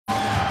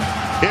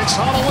It's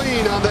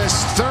Halloween on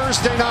this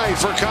Thursday night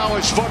for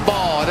college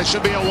football, and it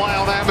should be a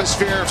wild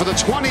atmosphere for the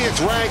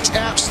 20th ranked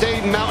App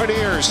State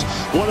Mountaineers,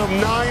 one of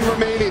 9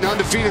 remaining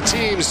undefeated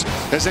teams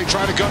as they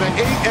try to go to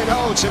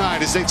 8-0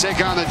 tonight as they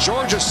take on the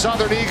Georgia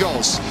Southern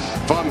Eagles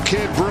from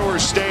Kidd Brewer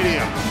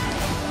Stadium.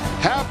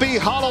 Happy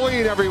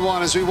Halloween,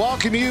 everyone, as we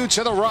welcome you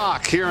to The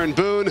Rock here in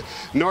Boone,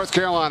 North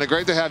Carolina.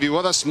 Great to have you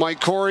with us,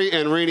 Mike Corey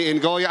and Rini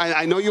Ngolia.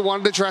 I know you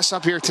wanted to dress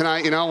up here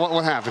tonight. You know,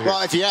 what happened here?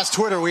 Well, if you ask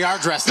Twitter, we are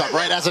dressed up,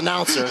 right, as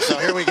announcer. So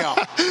here we go.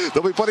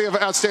 There'll be plenty of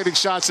outstanding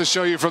shots to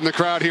show you from the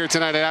crowd here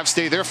tonight at App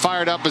State. They're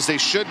fired up as they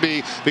should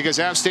be because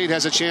App State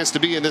has a chance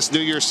to be in this New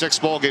Year's Six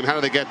bowl game. How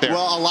do they get there?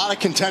 Well, a lot of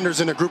contenders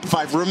in a group of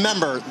 5.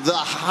 Remember, the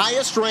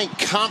highest-ranked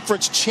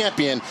conference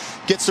champion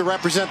gets to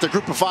represent the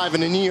group of 5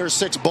 in the New Year's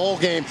Six bowl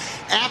game.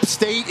 App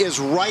State is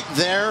right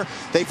there.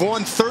 They've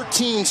won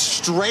 13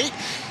 straight.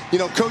 You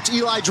know, Coach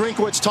Eli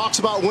Drinkwitz talks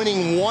about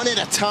winning one at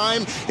a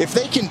time. If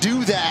they can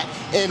do that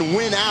and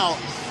win out,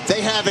 they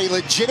have a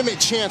legitimate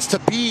chance to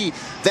be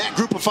that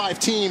group of 5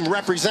 team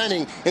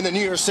representing in the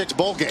New Year's Six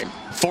bowl game.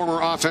 Former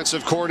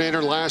offensive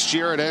coordinator last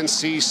year at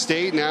NC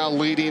State, now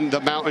leading the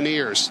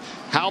Mountaineers.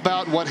 How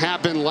about what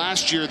happened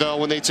last year, though,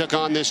 when they took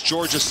on this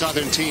Georgia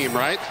Southern team,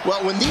 right?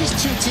 Well, when these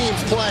two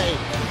teams play,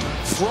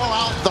 throw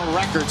out the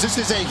records. This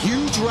is a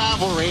huge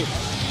rivalry.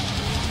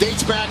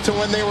 Dates back to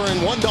when they were in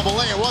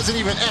 1AA. It wasn't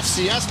even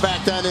FCS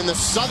back then in the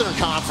Southern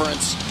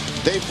Conference.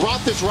 They brought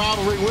this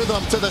rivalry with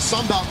them to the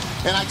Sun Belt.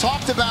 And I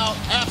talked about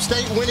App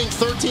State winning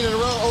 13 in a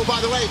row. Oh,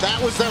 by the way,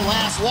 that was their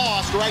last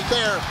loss right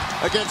there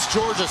against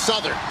Georgia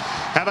Southern.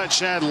 How about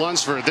Chad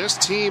Lunsford? This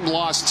team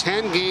lost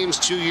 10 games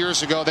 2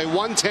 years ago. They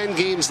won 10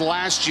 games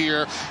last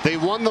year. They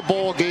won the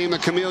bowl game, the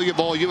Camellia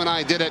Bowl. You and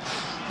I did it.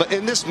 But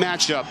in this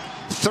matchup,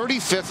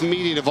 35th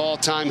meeting of all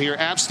time here.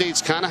 App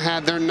State's kind of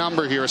had their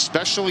number here,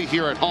 especially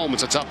here at home.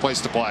 It's a tough place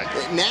to play.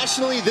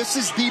 Nationally, this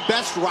is the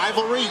best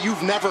rivalry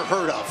you've never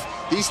heard of.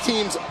 These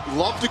teams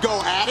love to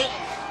go at it.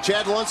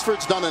 Chad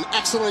Lunsford's done an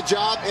excellent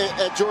job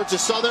at Georgia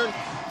Southern.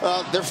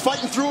 They're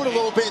fighting through it a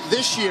little bit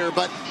this year,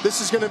 but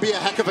this is going to be a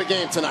heck of a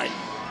game tonight.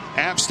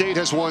 App State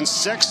has won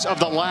 6 of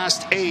the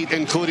last 8,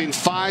 including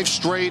 5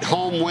 straight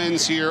home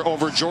wins here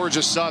over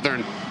Georgia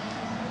Southern.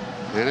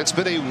 And it's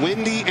been a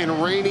windy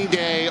and rainy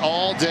day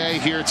all day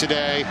here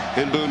today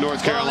in Boone,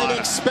 North Carolina. Well, and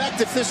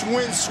expect if this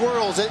wind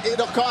swirls,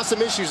 it'll cause some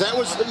issues. That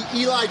was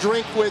Eli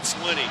Drinkwitz's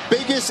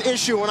biggest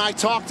issue when I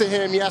talked to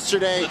him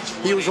yesterday.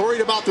 He was worried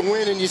about the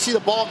wind, and you see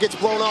the ball gets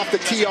blown off the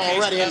tee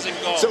already. And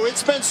so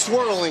it's been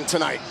swirling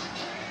tonight.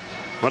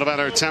 What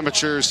about our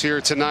temperatures here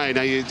tonight?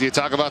 Now, you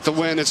talk about the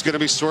wind. It's going to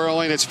be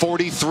swirling. It's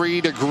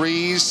 43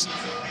 degrees,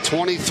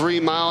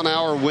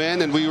 23-mile-an-hour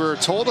wind, and we were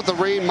told that the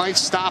rain might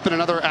stop in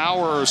another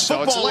hour or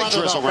so. It's light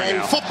drizzle right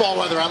now. Football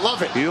weather, I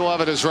love it. You love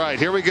it is right.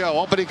 Here we go.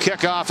 Opening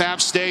kickoff, App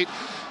State,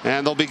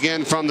 and they'll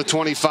begin from the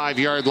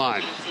 25-yard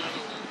line.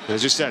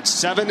 As you said,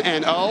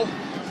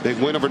 7-0. Big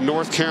win over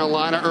North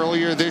Carolina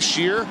earlier this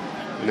year.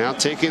 Now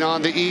taking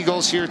on the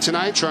Eagles here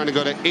tonight, trying to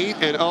go to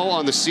 8-0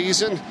 on the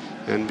season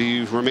and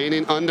be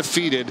remaining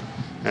undefeated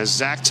as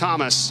Zach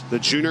Thomas, the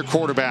junior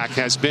quarterback,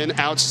 has been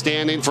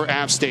outstanding for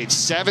App State.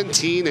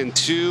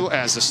 17-2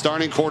 as the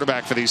starting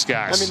quarterback for these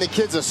guys. I mean, the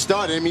kid's a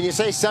stud. I mean, you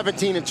say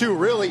 17-2.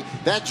 Really,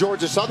 that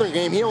Georgia Southern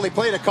game, he only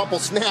played a couple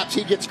snaps.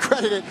 He gets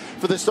credited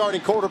for the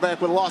starting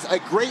quarterback with a loss. A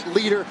great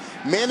leader,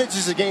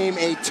 manages the game,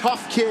 a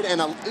tough kid,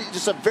 and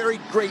just a very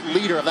great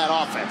leader of that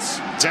offense.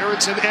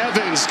 Darrington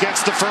Evans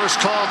gets the first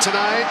call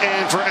tonight,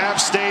 and for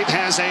App State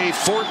has a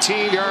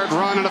 14-yard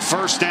run and a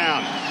first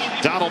down.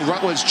 Donald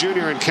Rutledge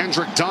Jr. and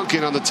Kendrick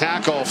Duncan on the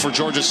tackle for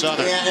Georgia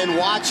Southern. And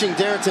watching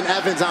Darrington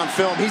Evans on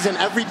film, he's an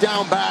every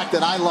down back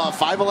that I love.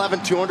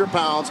 5'11", 200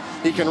 pounds.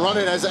 He can run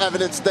it as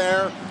evidence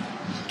there.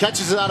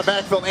 Catches it out of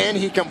backfield, and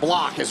he can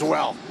block as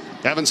well.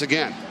 Evans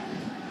again.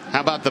 How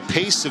about the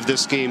pace of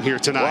this game here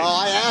tonight? Well,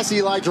 I asked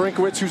Eli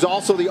Drinkwitz, who's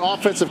also the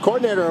offensive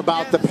coordinator,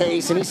 about the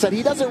pace, and he said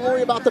he doesn't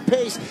worry about the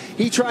pace.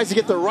 He tries to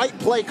get the right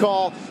play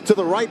call to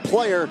the right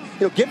player.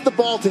 You know, give the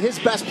ball to his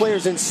best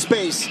players in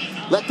space.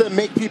 Let them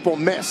make people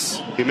miss.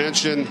 You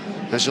mentioned,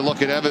 as you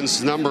look at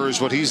Evans'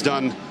 numbers, what he's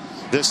done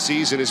this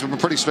season. He's been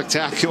pretty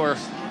spectacular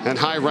and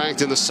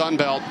high-ranked in the Sun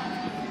Belt.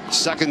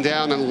 2nd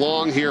down and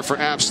long here for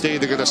App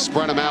State. They're going to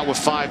spread him out with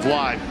 5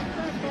 wide.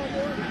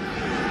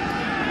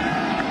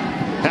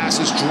 Pass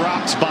is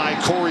dropped by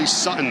Corey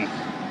Sutton.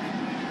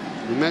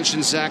 We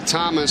mentioned Zach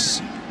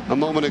Thomas a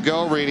moment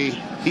ago, Rainey.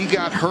 He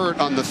got hurt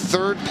on the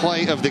 3rd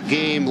play of the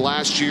game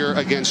last year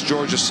against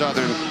Georgia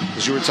Southern,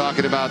 as you were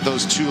talking about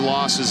those 2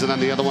 losses, and then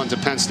the other one to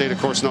Penn State.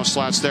 Of course, no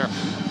slouch there.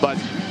 But,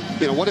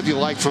 you know, what have you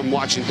liked from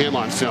watching him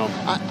on film?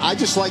 I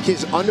just like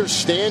his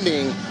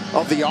understanding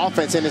of the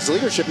offense and his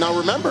leadership. Now,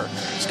 remember,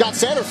 Scott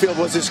Satterfield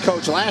was his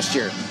coach last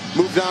year.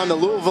 Moved on to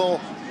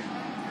Louisville.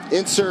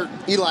 Insert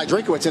Eli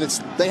Drinkwitz,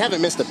 and they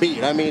haven't missed a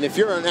beat. I mean, if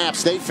you're an App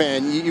State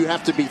fan, you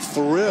have to be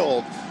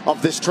thrilled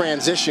of this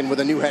transition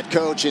with a new head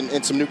coach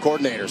and some new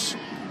coordinators.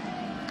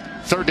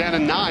 3rd down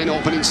and 9,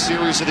 opening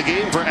series of the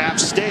game for App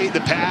State.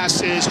 The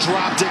pass is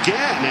dropped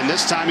again, and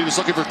this time he was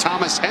looking for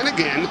Thomas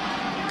Hennigan.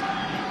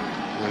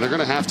 And they're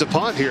going to have to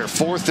punt here.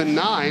 4th and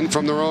 9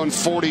 from their own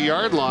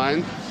 40-yard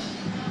line.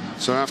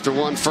 So after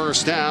one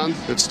first down,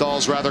 it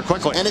stalls rather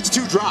quickly. And it's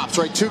 2 drops,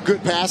 right? 2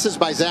 good passes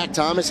by Zach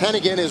Thomas.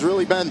 Hennigan has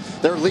really been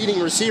their leading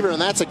receiver, and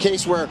that's a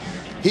case where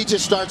he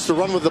just starts to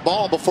run with the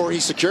ball before he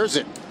secures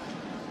it.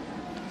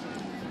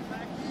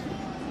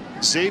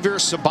 Xavier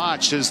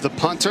Sabach is the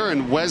punter,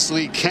 and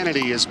Wesley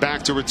Kennedy is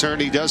back to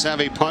return. He does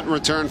have a punt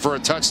return for a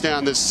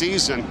touchdown this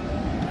season.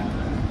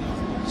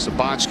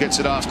 Sabach gets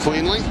it off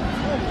cleanly.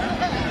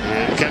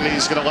 And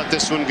Kennedy's going to let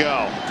this one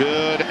go.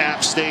 Good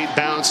App State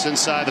bounce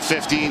inside the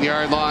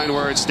 15-yard line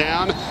where it's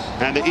down.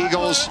 And the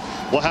Eagles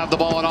will have the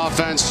ball on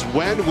offense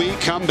when we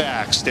come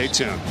back. Stay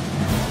tuned.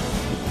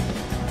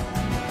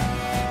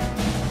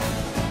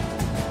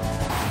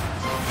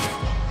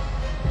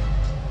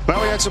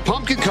 Well, we had some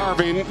pumpkin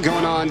carving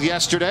going on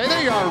yesterday.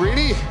 There you are,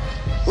 Reedy.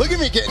 Look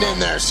at me getting in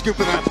there,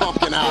 scooping that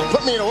pumpkin out.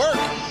 Put me to work.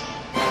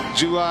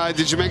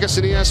 Did you make us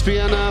an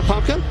ESPN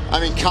pumpkin? I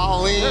mean,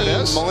 Colleen,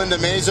 Melinda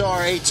Mazo,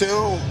 our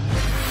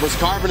A2, was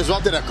carving as well.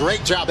 Did a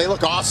great job. They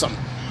look awesome.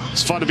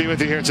 It's fun to be with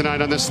you here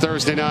tonight on this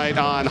Thursday night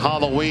on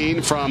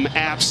Halloween from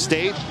App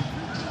State.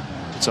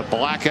 It's a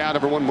blackout.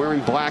 Everyone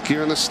wearing black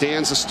here in the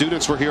stands. The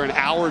students were here an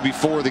hour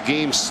before the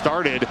game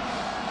started,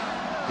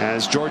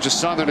 as Georgia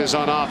Southern is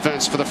on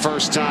offense for the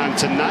first time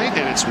tonight,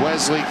 and it's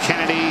Wesley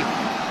Kennedy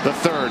the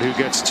third who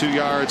gets 2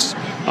 yards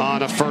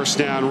on a first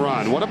down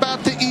run. What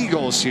about the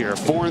Eagles here?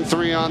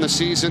 4-3 on the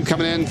season,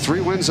 coming in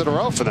 3 wins in a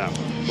row for them.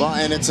 Well,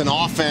 and it's an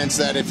offense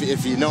that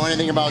if you know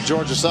anything about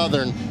Georgia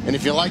Southern, and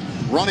if you like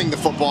running the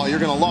football, you're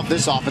going to love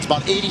this offense.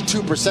 About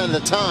 82% of the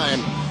time,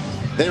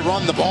 they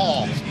run the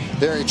ball.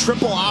 They're a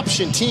triple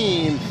option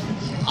team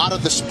out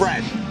of the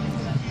spread.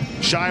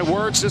 Shai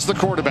Werts is the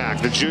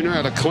quarterback, the junior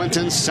out of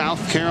Clinton,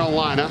 South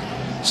Carolina.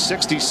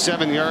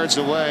 67 yards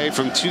away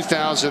from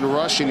 2,000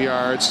 rushing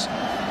yards.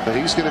 But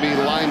he's going to be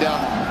lined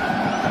up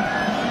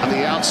on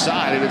the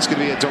outside, and it's going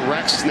to be a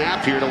direct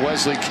snap here to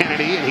Wesley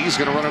Kennedy, and he's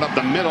going to run it up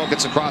the middle,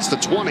 gets across the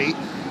 20,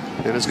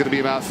 and it's going to be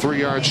about 3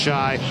 yards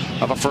shy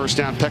of a first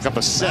down pickup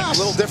of 6. Yeah, a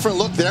little different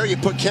look there. You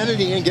put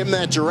Kennedy in, give him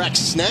that direct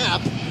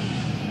snap,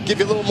 give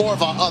you a little more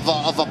of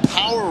a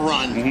power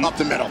run up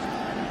the middle.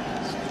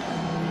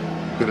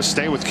 Going to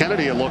stay with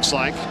Kennedy, it looks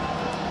like.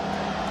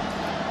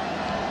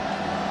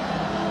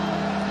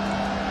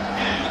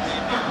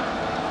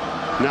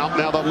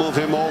 Now they'll move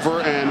him over,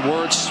 and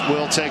Werts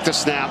will take the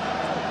snap.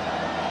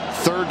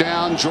 3rd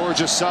down,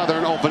 Georgia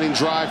Southern, opening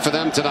drive for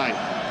them tonight.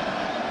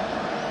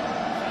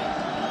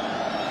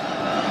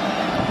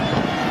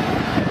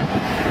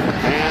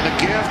 And a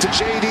give to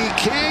J.D.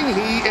 King.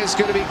 He is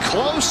going to be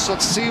close.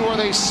 Let's see where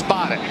they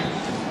spot it.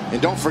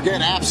 And don't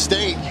forget App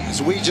State,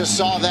 as we just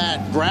saw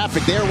that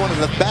graphic, they're one of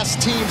the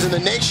best teams in the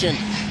nation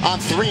on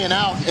 3 and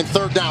out and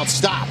 3rd down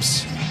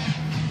stops.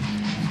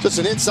 Just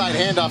an inside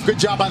handoff. Good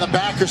job by the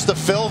backers to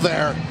fill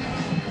there.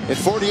 At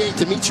 48,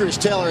 Demetrius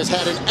Taylor has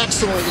had an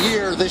excellent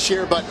year this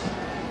year, but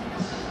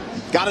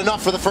got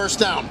enough for the first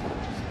down.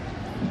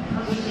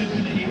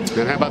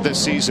 And how about this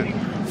season?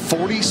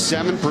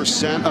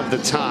 47% of the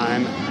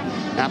time,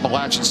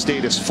 Appalachian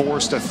State is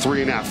forced a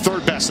 3 and out.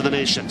 3rd best in the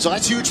nation. So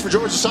that's huge for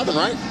Georgia Southern,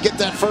 right? Get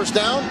that first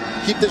down,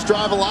 keep this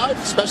drive alive,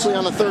 especially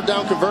on the 3rd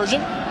down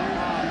conversion.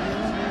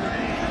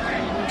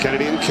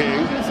 Kennedy and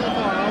King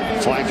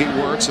flanking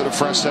Werts at a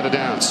fresh set of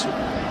downs.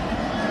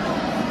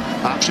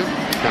 Option,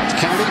 out to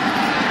Kennedy.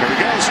 There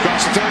he goes,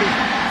 across the 30.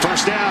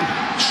 First down,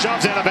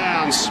 shoved out of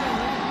bounds.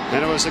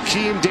 And it was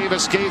Akeem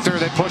Davis-Gaither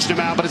that pushed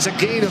him out, but it's a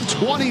gain of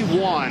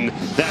 21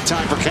 that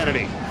time for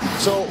Kennedy.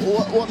 So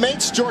what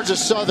makes Georgia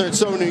Southern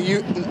so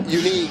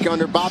unique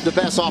under Bob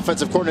DeBest,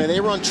 offensive coordinator,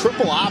 they run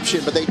triple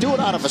option, but they do it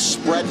out of a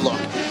spread look.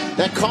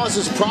 That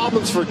causes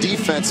problems for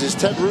defenses.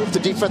 Ted Roof, the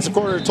defensive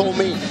coordinator, told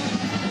me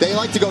they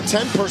like to go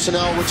 10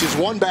 personnel, which is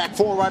 1 back,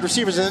 4 wide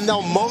receivers, and then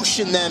they'll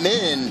motion them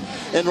in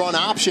and run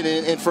option.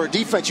 And for a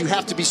defense, you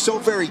have to be so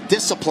very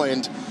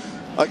disciplined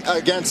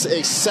against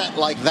a set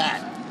like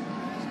that.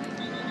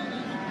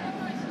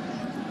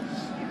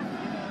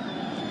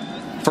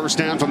 First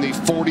down from the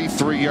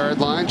 43-yard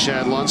line.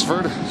 Chad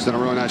Lunsford has done a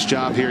really nice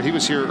job here. He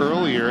was here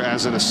earlier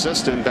as an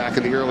assistant back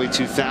in the early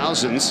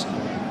 2000s.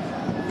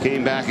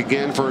 Came back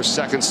again for his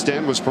 2nd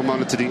stint, was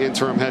promoted to the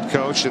interim head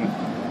coach, and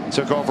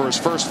took over his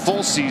first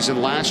full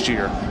season last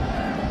year.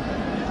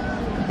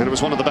 And it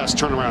was one of the best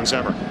turnarounds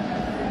ever.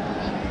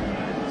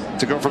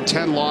 To go from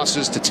 10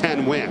 losses to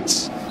 10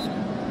 wins.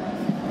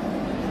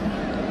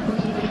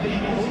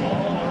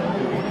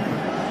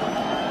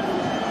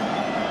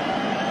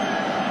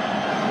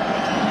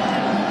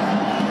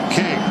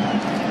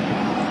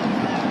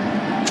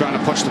 Trying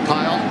to push the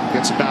pile,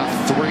 gets about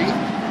 3.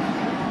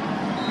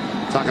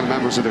 Talking to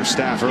members of their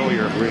staff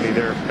earlier, really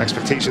their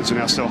expectations are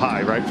now so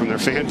high, right, from their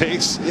fan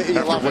base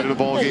after winning a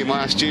bowl game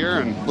last year.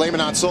 And blame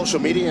it on social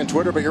media and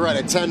Twitter, but you're right,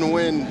 a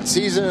 10-win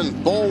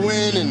season, bowl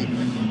win,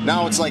 and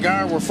now it's like,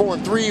 we're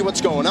 4-3,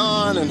 what's going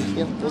on? And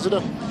you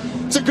know,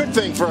 it's a good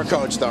thing for a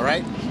coach, though,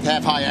 right? To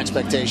have high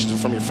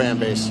expectations from your fan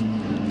base.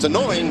 It's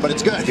annoying, but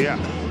it's good. Yeah.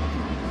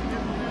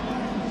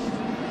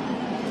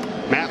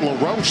 Matt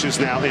LaRoche is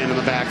now in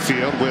the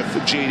backfield with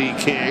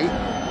J.D. King.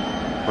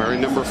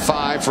 wearing number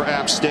 5 for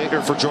App State,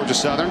 or for Georgia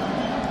Southern.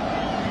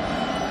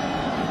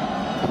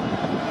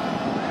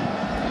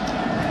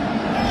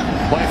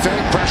 Play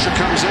fake, pressure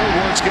comes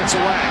in, Woods gets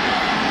away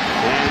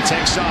and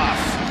takes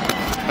off.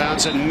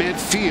 Bounds at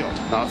midfield,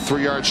 about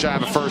 3 yards shy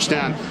of a first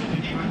down.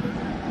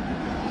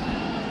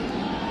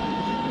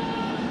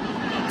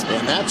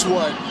 And that's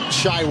what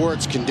Shy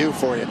Werts can do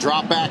for you.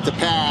 Drop back to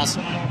pass.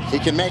 He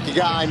can make a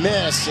guy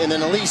miss and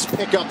then at least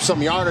pick up some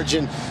yardage.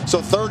 And so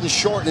 3rd and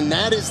short, and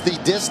that is the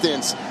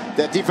distance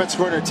that defensive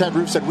coordinator Ted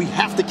Roof said we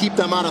have to keep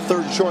them out of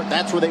 3rd and short.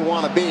 That's where they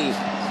want to be.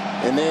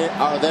 And they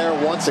are there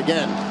once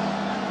again.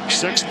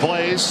 6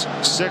 plays,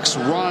 6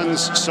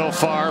 runs so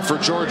far for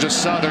Georgia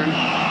Southern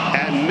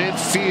at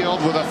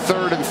midfield with a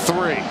 3rd and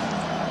 3.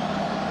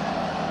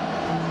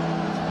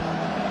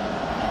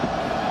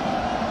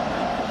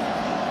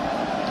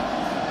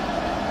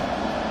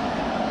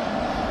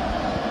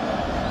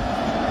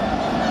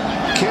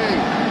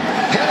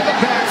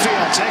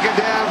 Taken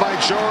down by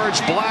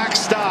George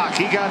Blackstock.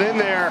 He got in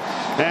there,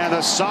 and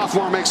the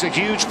sophomore makes a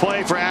huge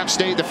play for App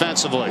State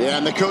defensively. Yeah,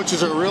 and the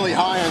coaches are really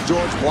high on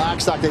George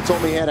Blackstock. They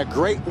told me he had a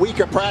great week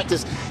of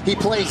practice. He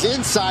plays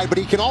inside, but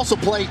he can also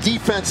play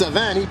defensive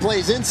end. He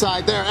plays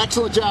inside there.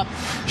 Excellent job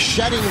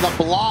shedding the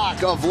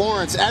block of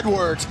Lawrence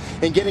Edwards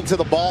and getting to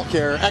the ball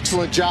carrier.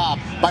 Excellent job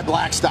by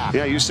Blackstock.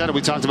 Yeah, you said it.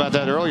 We talked about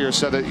that earlier.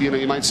 Said that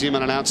you might see him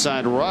in an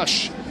outside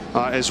rush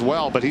as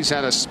well, but he's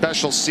had a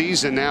special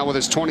season now with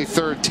his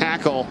 23rd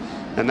tackle.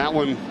 And that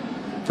one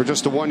for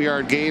just a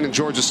 1-yard gain, and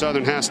Georgia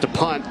Southern has to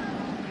punt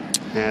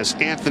as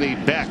Anthony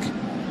Beck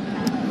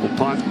will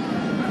punt.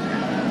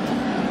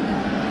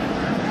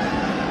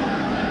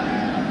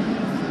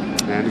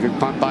 And a good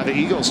punt by the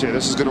Eagles here.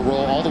 This is going to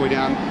roll all the way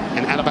down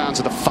and out of bounds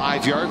at the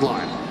 5-yard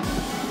line.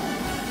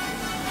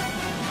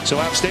 So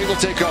App State will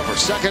take over.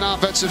 Second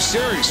offensive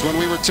series when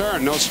we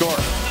return. No score.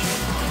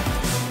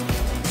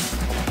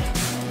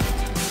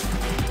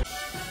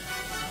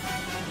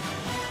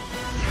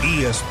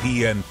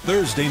 ESPN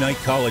Thursday Night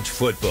College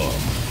Football,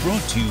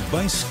 brought to you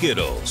by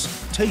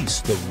Skittles,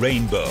 Taste the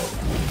Rainbow,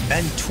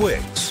 and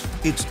Twix.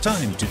 It's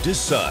time to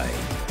decide.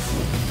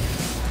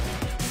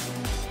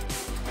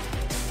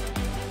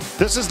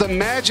 This is the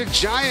Magic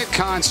Giant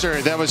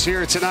concert that was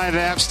here tonight at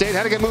App State.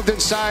 Had to get moved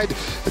inside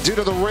due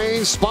to the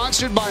rain.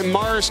 Sponsored by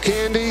Mars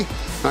Candy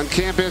on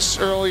campus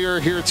earlier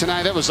here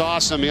tonight. That was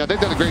awesome. Yeah, they've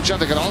done a great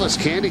job. They got all this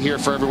candy here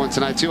for everyone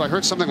tonight, too. I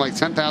heard something like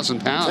 10,000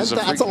 pounds.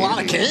 That's a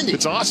lot of candy.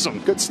 It's awesome.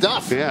 Good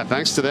stuff. Yeah,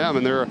 thanks to them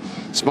and their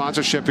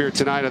sponsorship here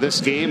tonight of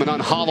this game. And on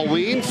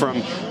Halloween from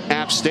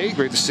App State,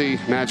 great to see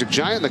Magic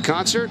Giant in the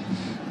concert.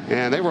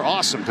 And they were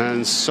awesome.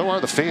 And so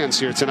are the fans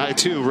here tonight,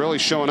 too, really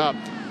showing up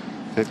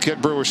at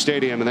Kidd Brewer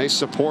Stadium, and they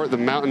support the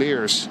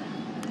Mountaineers.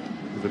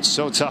 It's been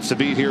so tough to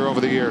beat here over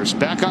the years.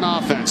 Back on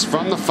offense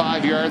from the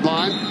 5-yard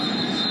line.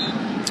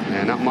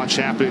 And not much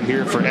happening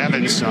here for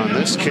Evans on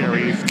this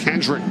carry.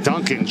 Kendrick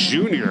Duncan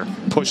Jr.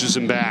 pushes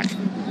him back.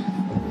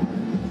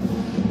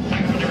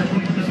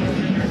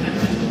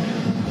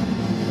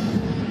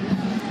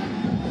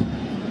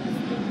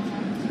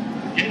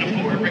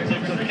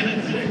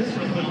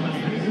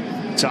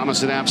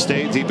 Thomas at App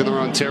State deep in their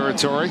own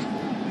territory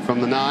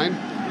from the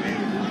 9.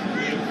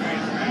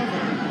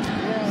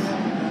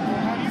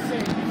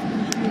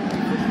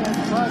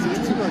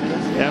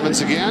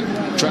 Evans again,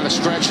 trying to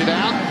stretch it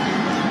out.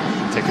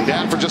 Taken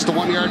down for just a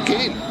 1-yard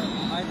gain.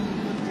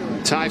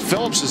 Ty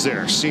Phillips is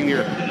there,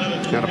 senior.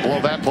 Got to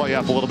blow that play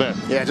up a little bit.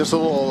 Yeah, just a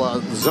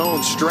little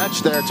zone stretch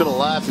there to the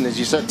left. And as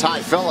you said,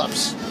 Ty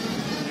Phillips,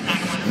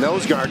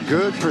 nose guard,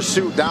 good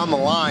pursuit down the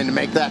line to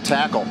make that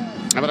tackle.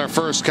 How about our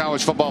first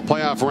college football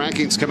playoff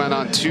rankings come out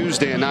on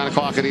Tuesday at 9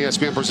 o'clock on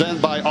ESPN,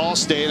 presented by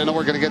Allstate. I know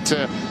we're going to get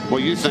to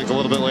what you think a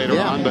little bit later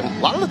on, but a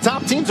lot of the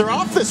top teams are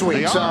off this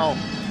week. So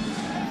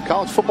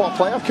College Football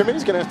Playoff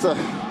Committee's going to have to,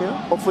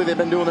 hopefully they've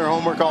bed doing their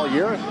homework all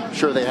year. I'm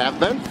sure they have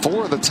been.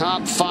 4 of the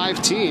top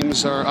 5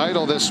 teams are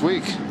idle this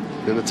week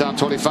in the top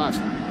 25.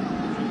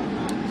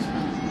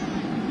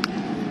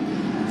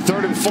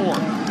 3rd and 4.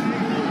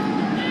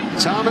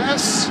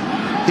 Thomas,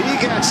 he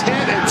gets hit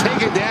and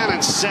taken down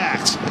and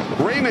sacked.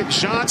 Raymond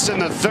Johnson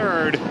the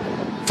 3rd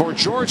for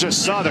Georgia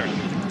Southern.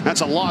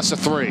 That's a loss of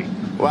 3.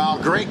 Well,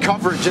 great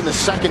coverage in the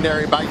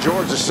secondary by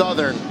Georgia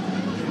Southern.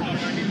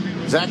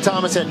 Zach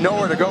Thomas had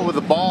nowhere to go with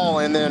the ball,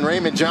 and then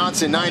Raymond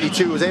Johnson,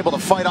 92, was able to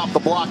fight off the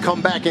block,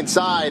 come back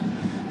inside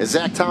as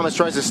Zach Thomas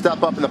tries to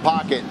step up in the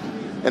pocket,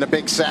 and a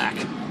big sack.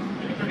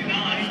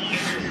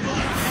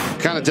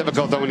 Kind of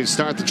difficult, though, when you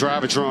start the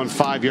drive at your own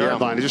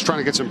 5-yard line. You're just trying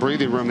to get some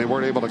breathing room. They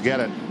weren't able to get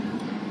it.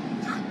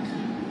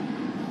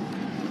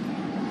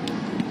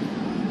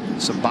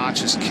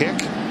 Sabachi's kick.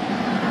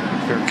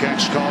 Fair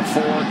catch called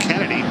for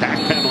Kennedy.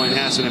 Backpedaling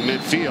has it in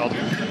midfield.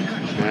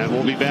 And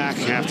we'll be back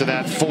after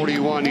that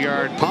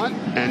 41-yard punt.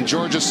 And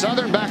Georgia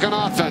Southern back on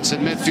offense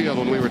in midfield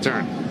when we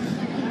return.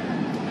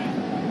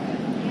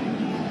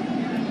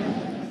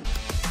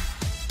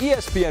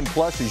 ESPN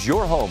Plus is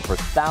your home for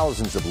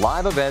thousands of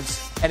live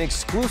events and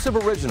exclusive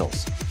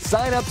originals.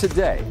 Sign up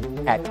today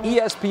at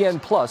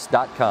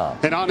ESPNplus.com.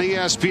 And on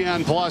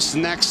ESPN Plus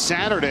this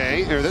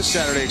Saturday,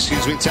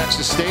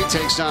 Texas State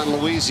takes on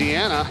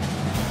Louisiana.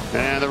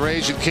 And the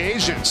Raging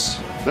Cajuns,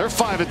 they're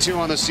 5-2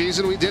 on the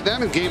season. We did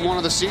them in game 1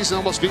 of the season,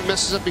 almost beat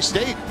Mississippi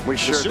State. We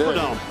sure did.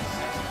 Superdome.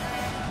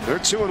 They're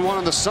 2-1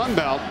 in the Sun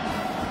Belt.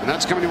 And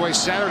that's coming your way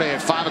Saturday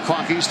at 5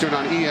 o'clock Eastern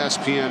on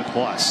ESPN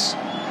Plus.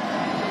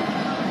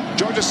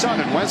 Georgia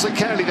Southern, Wesley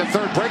Kennedy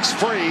III breaks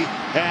free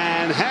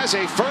and has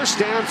a first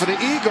down for the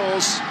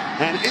Eagles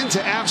and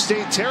into App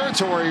State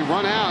territory,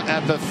 run out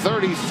at the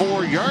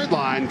 34-yard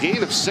line,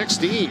 gain of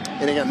 16.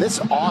 And again,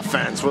 this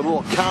offense with a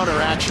little counter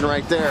action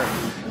right there.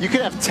 You could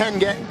have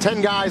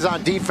 10 guys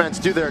on defense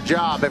do their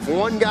job. If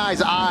one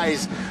guy's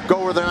eyes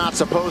go where they're not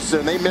supposed to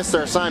and they miss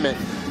their assignment,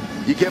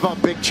 you give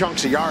up big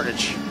chunks of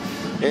yardage.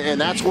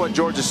 And that's what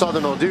Georgia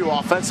Southern will do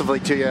offensively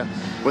to you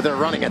with their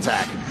running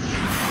attack.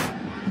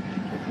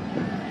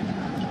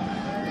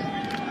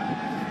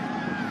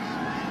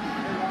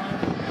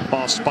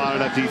 Ball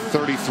spotted at the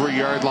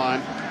 33-yard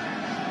line.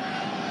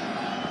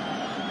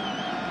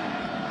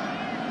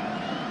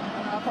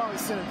 I'll probably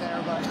sit it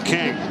there, but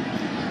King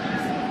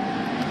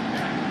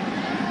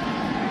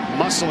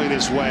muscling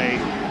his way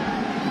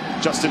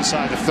just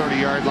inside the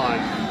 30-yard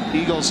line.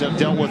 Eagles have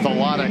dealt with a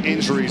lot of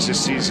injuries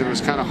this season. It was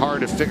kind of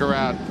hard to figure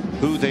out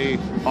who they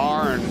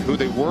are and who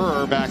they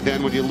were back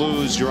then. When you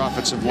lose your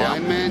offensive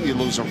lineman, you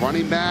lose a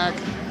running back.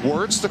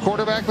 Wirtz, the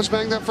quarterback, was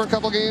banged up for a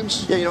couple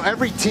games. Yeah, you know,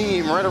 every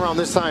team right around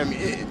this time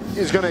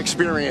is going to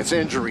experience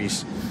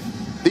injuries.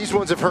 These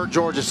ones have hurt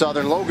Georgia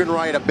Southern. Logan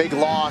Wright, a big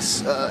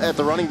loss at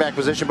the running back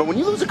position. But when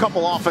you lose a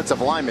couple offensive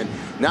linemen,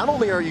 not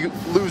only are you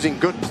losing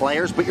good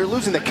players, but you're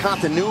losing the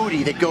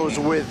continuity that goes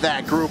with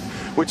that group,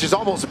 which is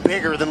almost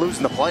bigger than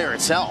losing the player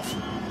itself.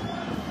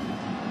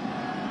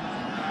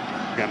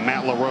 Got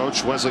Matt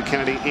LaRoche, Wesley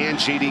Kennedy, and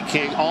J.D.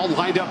 King all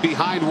lined up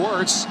behind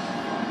Wirtz.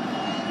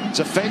 It's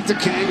a fake to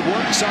King.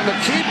 Wirtz on the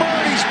keeper,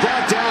 and he's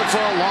brought down for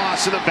a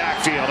loss in the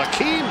backfield.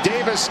 Akeem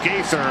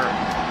Davis-Gaither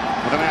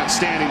with an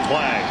outstanding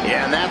play.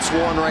 Yeah, and that's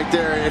one right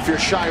there. If you're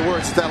Shy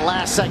Wirtz, at that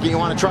last second, you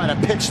want to try to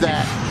pitch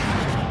that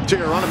to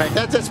your running back.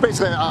 That's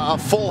basically a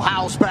full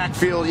house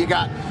backfield. You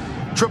got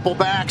triple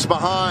backs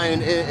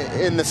behind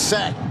in the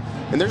set,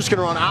 and they're just going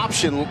to run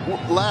option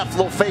left,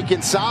 little fake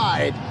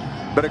inside.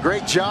 But a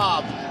great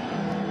job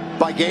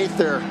by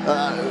Gaither,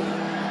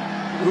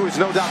 who is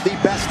no doubt the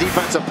best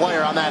defensive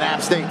player on that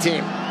App State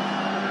team.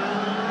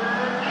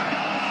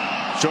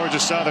 Georgia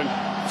Southern,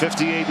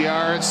 58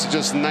 yards,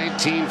 just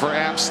 19 for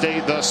App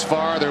State thus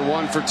far. They're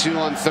 1 for 2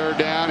 on third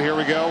down. Here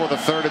we go with a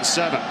 3rd and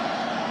 7.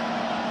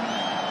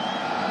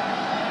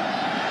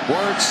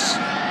 Wirtz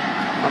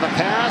on the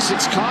pass.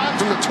 It's caught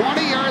from the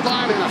 20-yard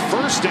line and a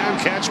first down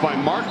catch by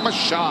Mark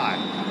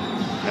Mashad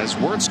as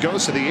Wirtz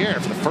goes to the air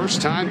for the first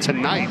time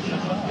tonight,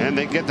 and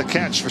they get the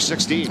catch for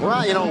 16.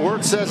 Well, you know,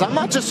 Wirtz says, I'm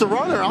not just a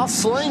runner, I'll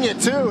sling it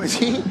too, as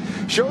he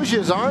shows you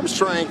his arm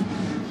strength.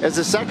 As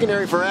the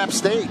secondary for App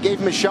State gave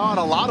Mashad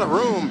a lot of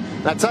room.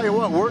 And I tell you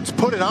what, Wirtz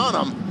put it on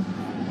him,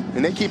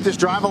 and they keep this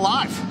drive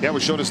alive. Yeah, we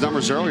showed his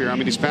numbers earlier. I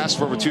mean, he's passed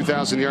for over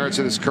 2,000 yards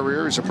in his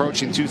career. He's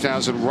approaching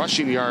 2,000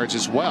 rushing yards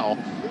as well.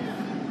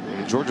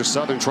 And Georgia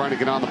Southern trying to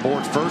get on the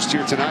board first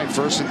here tonight,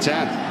 1st and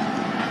 10.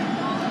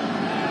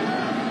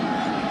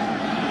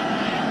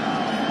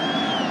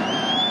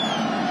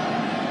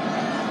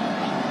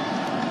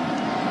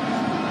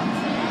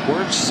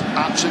 Wirtz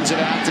options it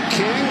out to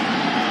King.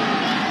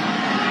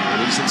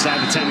 And he's inside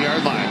the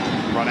 10-yard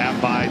line. Run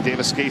out by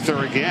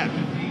Davis-Gaither again.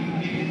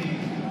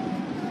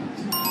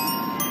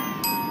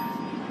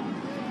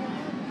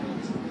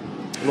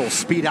 A little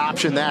speed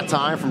option that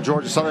time from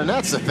Georgia Southern.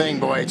 That's the thing,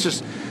 boy.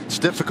 It's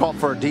difficult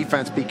for a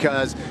defense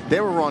because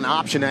they will run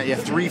option at you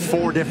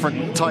 3-4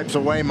 different types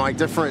of way, Mike.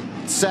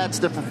 Different sets,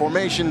 different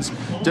formations,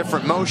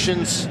 different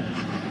motions.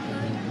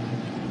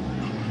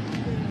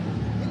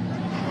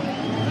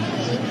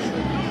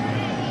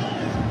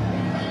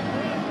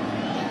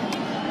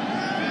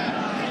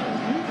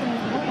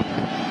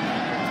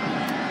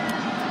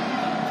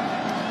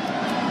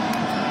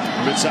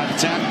 Inside the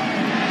 10.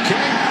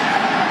 King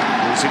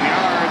losing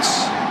yards.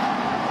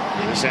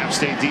 And this App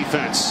State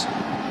defense.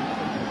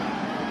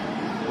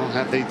 What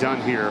have they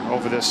done here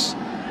over this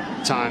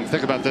time?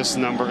 Think about this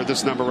number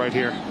right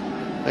here.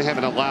 They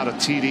haven't allowed a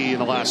TD in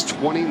the last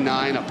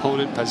 29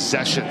 opponent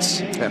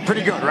possessions. Yeah,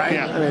 pretty good, right?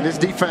 Yeah. I mean, this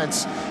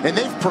defense, and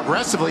they've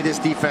progressively, this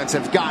defense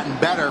have gotten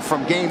better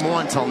from game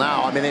 1 till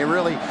now. I mean, they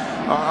really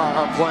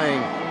are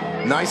playing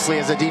nicely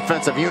as a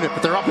defensive unit,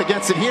 but they're up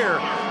against it here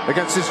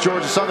against this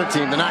Georgia Southern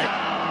team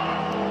tonight.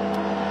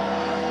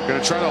 Going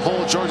to try to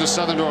hold Georgia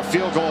Southern to a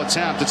field goal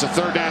attempt. It's a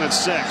 3rd down and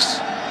 6.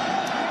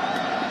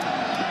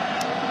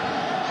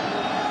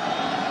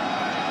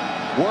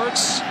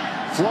 Wirtz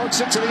floats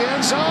it to the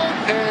end zone,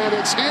 and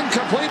it's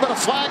incomplete, but a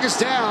flag is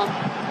down.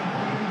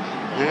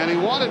 And he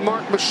wanted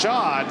Mark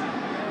Mashad.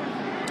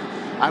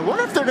 I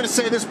wonder if they're going to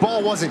say this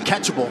ball wasn't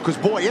catchable, because,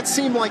 boy, it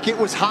seemed like it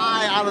was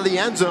high out of the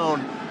end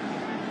zone.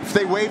 if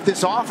they waive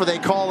this off, or they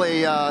call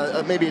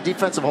maybe a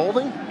defensive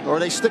holding, or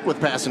they stick with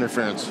pass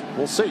interference.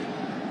 We'll see.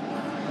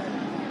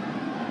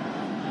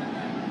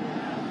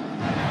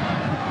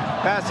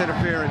 Pass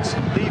interference,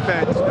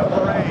 defense,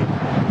 number 8.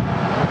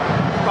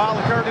 Foul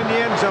occurred in the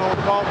end zone.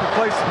 Ball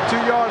placed at the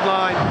 2-yard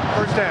line.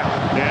 First down.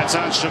 Yeah, it's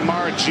on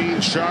Shamar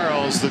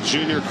Jean-Charles, the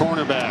junior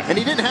cornerback. And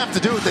he didn't have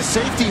to do it. The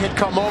safety had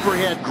come over.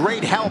 He had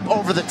great help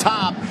over the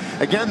top.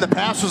 Again, the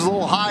pass was a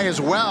little high as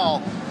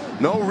well.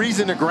 No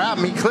reason to grab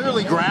him. He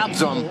clearly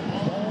grabs him.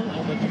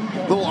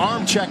 Little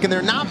arm check in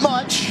there. Not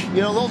much.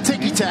 You know, a little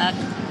ticky-tack.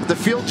 But the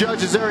field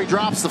judge is there. He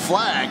drops the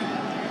flag.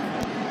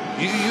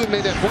 You had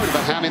made that point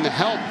about having the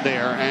help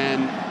there,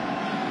 and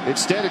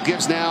instead it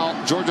gives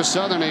now Georgia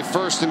Southern a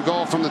 1st and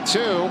goal from the 2.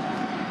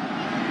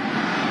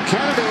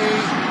 Kennedy,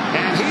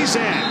 and he's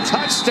in.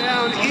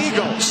 Touchdown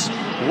Eagles.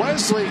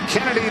 Wesley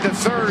Kennedy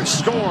III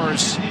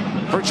scores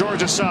for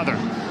Georgia Southern.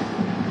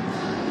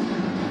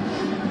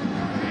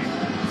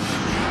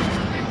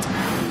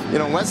 You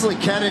know, Wesley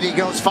Kennedy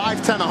goes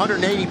 5'10",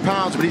 180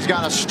 pounds, but he's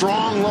got a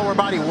strong lower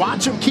body.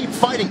 Watch him keep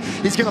fighting.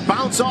 He's going to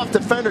bounce off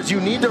defenders.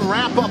 You need to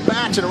wrap up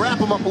batch and wrap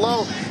him up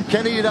low.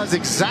 Kennedy does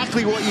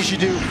exactly what you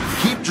should do.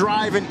 Keep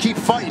driving, keep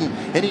fighting,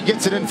 and he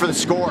gets it in for the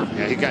score.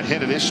 Yeah, he got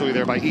hit initially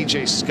there by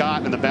E.J.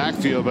 Scott in the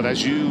backfield, but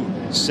as you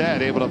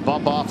said, able to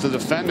bump off the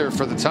defender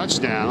for the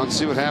touchdown. Let's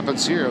see what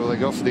happens here. Will they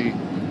go for the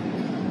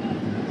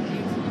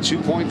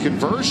 2-point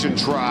conversion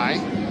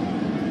try?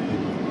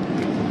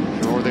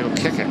 Or they'll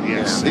kick it,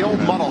 yes. Yeah, the old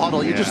muddle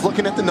huddle. You're just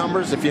looking at the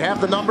numbers. If you have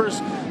the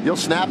numbers, you'll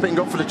snap it and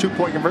go for the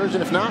 2-point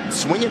conversion. If not,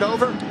 swing it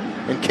over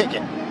and kick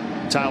it.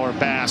 Tyler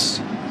Bass.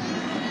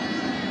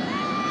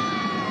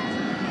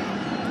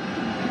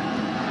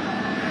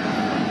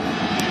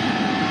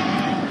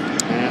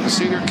 And the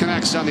senior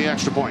connects on the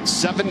extra point.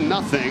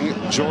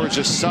 7-0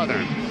 Georgia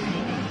Southern.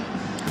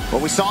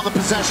 Well, we saw the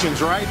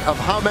possessions, right, of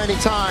how many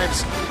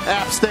times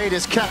App State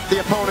has kept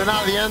the opponent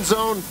out of the end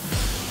zone.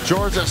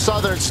 Georgia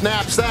Southern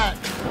snaps that.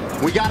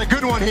 We got a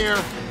good one here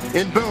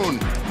in Boone.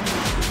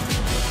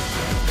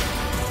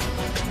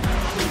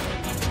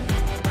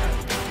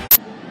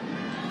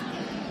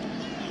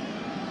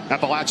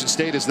 Appalachian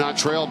State has not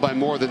trailed by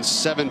more than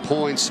 7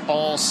 points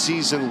all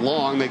season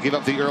long. They give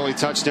up the early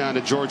touchdown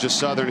to Georgia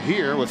Southern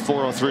here with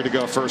 4:03 to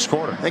go first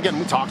quarter. Again,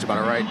 we talked about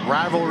it, right?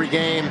 Rivalry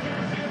game.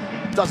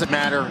 Doesn't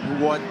matter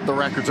what the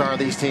records are of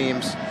these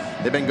teams.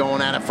 They've been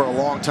going at it for a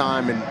long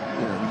time,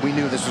 and we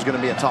knew this was going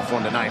to be a tough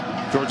one tonight.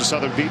 Georgia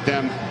Southern beat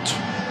them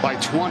by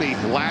 20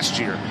 last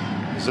year.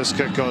 As this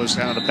kick goes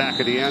out of the back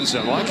of the end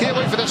zone. Well, I can't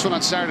wait for this one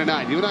on Saturday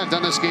night. You and I have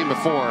done this game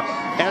before.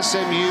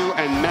 SMU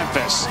and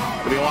Memphis.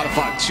 It'll be a lot of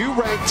fun. 2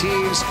 ranked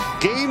teams.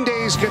 Game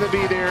day is going to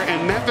be there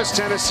in Memphis,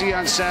 Tennessee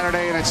on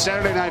Saturday. And it's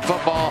Saturday Night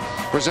Football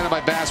presented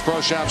by Bass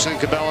Pro Shops and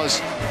Cabela's.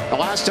 The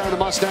last time the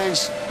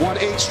Mustangs won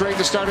 8 straight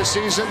to start a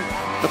season,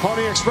 the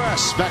Pony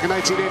Express back in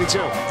 1982.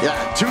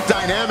 Yeah, 2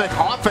 dynamic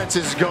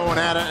offenses going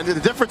at it. And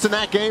the difference in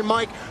that game,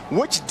 Mike,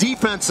 which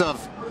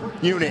defensive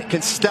unit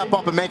can step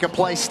up and make a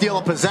play, steal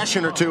a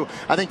possession or 2.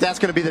 I think that's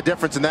going to be the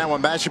difference in that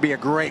one. That should be a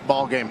great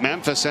ball game.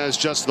 Memphis has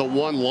just the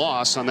 1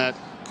 loss on that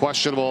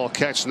questionable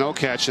catch, no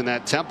catch in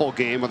that Temple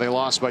game where they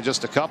lost by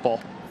just a couple.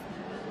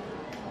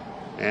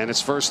 And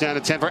it's 1st down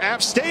and 10 for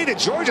App State, and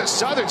Georgia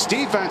Southern's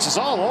defense is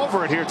all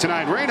over it here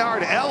tonight.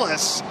 Reinhard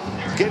Ellis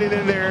getting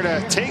in there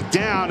to take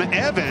down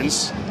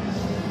Evans.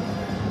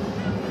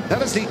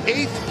 That is the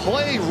 8th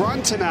play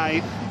run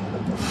tonight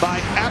by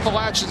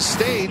Appalachian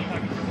State.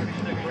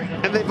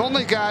 And they've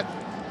only got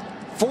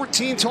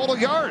 14 total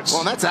yards.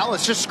 Well, that's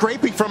Ellis just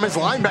scraping from his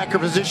linebacker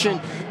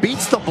position,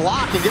 beats the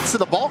block and gets to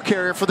the ball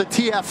carrier for the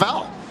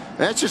TFL.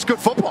 That's just good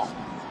football.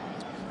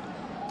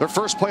 Their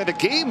first play of the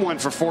game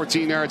went for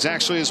 14 yards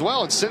actually as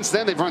well. And since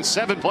then, they've run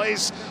 7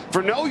 plays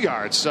for no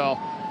yards. So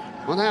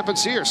what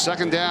happens here?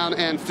 2nd down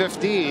and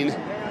 15.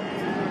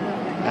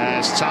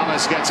 As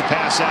Thomas gets a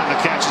pass out, and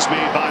the catch is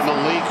made by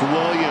Malik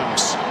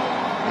Williams.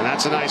 And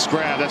that's a nice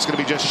grab. That's going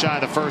to be just shy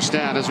of the 1st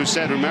down. As we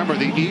said, remember,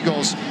 the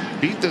Eagles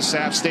beat this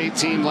App State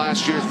team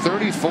last year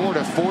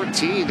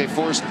 34-14. They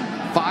forced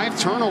 5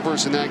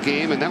 turnovers in that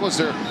game, and that was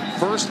their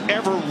first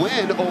ever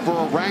win over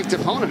a ranked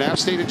opponent. App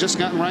State had just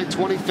gotten ranked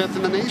 25th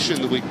in the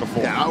nation the week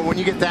before. Yeah, when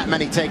you get that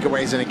many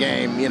takeaways in a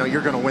game, you know,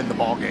 you're going to win the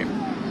ball game.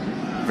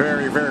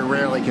 Very, very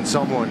rarely can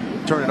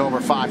someone turn it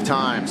over 5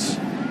 times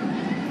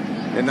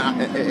and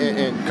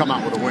come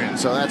out with a win.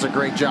 So that's a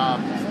great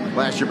job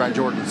last year by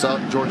Georgia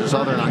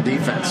Southern on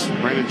defense.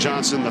 Brandon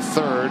Johnson, the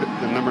 3rd,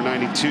 and number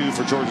 92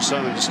 for Georgia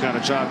Southern, just kind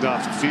of jogged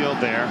off the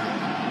field there.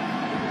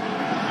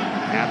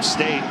 App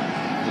State,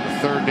 with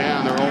the 3rd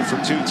down, they're 0 for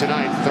 2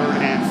 tonight.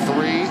 3rd and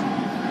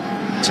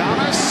 3.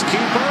 Thomas,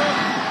 keeper,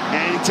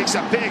 and he takes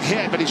a big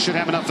hit, but he should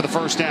have enough for the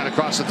 1st down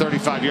across the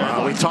 35-yard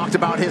line. We talked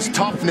about his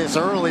toughness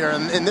earlier,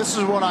 and this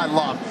is what I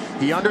love.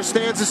 He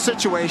understands the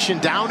situation,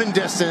 down in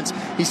distance.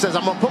 He says,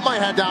 I'm going to put my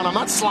head down. I'm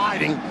not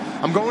sliding.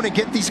 I'm going to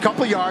get these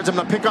couple yards. I'm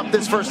going to pick up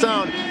this 1st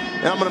down,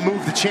 and I'm going to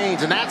move the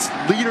chains. And that's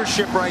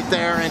leadership right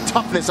there and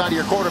toughness out of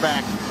your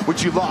quarterback,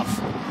 which you love.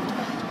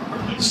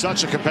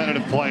 Such a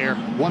competitive player.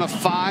 One of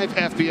 5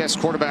 FBS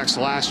quarterbacks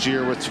last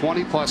year with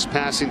 20+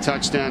 passing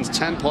touchdowns,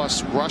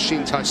 10+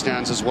 rushing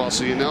touchdowns as well.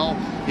 So you know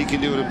he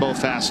can do it in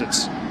both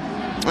facets.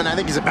 And I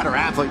think he's a better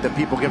athlete than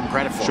people give him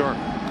credit for. Sure.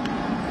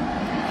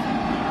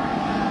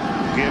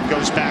 Give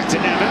goes back to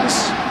Evans.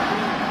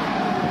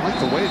 I like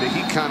the way that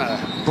he kind of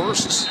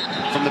bursts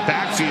from the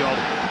backfield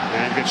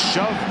and gets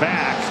shoved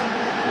back.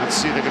 Let's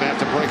see, they're going to have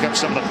to break up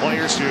some of the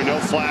players here. No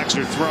flags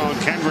are thrown.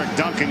 Kendrick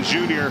Duncan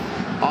Jr.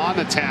 on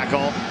the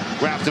tackle.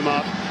 Wrapped him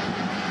up.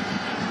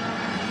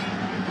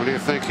 What do you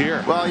think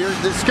here? Well,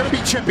 it's going to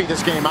be chippy,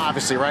 this game,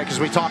 obviously, right? Because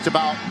we talked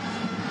about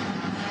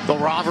the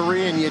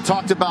rivalry and you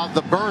talked about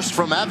the burst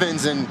from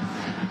Evans, and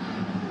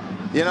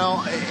you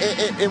know,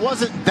 it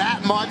wasn't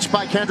that much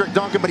by Kendrick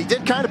Duncan, but he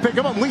did kind of pick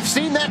him up. We've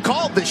seen that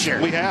called this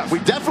year. We have. We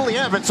definitely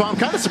have. And so I'm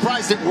kind of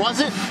surprised it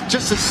wasn't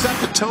just to set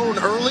the tone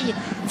early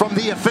from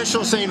the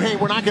official saying, hey,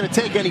 we're not going to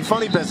take any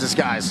funny business,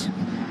 guys.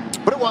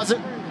 But it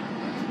wasn't.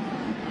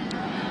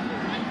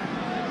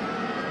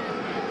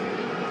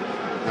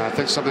 I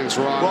think something's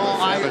wrong.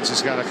 Well, Evans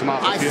has got to come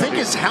off the field. I think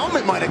his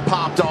helmet might have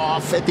popped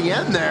off at the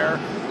end there.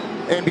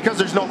 And because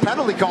there's no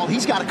penalty call,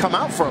 he's got to come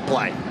out for a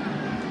play.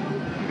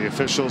 The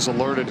officials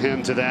alerted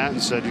him to that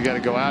and said, you got to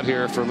go out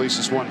here for at least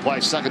this one play.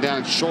 Second down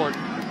and short.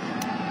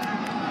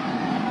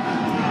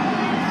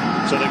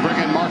 So they bring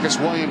in Marcus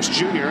Williams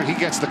Jr. and he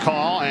gets the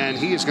call, and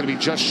he is going to be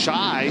just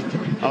shy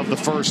of the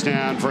first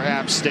down for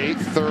App State.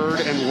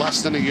 3rd and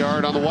less than a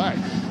yard on the way.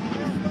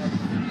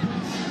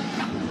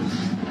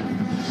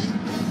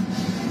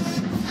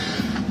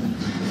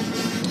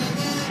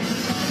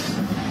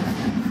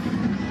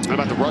 How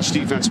about the rush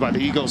defense by the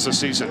Eagles this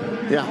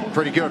season? Yeah,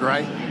 pretty good,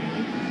 right?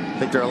 I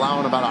think they're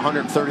allowing about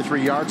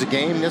 133 yards a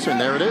game. This one,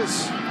 there it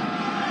is.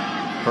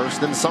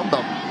 First in the Sun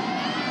Belt.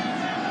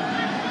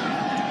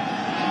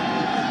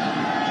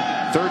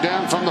 3rd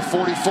down from the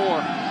 44.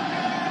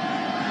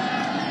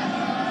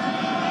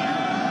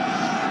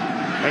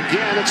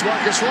 Again, it's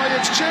Marcus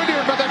Williams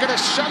Jr., but they're going to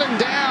shut him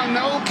down.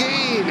 No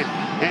gain.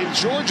 And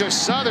Georgia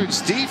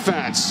Southern's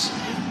defense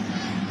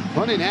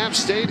putting App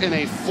State in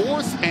a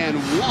 4th and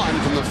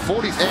 1 from the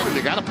 44. And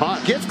they got a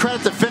punt. Give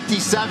credit to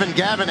 57,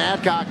 Gavin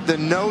Adcock, the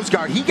nose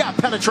guard. He got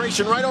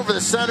penetration right over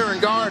the center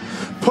and guard,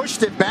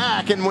 pushed it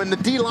back. And when the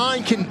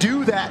D-line can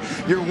do that,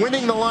 you're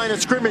winning the line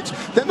of scrimmage.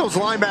 Then those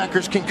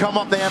linebackers can come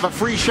up. They have a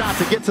free shot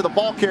to get to the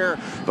ball carrier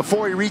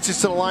before he reaches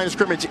to the line of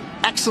scrimmage.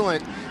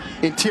 Excellent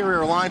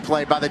interior line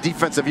play by the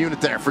defensive unit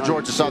there for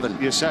Georgia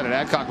Southern. You said it.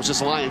 Adcock was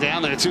just lying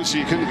down there, too, so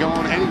you couldn't go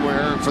on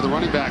anywhere for the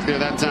running back there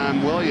that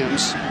time.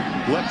 Williams,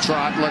 lip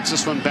trot, lets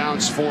this one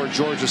bounce for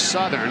Georgia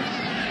Southern.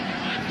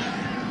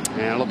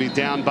 And it'll be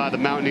down by the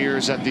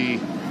Mountaineers at the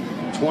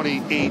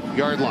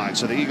 28-yard line.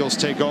 So the Eagles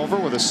take over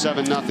with a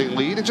 7-0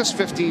 lead and just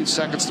 15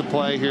 seconds to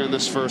play here in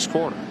this first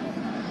quarter.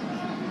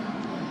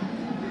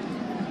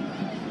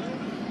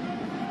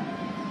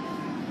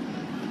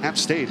 App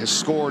State has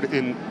scored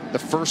in the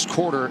first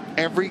quarter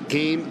every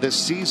game this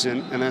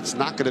season, and that's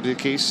not going to be the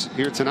case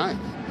here tonight.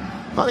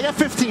 Well, they got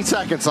 15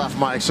 seconds left,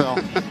 Mike, so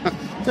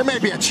there may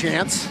be a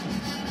chance.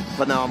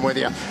 But now I'm with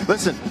you.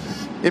 Listen,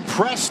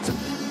 impressed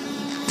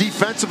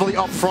defensively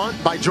up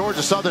front by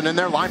Georgia Southern and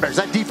their linebackers.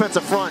 That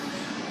defensive front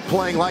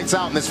playing lights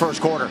out in this first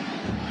quarter.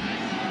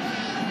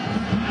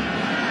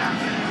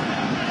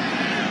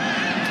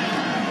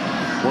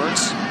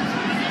 Works.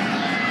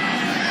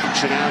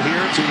 Out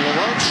here to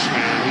LaRoche,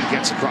 and he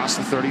gets across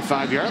the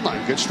 35-yard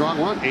line. Good strong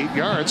run, 8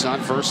 yards on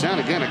first down.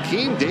 Again,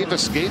 Akeem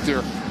Davis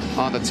Gaither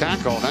on the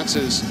tackle. That's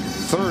his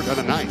 3rd of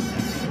the night.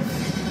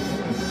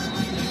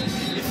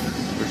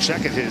 We're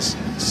checking his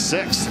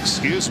 6th,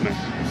 excuse me.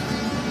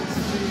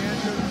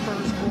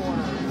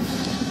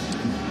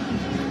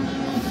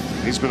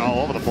 He's been all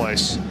over the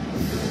place.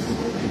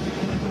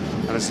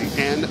 That is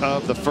the end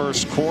of the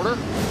first quarter.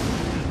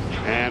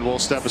 And we'll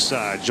step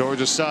aside.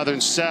 Georgia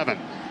Southern 7.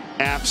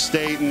 App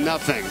State 0.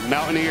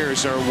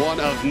 Mountaineers are one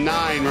of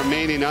 9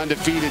 remaining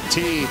undefeated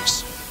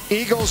teams.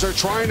 Eagles are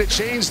trying to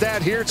change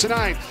that here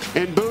tonight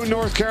in Boone,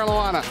 North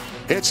Carolina.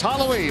 It's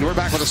Halloween. We're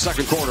back with the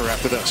second quarter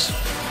after this.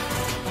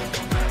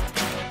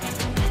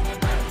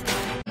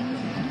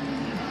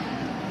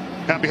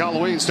 Happy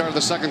Halloween. Start of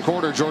the second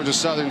quarter. Georgia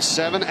Southern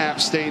 7,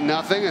 App State 0.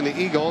 And the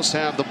Eagles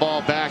have the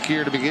ball back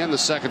here to begin the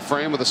second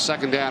frame with a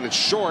 2nd down and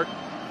short.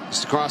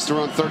 Just across the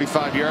run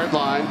 35-yard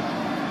line.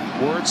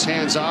 Words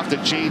hands off to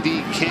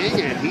J.D.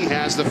 King, and he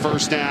has the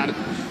first down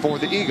for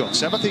the Eagles.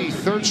 How about the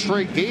 3rd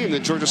straight game that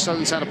Georgia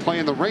Southern's had to play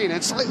in the rain?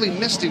 It's slightly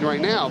misting right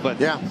now, but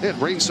yeah, they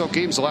had rain-soaked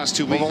games the last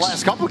 2 weeks. Well, the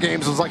last couple of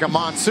games was like a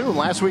monsoon.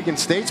 Last week in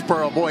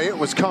Statesboro, boy, it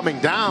was coming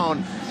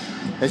down.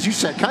 As you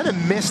said, kind of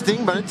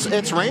misting, but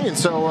it's raining.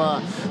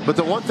 So, but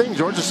the one thing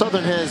Georgia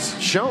Southern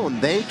has shown,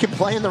 they can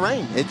play in the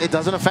rain. It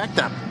doesn't affect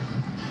them.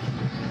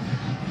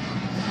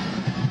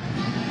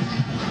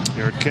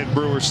 Here at Kid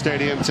Brewer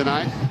Stadium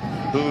tonight.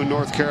 Boone,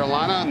 North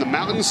Carolina, and the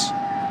mountains.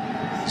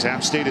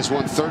 App State has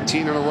won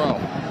 13 in a row.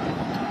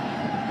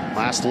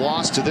 Last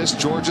loss to this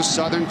Georgia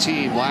Southern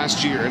team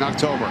last year in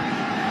October.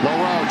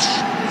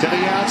 LaRoche to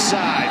the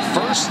outside.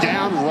 First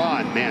down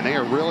run. Man, they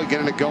are really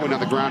getting it going on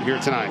the ground here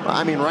tonight.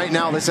 I mean, right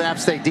now, this App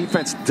State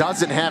defense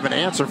doesn't have an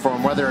answer for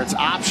them, whether it's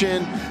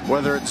option,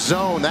 whether it's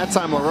zone. That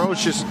time,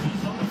 LaRoche just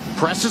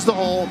presses the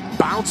hole,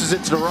 bounces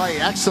it to the right.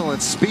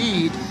 Excellent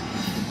speed.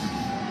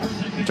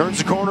 Turns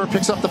the corner,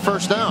 picks up the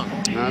first down.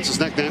 That's his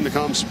nickname,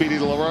 becomes Speedy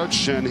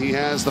LaRoche, and he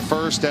has the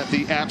first at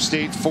the App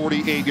State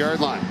 48-yard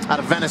line. Out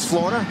of Venice,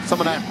 Florida.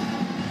 Some of that,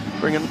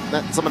 bringing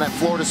some of that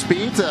Florida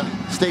speed to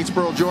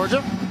Statesboro,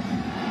 Georgia.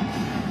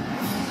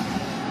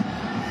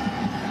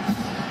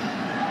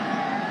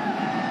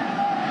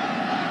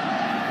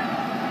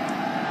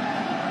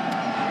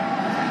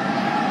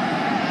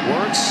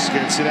 Works,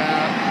 gets it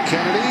out.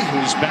 Kennedy,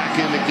 who's back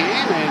in the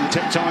game and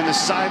tiptoeing the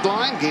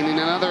sideline, gaining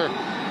another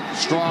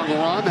strong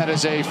run. That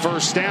is a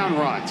first down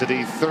run to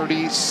the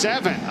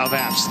 37 of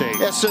App State.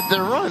 Yeah, so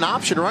they're running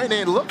option, right? And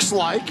it looks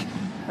like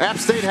App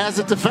State has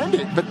it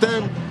defended. But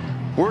then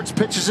Wirtz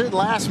pitches it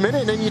last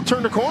minute, and then you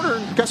turn the corner,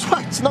 and guess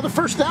what? It's another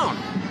first down.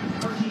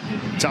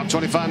 Top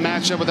 25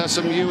 matchup with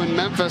SMU and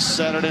Memphis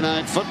Saturday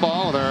Night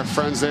Football with our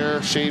friends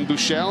there, Shane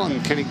Buechele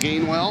and Kenny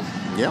Gainwell.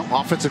 Yeah,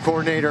 offensive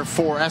coordinator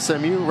for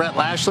SMU, Rhett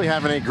Lashley,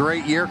 having a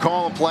great year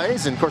calling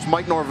plays. And, of course,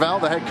 Mike Norvell,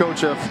 the head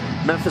coach of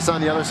Memphis on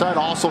the other side,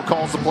 also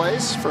calls the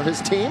plays for his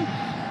team.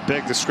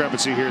 Big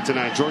discrepancy here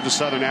tonight. Georgia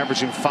Southern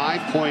averaging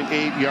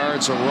 5.8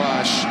 yards a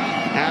rush.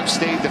 App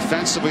State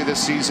defensively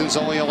this season is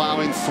only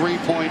allowing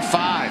 3.5.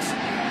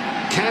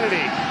 Kennedy,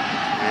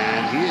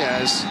 and he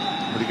has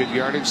pretty good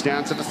yardage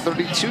down to the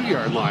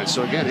 32-yard line.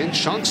 So, again, in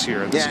chunks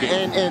here in this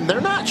game. And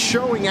they're not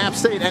showing App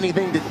State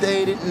anything that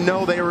they didn't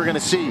know they were going to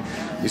see.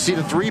 You see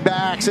the three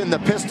backs in the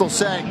pistol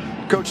set.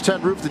 Coach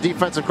Ted Roof, the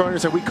defensive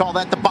coordinator, said we call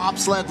that the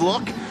bobsled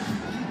look.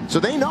 So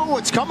they know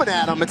what's coming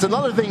at them. It's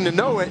another thing to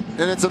know it,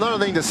 and it's another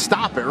thing to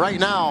stop it. Right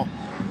now,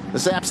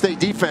 this App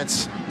State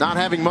defense not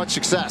having much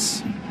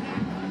success.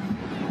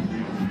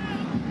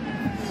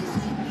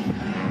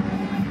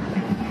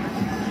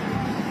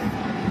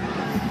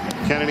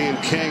 Kennedy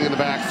and King in the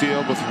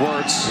backfield with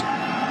Wirtz.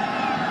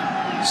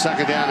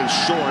 Second down and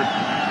short.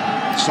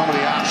 So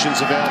many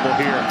options available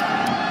here.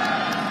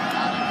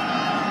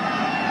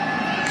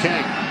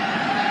 King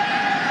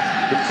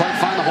didn't quite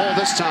find the hole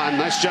this time.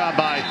 Nice job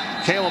by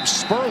Caleb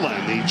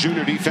Sperlin, the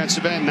junior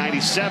defensive end.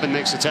 97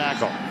 makes a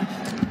tackle.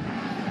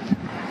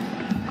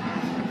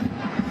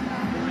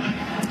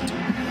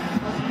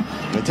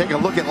 And take a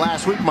look at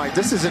last week, Mike.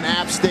 This is an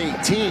App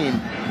State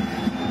team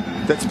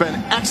that's been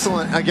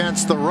excellent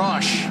against the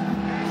rush.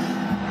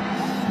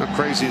 How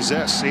crazy is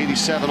this?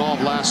 87 all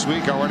of last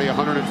week, already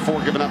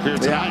 104 given up here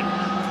tonight.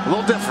 Yeah, a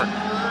little different.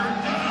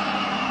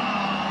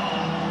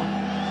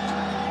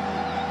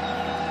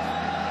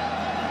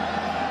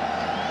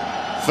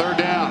 Third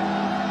down.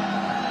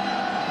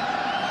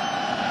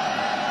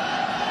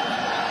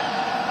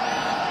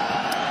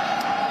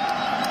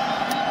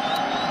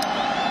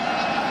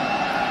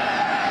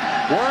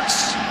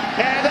 Works,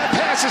 and that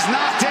pass is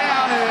knocked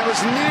down, and it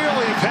was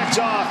nearly picked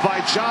off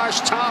by Josh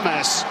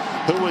Thomas,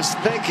 who was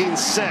thinking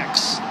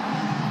 6.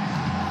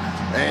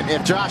 And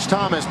if Josh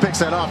Thomas picks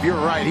that up, you're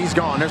right, he's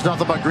gone. There's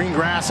nothing but green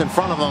grass in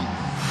front of him.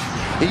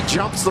 He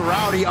jumps the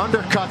route, he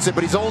undercuts it,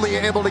 but he's only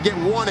able to get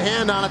one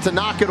hand on it to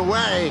knock it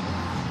away.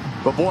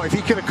 But boy, if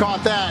he could have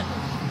caught that,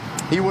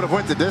 he would have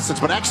went the distance.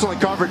 But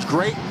excellent coverage,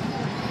 great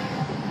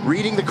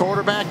reading the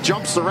quarterback,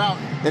 jumps the route,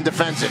 and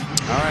defends it.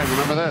 All right,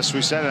 remember this.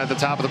 We said it at the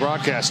top of the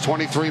broadcast.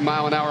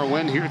 23-mile-an-hour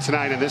wind here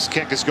tonight, and this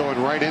kick is going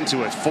right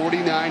into it.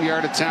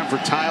 49-yard attempt for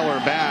Tyler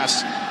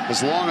Bass.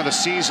 His long of the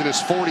season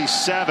is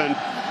 47.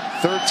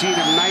 13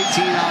 of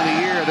 19 on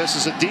the year. This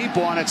is a deep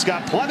one. It's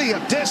got plenty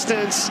of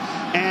distance,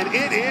 and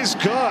it is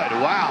good.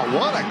 Wow,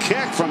 what a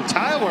kick from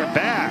Tyler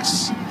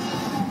Bass.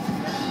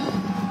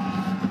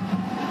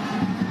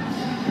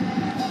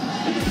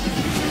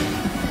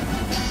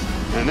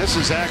 And this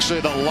is actually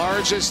the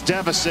largest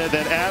deficit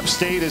that App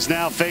State has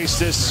now faced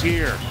this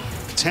year.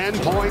 10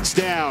 points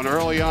down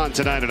early on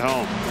tonight at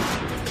home.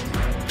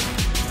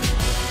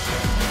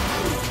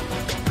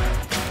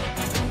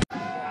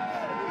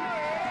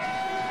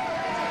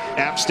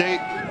 App State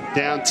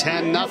down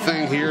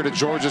 10-0 here to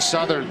Georgia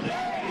Southern.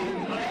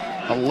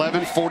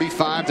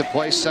 11:45 to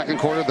play second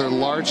quarter. Their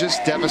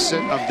largest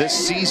deficit of this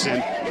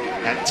season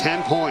at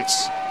 10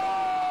 points.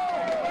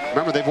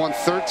 Remember, they've won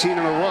 13 in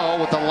a row,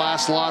 with the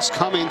last loss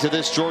coming to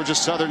this Georgia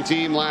Southern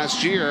team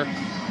last year.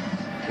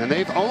 And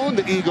they've owned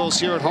the Eagles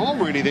here at home,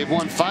 Rudy. They've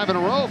won 5 in a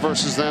row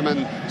versus them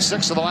in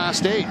 6 of the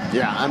last 8.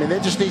 Yeah, I mean, they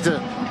just need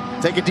to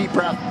take a deep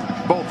breath,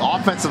 both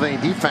offensively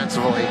and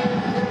defensively.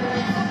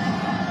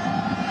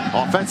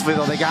 Offensively,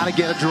 though, they got to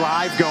get a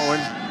drive going.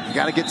 You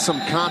got to get some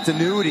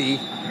continuity.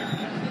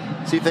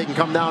 See if they can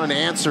come down and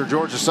answer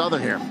Georgia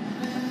Southern here.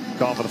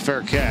 Call for the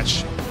fair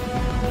catch.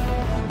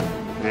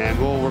 And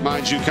we'll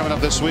remind you, coming up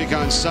this week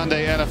on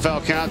Sunday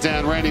NFL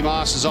Countdown, Randy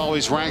Moss, as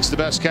always, ranks the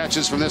best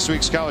catches from this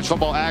week's college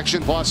football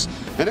action, plus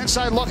an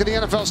inside look at the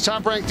NFL's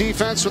top-ranked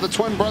defense for the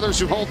twin brothers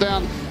who hold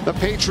down the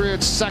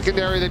Patriots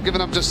secondary. They've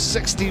given up just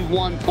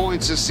 61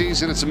 points this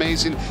season. It's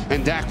amazing.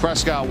 And Dak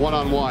Prescott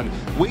one-on-one.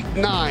 Week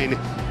 9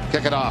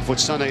 kick it off with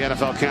Sunday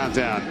NFL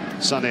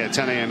Countdown. Sunday at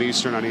 10 a.m.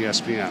 Eastern on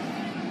ESPN.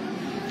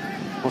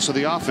 Also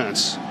the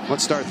offense.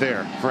 Let's start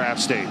there for App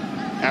State.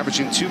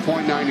 Averaging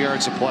 2.9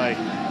 yards a play.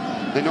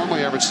 They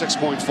normally average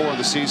 6.4 in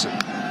the season.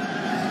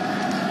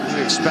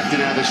 We're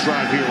expecting out this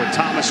drive here with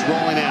Thomas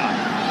rolling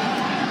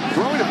out.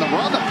 Throwing on the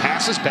run, the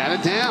pass is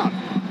batted down.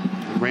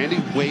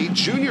 Randy Wade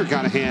Jr.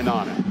 got a hand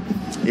on it.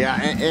 Yeah,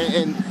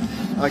 and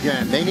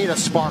again, they need a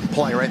spark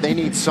play, right? They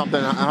need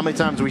something. How many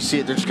times do we see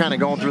it? They're just kind of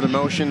going through the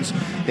motions.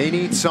 They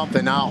need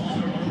something out.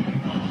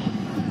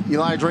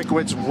 Eli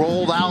Drinkowitz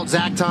rolled out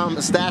Zach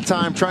Thomas that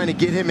time, trying to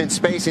get him in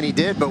space, and he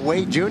did. But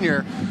Wade Jr.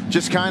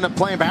 just kind of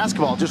playing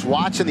basketball, just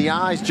watching the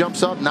eyes,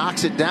 jumps up,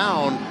 knocks it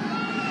down.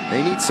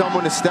 They need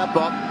someone to step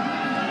up,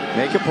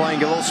 make a play,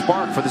 and get a little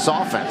spark for this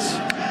offense.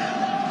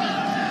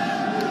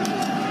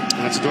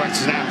 That's a direct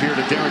snap here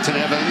to Darrington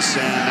Evans,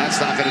 and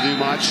that's not going to do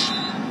much.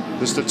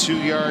 Just a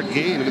 2-yard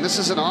gain. I mean, this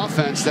is an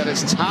offense that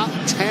is top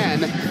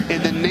 10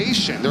 in the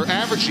nation. They're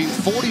averaging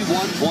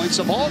 41 points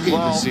a ball game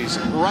this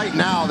season. Right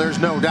now, there's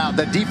no doubt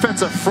the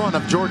defensive front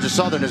of Georgia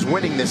Southern is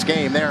winning this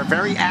game. They are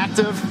very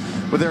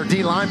active with their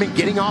D linemen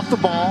getting off the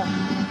ball,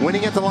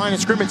 winning at the line of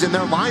scrimmage, and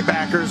their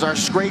linebackers are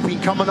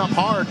scraping, coming up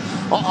hard,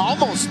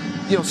 almost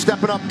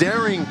stepping up,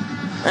 daring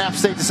App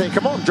State to say,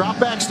 come on, drop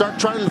back, start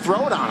trying to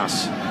throw it on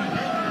us.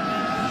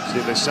 See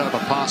if they set up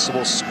a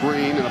possible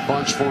screen in a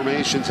bunch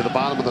formation to the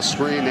bottom of the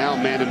screen. Now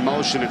man in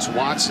motion. It's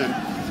Watson.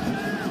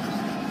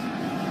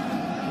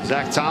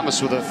 Zach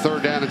Thomas with a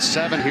 3rd down and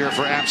 7 here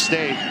for App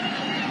State.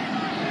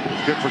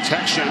 Good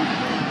protection.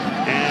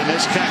 And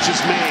this catch is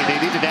made.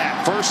 They needed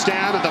that. 1st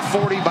down at the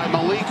 40 by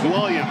Malik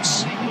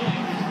Williams.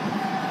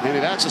 Maybe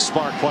that's a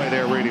spark play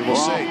there, Randy. We'll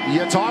see.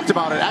 You talked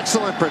about it.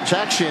 Excellent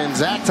protection.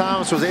 Zach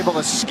Thomas was able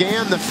to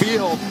scan the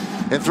field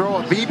and throw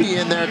a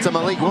BB in there to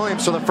Malik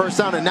Williams for the 1st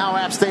down. And now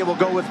App State will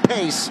go with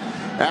pace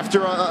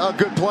after a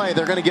good play.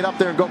 They're going to get up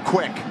there and go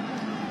quick.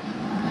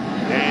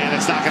 And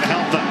it's not going to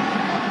help them.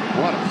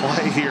 What a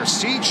play here.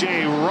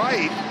 C.J.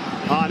 Wright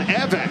on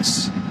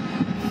Evans.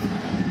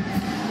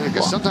 I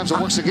guess sometimes it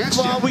works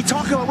against you.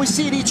 Well, we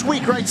see it each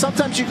week, right?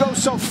 Sometimes you go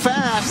so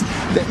fast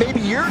that maybe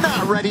you're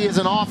not ready as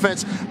an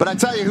offense. But I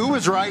tell you who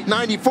was right,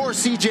 94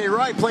 C.J.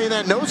 Wright playing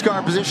that nose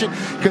guard position,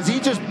 because he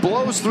just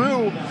blows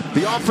through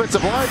the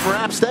offensive line for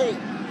App State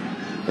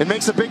and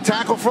makes a big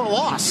tackle for a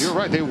loss. You're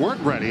right. They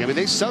weren't ready. I mean,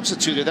 they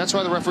substituted. That's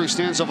why the referee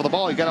stands over the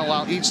ball. You got to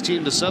allow each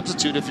team to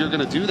substitute if you're going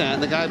to do that.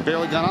 And the guy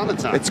barely got on the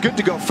time. It's good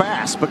to go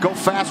fast, but go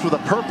fast with a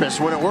purpose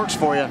when it works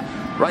for you.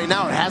 Right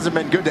now, it hasn't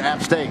been good to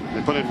App State.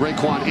 They put in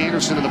Raekwon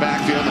Anderson in the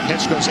backfield. The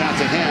pitch goes out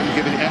to him,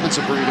 giving Evans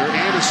a breather.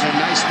 Anderson,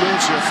 nice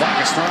moves here.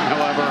 Flag is thrown,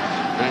 however,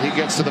 and he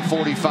gets to the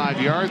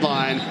 45-yard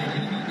line.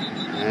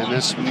 And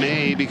this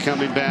may be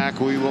coming back.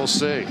 We will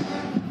see.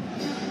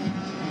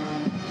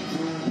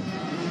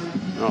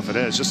 I don't know if it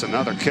is. Just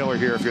another killer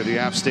here if you're the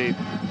App State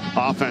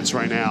offense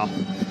right now.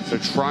 They're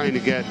trying to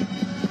get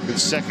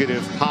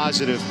consecutive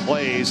positive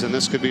plays, and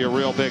this could be a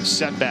real big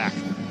setback.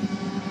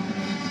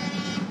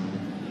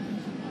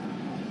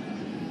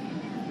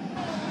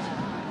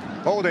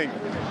 Holding.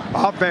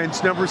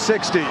 Offense number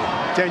 60.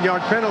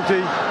 10-yard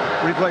penalty.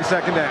 Replay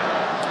 2nd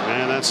down.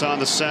 And that's on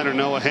the center,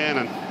 Noah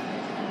Hannon.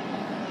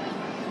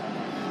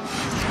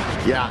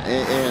 Yeah,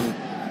 and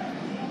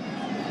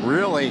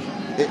really,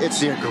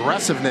 it's the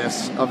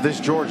aggressiveness of this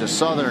Georgia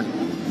Southern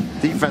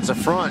defensive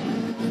front.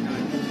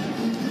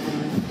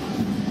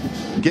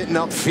 Getting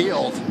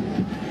upfield.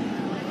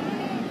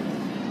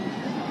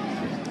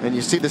 And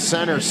you see the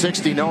center,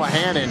 60, Noah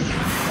Hannon,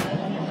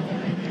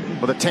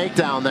 with a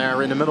takedown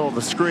there in the middle of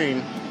the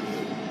screen.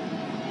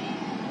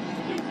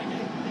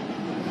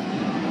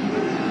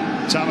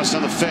 Thomas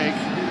on the fake.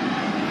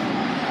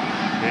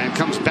 And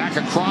comes back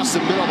across the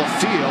middle of the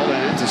field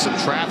and into some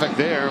traffic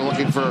there,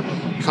 looking for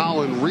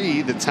Colin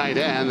Reed, the tight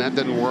end. That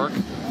didn't work.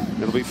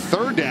 It'll be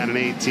 3rd down and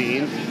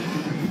 18.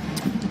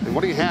 And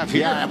what do you have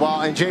here? Yeah, well,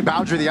 and Jay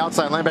Bowdry, the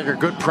outside linebacker,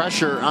 good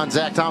pressure on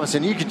Zach Thomas,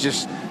 and you can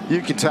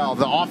tell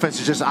the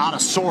offense is just out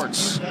of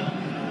sorts.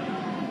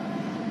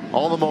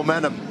 All the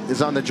momentum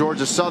is on the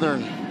Georgia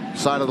Southern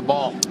side of the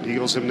ball.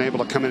 Eagles have been able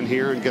to come in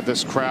here and get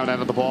this crowd out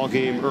of the ball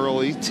game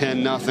early.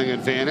 10-0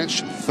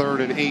 advantage.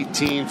 3rd and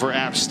 18 for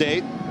App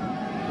State.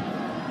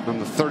 From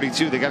the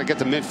 32, they got to get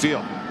to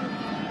midfield.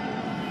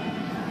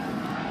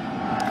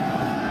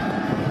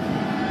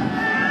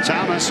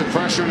 Thomas, the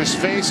pressure in his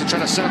face and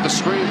trying to set up the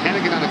screen.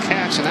 Hennigan on the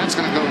catch, and that's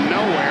going to go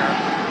nowhere.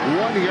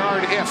 1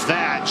 yard, if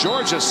that.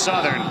 Georgia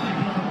Southern,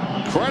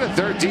 credit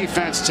their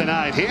defense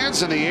tonight.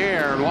 Hands in the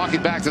air and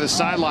walking back to the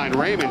sideline.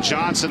 Raymond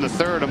Johnson, the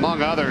 3rd,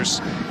 among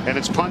others. And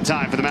it's punt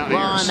time for the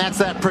Mountaineers. Well, and that's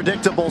that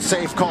predictable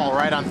safe call,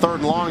 right? On 3rd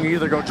and long, you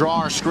either go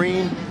draw or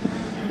screen.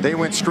 They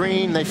went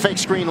screen, they fake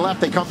screen left,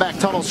 they come back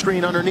tunnel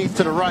screen underneath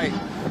to the right.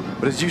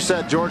 But as you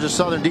said, Georgia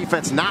Southern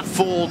defense not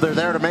fooled. They're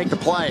there to make the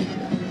play.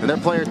 And they're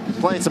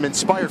playing some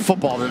inspired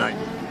football tonight.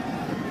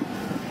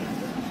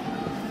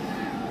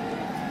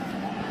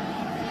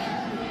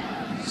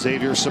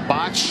 Xavier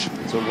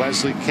Sabach to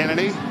Wesley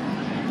Kennedy.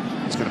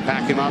 He's going to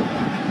pack him up.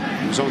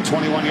 His own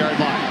 21-yard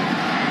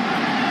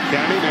line.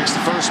 Kennedy makes the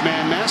 1st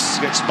man miss,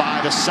 gets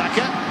by the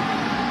 2nd.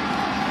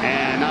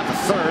 And not the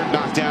third,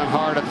 knocked down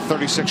hard at the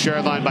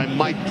 36-yard line by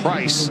Mike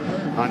Price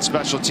on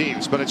special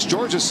teams. But it's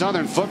Georgia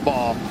Southern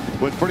football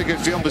with pretty good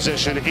field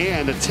position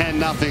and a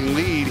 10-0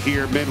 lead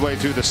here midway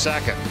through the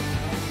second.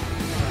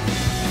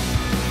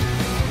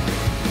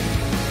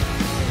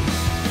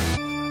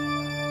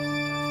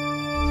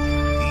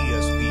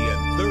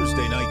 ESPN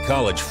Thursday Night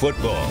College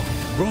Football,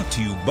 brought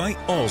to you by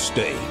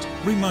Allstate,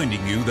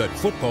 reminding you that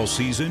football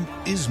season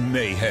is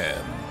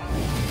mayhem.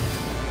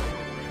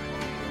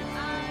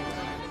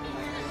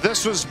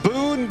 This was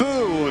Boone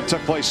Boo. It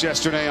took place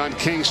yesterday on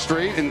King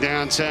Street in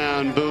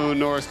downtown Boone,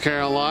 North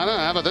Carolina.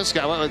 How about this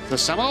guy? What, the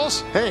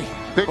Seminoles? Hey,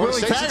 big Willie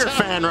Taggart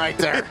fan right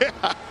there.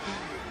 Yeah.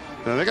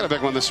 They got a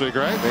big one this week,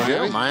 right? They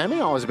do.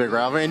 Miami, always a big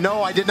rivalry.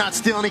 No, I did not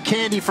steal any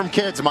candy from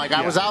kids, Mike.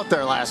 I was out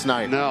there last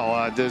night.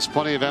 No, there's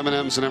plenty of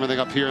M&Ms and everything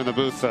up here in the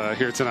booth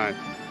here tonight.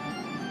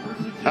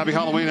 Happy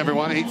Halloween,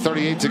 everyone.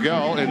 8:38 to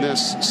go in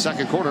this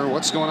second quarter.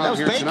 What's going on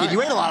here bacon. tonight?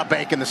 You ate a lot of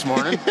bacon this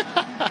morning.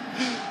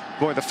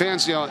 Boy, the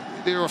fans, you know,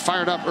 they were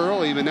fired up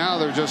early, but now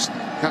they're just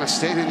kind of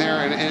standing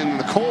there in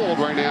the cold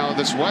right now,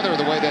 this weather,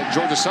 the way that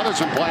Georgia Southern's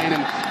been playing.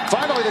 And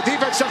finally, the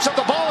defense steps up.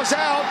 The ball is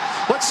out.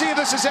 Let's see if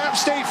this is App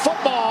State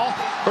football,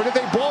 or did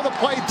they blow the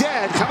play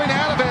dead? Coming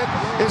out of it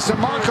is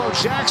DeMarco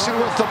Jackson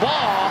with the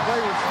ball. Play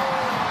was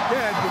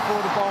dead before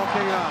the ball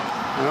came out.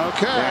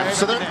 Okay. Yeah,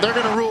 so they're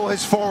going to rule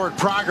his forward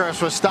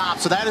progress was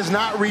stopped. So that is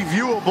not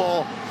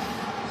reviewable.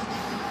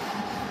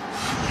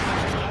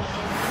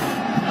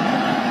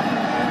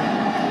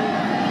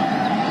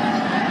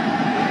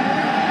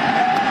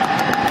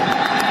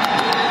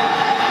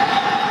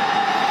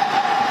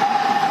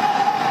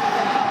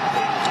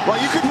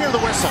 Well, you could hear the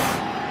whistle.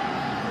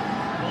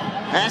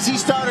 As he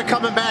started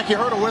coming back, you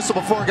heard a whistle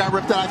before it got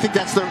ripped out. I think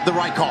that's the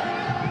right call.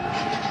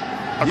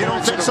 You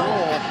don't think so?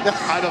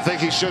 I don't think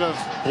he should have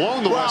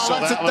blown the whistle.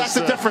 That's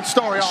a different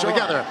story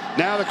altogether. Sure.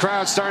 Now the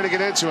crowd's starting to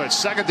get into it.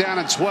 Second down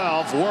and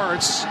 12.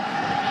 Wirtz.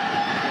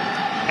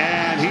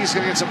 And he's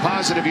going to get some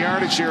positive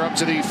yardage here up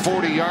to the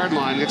 40-yard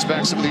line. Gets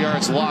back some of the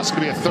yards lost. It's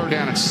going to be a third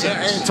down and 6. Yeah,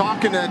 and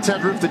talking to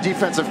Ted Roof, the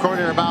defensive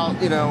coordinator, about,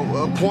 you know,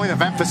 a point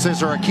of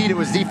emphasis or a key to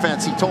his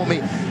defense, he told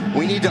me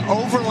we need to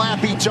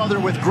overlap each other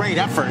with great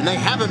effort, and they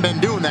haven't been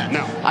doing that.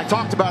 No. I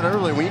talked about it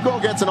earlier. When you go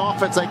against an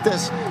offense like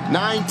this,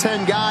 9,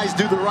 10 guys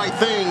do the right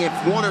thing. If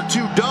 1 or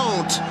 2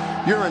 don't,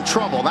 you're in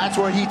trouble. That's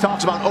where he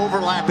talks about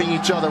overlapping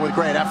each other with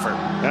great effort.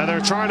 Now they're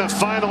trying to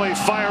finally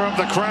fire up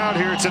the crowd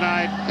here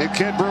tonight at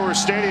Kidd Brewer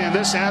Stadium.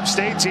 This App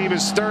State team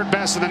is third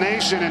best in the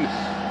nation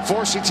and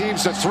forcing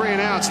teams to 3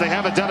 and outs. They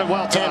haven't done it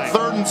well tonight. And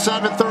 3rd and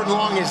 7, 3rd and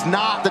long is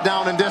not the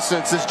down and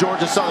distance this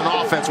Georgia Southern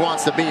offense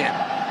wants to be in.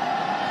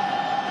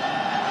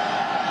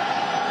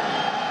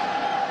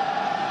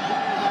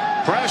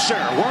 Pressure.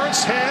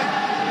 Wirtz hit.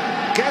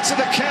 Gets it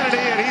to Kennedy,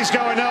 and he's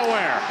going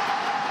nowhere.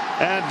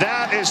 And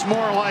that is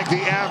more like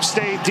the App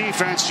State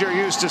defense you're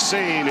used to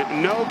seeing.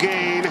 No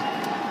gain.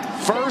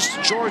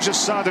 First Georgia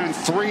Southern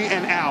 3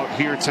 and out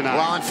here tonight.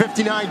 Well, on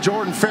 59,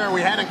 Jordan Fair,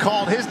 we hadn't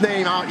called his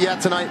name out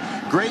yet tonight.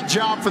 Great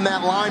job from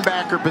that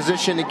linebacker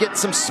position to get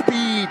some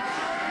speed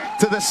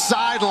to the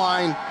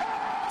sideline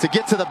to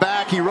get to the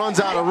back. He runs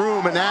out of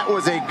room, and that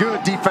was a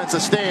good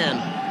defensive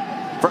stand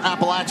for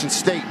Appalachian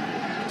State.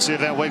 See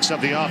if that wakes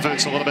up the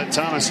offense a little bit.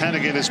 Thomas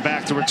Hennigan is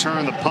back to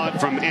return the punt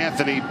from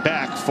Anthony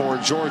Beck for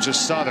Georgia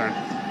Southern.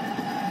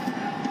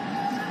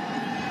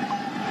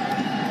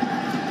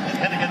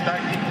 Hennigan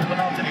back into the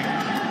Mountaineers.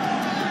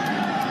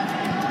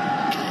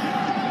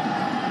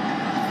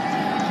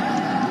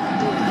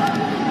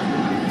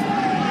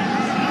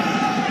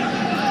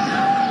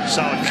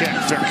 Solid kick,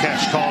 fair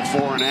catch called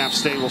for, and App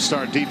State will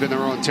start deep in their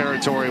own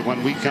territory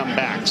when we come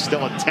back.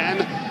 Still a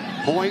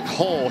 10-point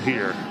hole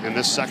here in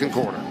this second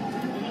quarter.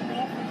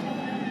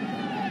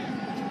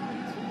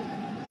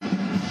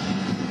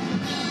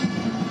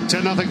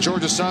 Nothing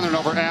Georgia Southern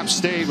over App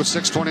State with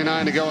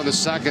 6:29 to go in the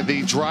second.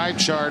 The drive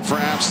chart for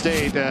App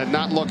State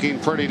not looking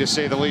pretty, to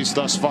say the least,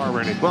 thus far,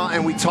 Rennie. Well,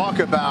 and we talk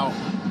about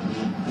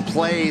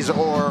plays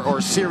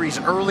or series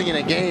early in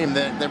a game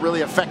that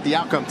really affect the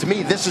outcome. To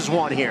me, this is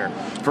one here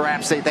for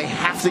App State. They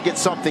have to get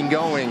something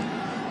going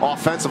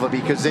offensively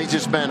because they've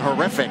just been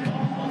horrific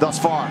thus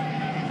far.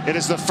 It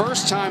is the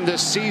first time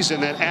this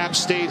season that App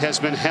State has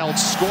been held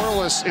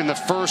scoreless in the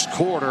first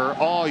quarter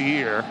all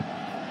year.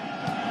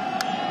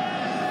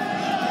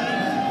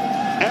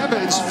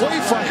 Evans, flea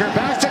flicker,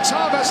 back to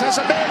Thomas, has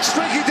a man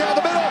streaking down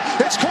the middle.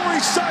 It's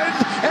Corey Sutton,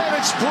 and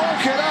it's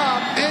broken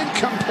up,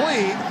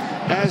 incomplete,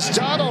 as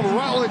Donald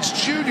Rutledge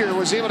Jr.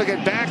 was able to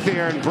get back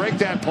there and break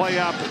that play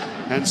up,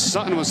 and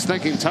Sutton was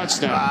thinking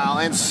touchdown. Wow,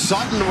 and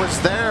Sutton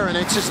was there, and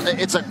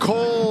it's a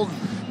cold,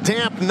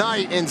 damp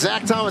night, and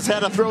Zach Thomas had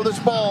to throw this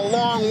ball a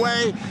long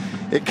way.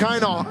 It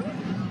kind of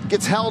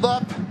gets held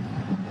up,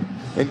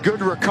 and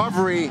good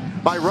recovery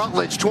by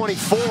Rutledge,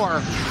 24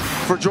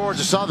 for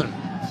Georgia Southern.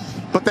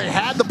 But they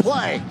had the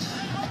play.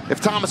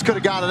 If Thomas could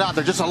have got it out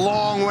there, just a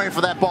long way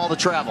for that ball to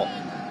travel.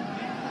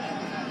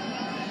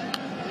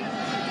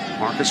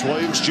 Marcus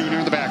Williams Jr.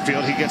 in the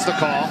backfield. He gets the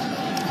call.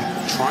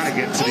 Trying to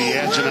get to the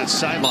edge of that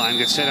sideline.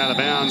 Gets hit out of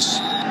bounds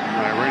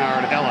by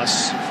Raynard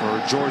Ellis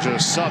for Georgia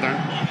Southern.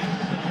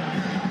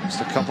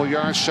 Just a couple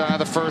yards shy of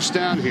the first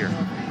down here.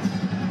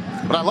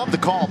 But I love the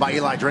call by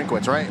Eli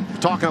Drinkwitz, right?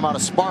 Talking about a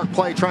spark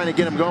play, trying to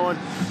get him going.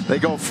 They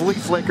go flea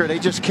flicker. They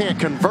just can't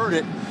convert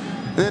it.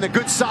 And then a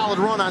good solid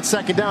run on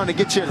second down to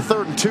get you to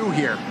 3rd and 2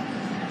 here.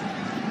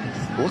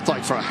 It looked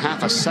like for a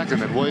half a second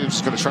that Williams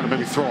was going to try to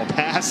maybe throw a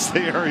pass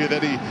there. And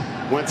then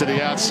he went to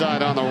the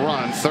outside on the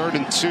run. 3rd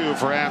and 2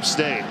 for App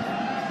State.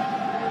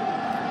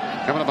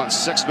 Coming up on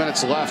 6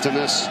 minutes left in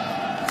this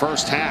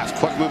first half.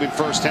 Quick moving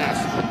first half.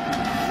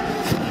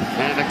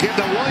 And again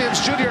to Williams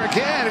Jr.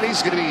 again, and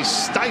he's going to be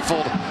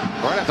stifled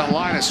right at the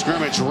line of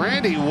scrimmage.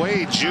 Randy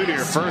Wade Jr.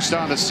 first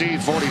on the scene,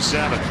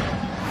 47.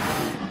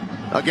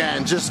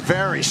 Again, just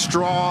very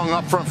strong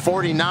up front,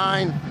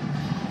 49.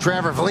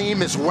 Trevor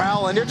Vleem as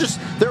well, and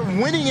they're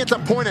winning at the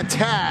point of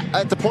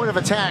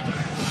attack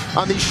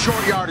on these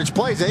short yardage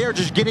plays. They are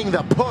just getting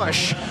the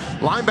push.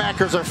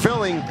 Linebackers are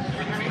filling,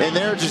 and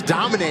they're just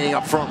dominating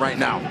up front right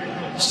now.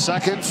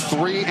 2nd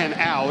 3 and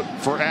out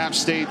for App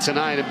State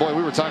tonight. And boy,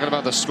 we were talking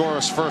about the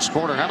scoreless first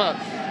quarter. How about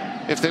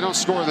if they don't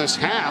score this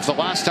half? The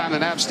last time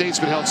that App State's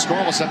been held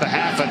scoreless at the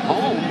half at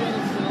home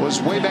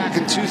was way back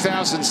in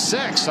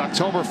 2006,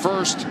 October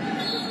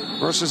 1st,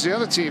 versus the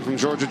other team from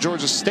Georgia,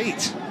 Georgia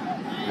State.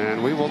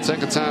 And we will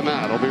take a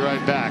timeout. We'll be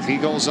right back.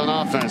 Eagles on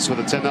offense with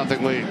a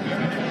 10-0 lead.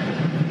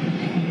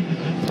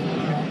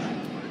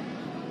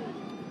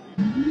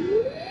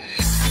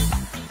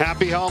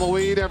 Happy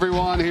Halloween,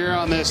 everyone, here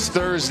on this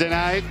Thursday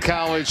night.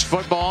 College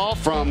football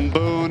from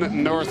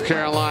Boone, North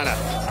Carolina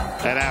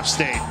at App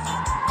State.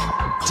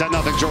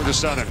 10-0 Georgia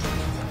Southern.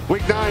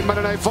 Week 9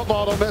 Monday Night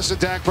Football. Don't miss it.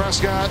 Dak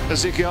Prescott,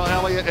 Ezekiel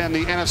Elliott, and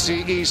the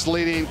NFC East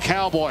leading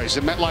Cowboys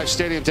at MetLife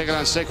Stadium taking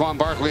on Saquon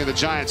Barkley and the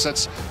Giants.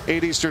 That's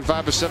 8 Eastern,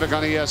 5 Pacific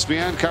on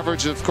ESPN.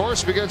 Coverage, of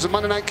course, begins the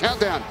Monday Night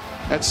Countdown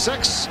at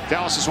 6.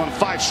 Dallas has won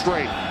 5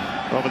 straight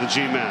over the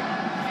G-Men.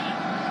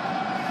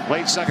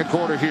 Late second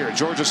quarter here.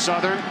 Georgia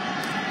Southern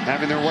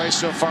having their way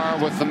so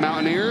far with the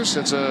Mountaineers.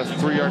 It's a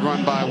 3-yard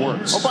run by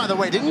Wirtz. Oh, by the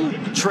way, didn't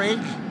you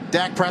trade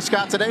Dak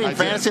Prescott today in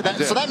fantasy?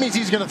 So that means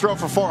he's going to throw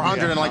for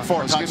 400 and like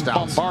 4 touchdowns. I was getting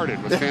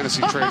bombarded with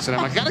fantasy trades, and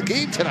I'm like, I got a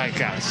game tonight,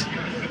 guys.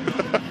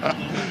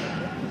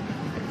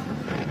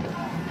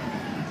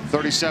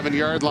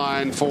 37-yard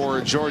line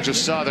for Georgia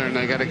Southern.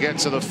 They got to get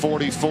to the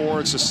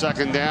 44. It's a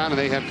 2nd down, and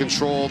they have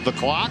controlled the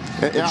clock,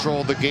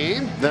 controlled the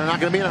game. They're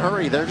not going to be in a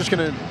hurry. They're just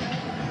going to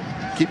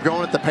keep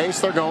going at the pace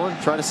they're going,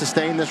 try to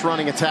sustain this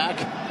running attack.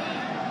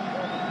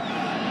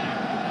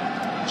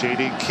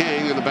 J.D.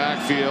 King in the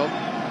backfield.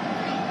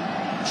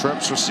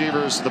 Trips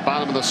receivers at the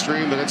bottom of the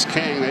stream, but it's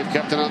King. They've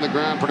kept it on the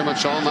ground pretty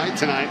much all night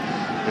tonight,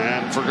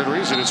 and for good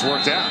reason. It's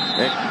worked out.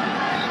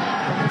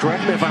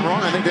 Correct me if I'm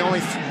wrong. I think they only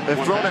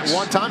thrown it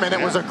one time, and it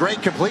was a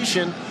great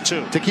completion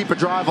to keep a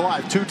drive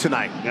alive. 2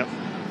 tonight. Yep.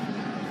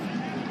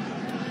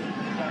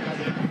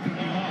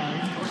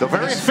 So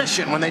very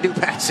efficient when they do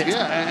pass it.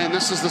 Yeah, and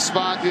this is the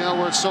spot,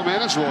 where it's so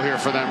manageable here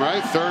for them,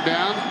 right? 3rd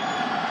down.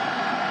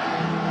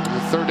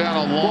 3rd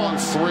down, a long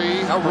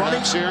 3. A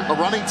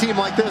running team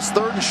like this,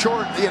 3rd and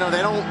short, they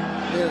don't.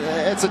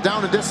 It's a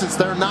down and distance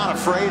they're not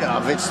afraid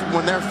of. It's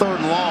when they're 3rd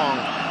and long,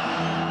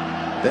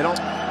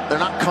 they're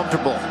not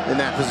comfortable in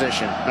that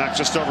position. Back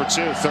just over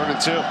 2, 3rd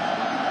and 2.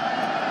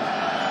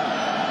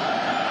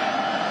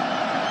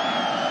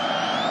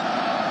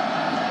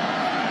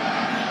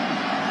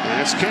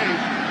 And it's King.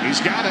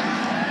 He's got it.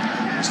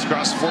 Just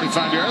across the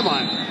 45-yard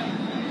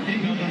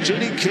line.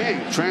 J.D. King,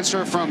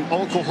 transfer from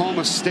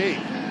Oklahoma State.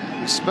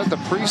 He spent the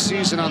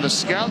preseason on the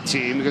scout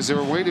team because they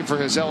were waiting for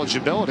his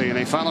eligibility, and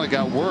they finally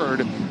got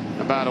word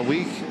about a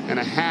week and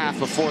a half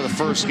before the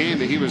first game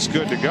that he was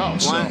good to go.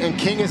 So. And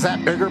King is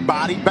that bigger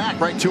bodied back,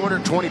 right?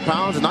 220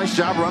 pounds. A nice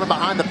job running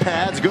behind the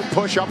pads. Good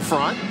push up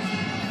front.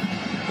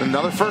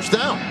 Another 1st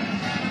down.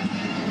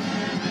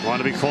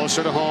 Want to be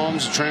closer to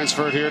Holmes.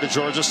 Transferred here to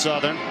Georgia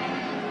Southern.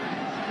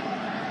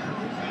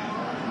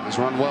 He's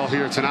run well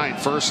here tonight.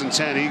 1st and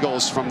 10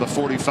 Eagles from the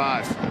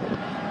 45.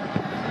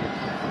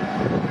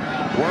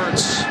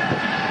 Wirtz,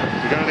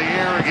 we go to the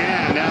air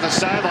again down the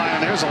sideline,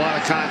 and there's a lot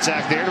of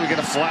contact there. Do we get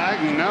a flag?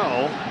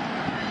 No.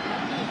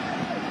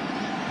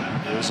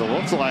 It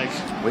looked like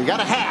we got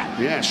a hat.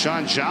 Yeah,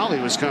 Sean Jolly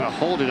was kind of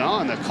holding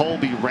on to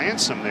Colby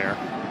Ransom there.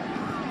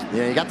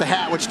 Yeah, you got the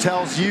hat, which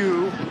tells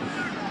you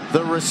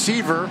the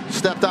receiver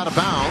stepped out of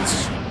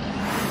bounds.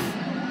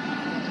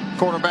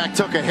 Quarterback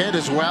took a hit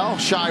as well.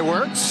 Shy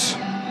Wirtz.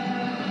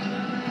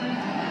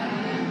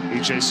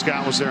 E.J.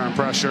 Scott was there on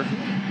pressure.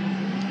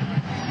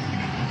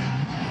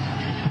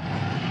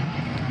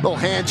 Little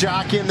hand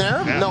jock in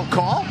there. Yeah. No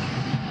call.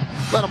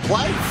 Let him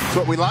play. That's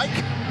what we like.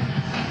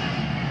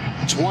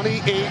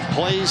 28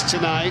 plays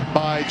tonight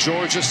by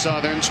Georgia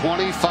Southern.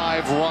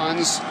 25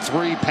 runs,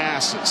 3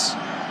 passes.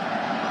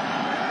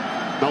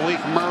 Malik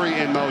Murray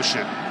in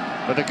motion.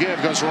 But the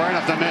give goes right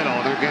up the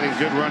middle. They're getting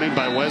good running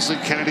by Wesley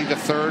Kennedy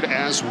III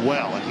as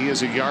well. And he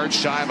is a yard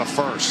shy of a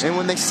 1st. And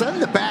when they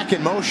send the back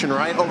in motion,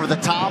 right, over the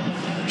top,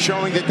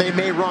 showing that they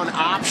may run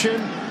option,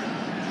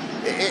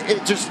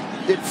 it just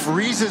it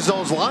freezes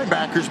those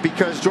linebackers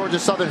because Georgia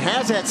Southern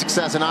has had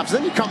success in option.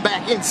 Then you come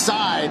back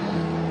inside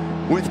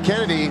with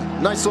Kennedy.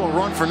 Nice little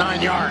run for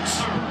 9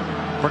 yards.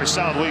 Pretty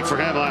solid week for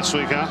him last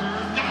week, huh?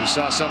 You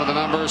saw some of the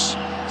numbers.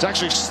 It's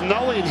actually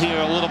snowing here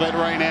a little bit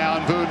right now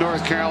in Boone,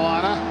 North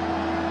Carolina.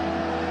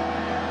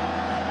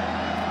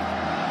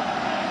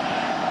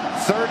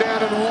 3rd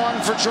down and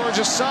 1 for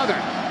Georgia Southern.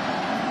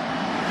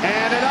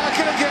 And they're not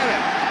going to get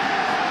it.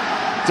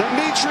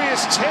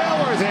 Demetrius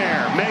Taylor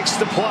there makes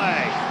the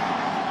play.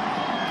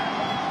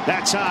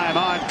 That time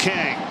on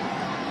King.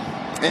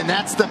 And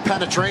that's the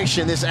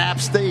penetration this App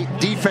State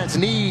defense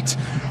needs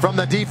from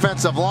the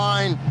defensive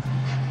line.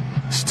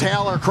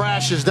 Taylor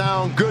crashes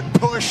down, good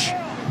push.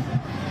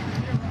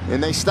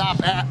 And they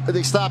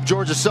stop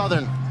Georgia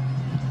Southern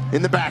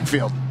in the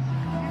backfield.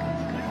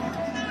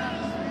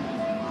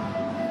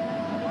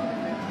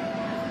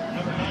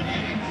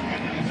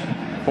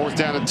 Fourth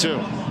down and 2.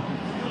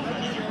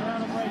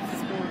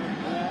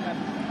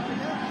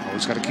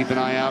 Always got to keep an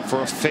eye out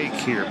for a fake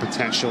here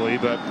potentially,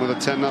 but with a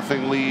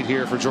 10-0 lead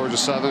here for Georgia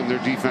Southern,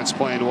 their defense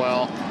playing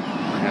well.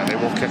 And they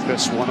will kick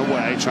this one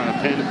away, trying to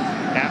pin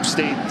App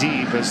State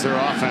deep as their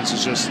offense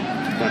has just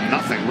done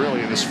nothing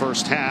really in this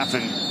first half.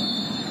 And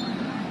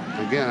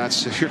again,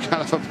 that's you're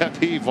kind of a pet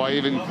peeve. Why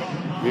even,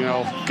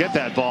 get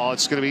that ball?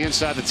 It's going to be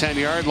inside the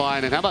 10-yard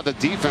line. And how about the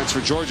defense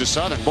for Georgia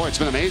Southern? Boy, it's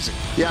been amazing.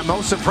 Yeah,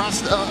 most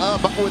impressed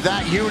with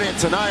that unit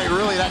tonight.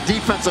 Really, that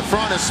defensive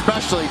front,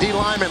 especially D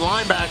linemen,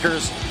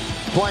 linebackers,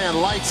 playing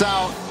lights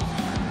out,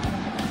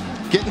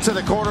 getting to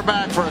the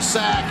quarterback for a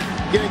sack,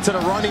 getting to the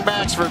running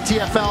backs for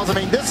TFLs. I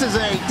mean, this is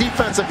a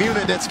defensive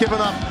unit that's given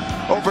up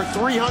over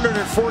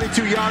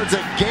 342 yards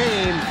a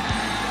game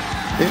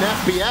in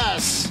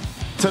FBS.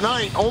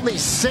 Tonight, only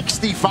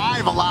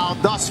 65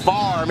 allowed thus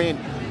far. I mean,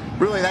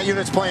 really, that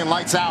unit's playing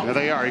lights out. Yeah,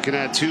 they are. You can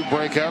add 2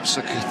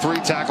 breakups, 3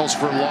 tackles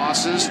for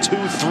losses, 2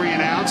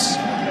 3-and-outs.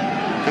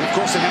 And, of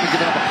course, they haven't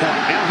given up a point.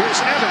 And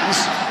here's Evans,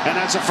 and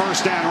that's a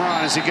first down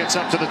run as he gets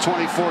up to the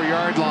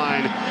 24-yard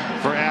line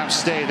for App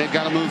State. They've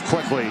got to move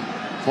quickly.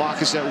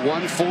 Clock is at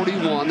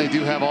 1:41. They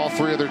do have all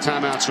 3 of their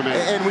timeouts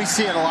remaining. And we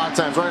see it a lot of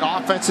times, right?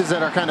 Offenses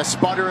that are kind of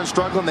sputtering,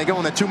 struggling, they go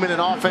in the 2-minute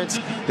offense.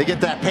 They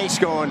get that pace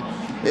going.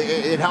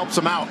 It helps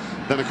them out.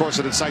 Then, of course,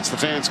 it excites the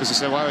fans because they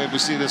say, why have we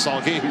seen this all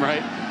game,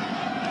 right?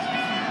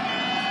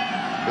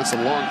 That's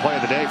the long play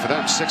of the day for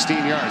them.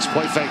 16 yards.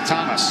 Play fake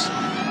Thomas.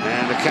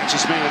 And the catch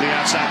is made on the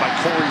outside by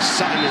Corey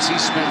Sutton as he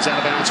spins out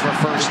of bounds for a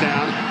first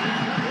down.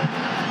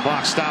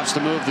 Clock stops to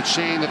move the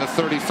chain to the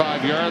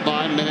 35-yard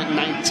line.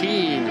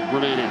 1:19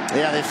 remaining.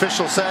 Yeah, the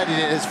official said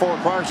his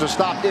forward runners are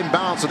stopped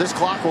inbounds, so this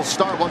clock will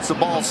start once the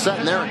ball's set,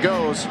 and there it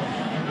goes.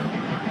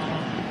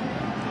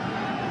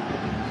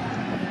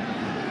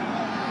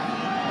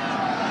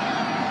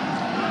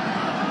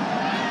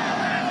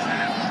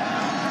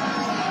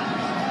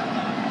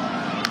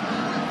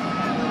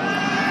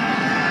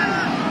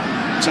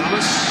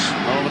 Thomas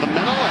over the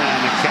middle,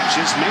 and the catch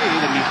is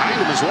made, and behind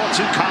him as well,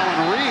 too,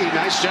 Colin Reed.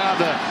 Nice job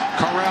to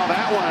corral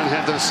that one and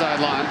head to the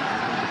sideline.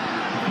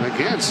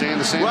 Again, saying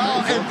the same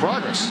thing for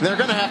progress. They're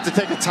going to have to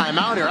take a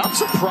timeout here. I'm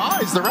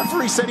surprised. The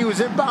referee said he was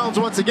inbounds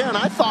once again.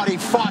 I thought he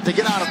fought to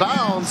get out of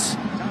bounds.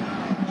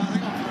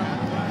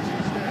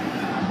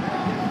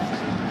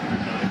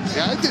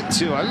 Yeah, I did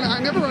too.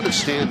 I never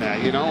understand that,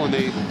 when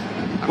they...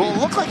 Well, it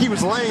looked like he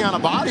was laying on a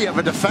body of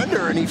a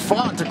defender, and he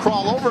fought to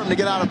crawl over him to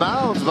get out of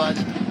bounds, but...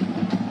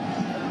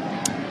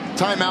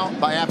 Timeout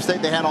by App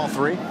State. They had all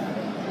 3.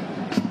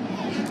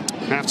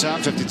 Halftime,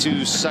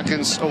 52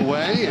 seconds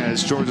away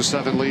as Georgia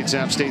Southern leads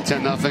App State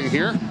 10-0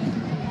 here.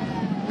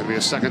 Going to be a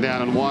 2nd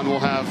down and 1. We'll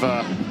have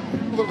a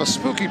little bit of a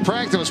spooky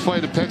prank that was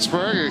played in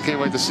Pittsburgh. I can't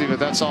wait to see what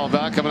that's all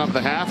about coming up at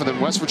the half. And then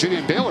West Virginia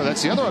and Baylor.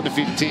 That's the other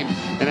undefeated team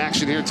in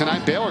action here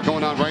tonight. Baylor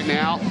going on right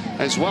now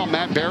as well.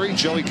 Matt Berry,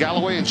 Joey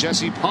Galloway, and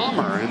Jesse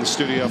Palmer in the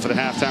studio for the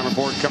halftime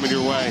report coming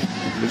your way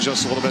in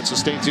just a little bit. So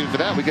stay tuned for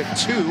that. We get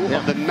 2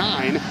 of the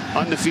 9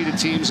 undefeated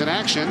teams in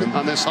action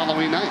on this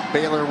Halloween night.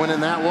 Baylor winning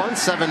that one,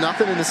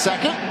 7-0 in the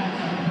second.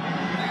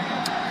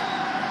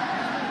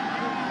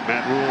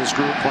 Matt Rule's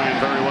group playing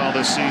very well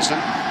this season.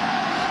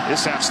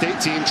 This App State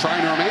team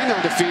trying to remain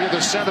undefeated. They're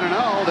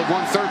 7-0. They've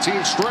won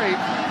 13 straight.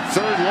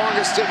 3rd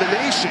longest in the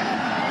nation.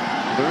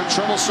 They're in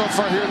trouble so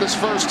far here in this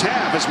first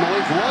half as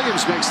Malik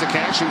Williams makes the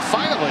catch. And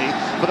finally,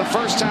 for the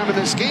first time in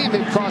this game,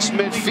 they've crossed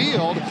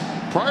midfield.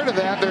 Prior to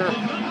that, their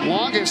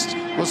longest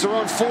was their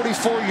own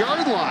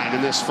 44-yard line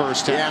in this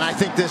first half. Yeah, and I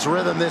think this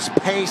rhythm, this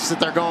pace that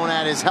they're going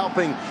at is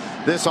helping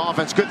this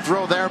offense. Good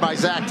throw there by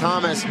Zach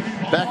Thomas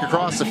back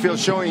across the field,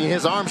 showing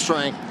his arm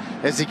strength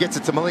as he gets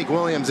it to Malik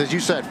Williams, as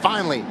you said,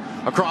 finally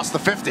across the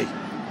 50.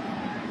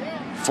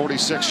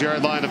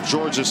 46-yard line of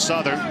Georgia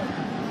Southern.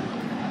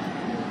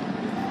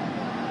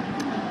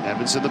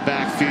 Evans in the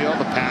backfield.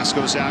 The pass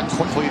goes out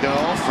quickly,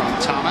 though, from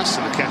Thomas,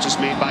 and the catch is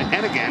made by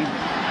Hennigan.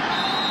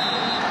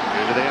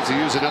 And do they have to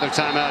use another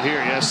timeout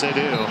here? Yes, they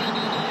do.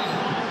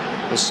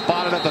 They're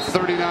spotted at the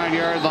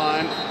 39-yard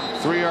line,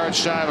 3 yards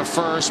shy of a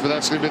first, but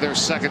that's going to be their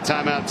 2nd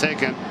timeout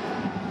taken.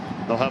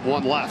 They'll have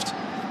 1 left.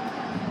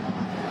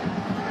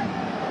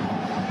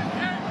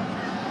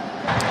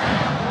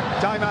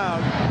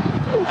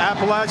 timeout.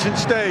 Appalachian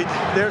State,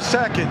 they're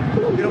second.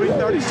 It'll be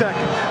 30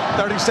 seconds.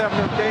 37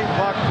 of game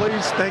clock,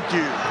 please. Thank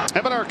you. How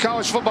about our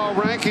college football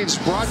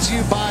rankings brought to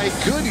you by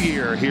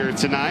Goodyear here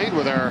tonight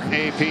with our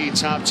AP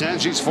top 10.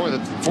 Geez,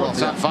 the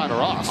top 5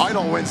 are off.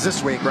 Idle wins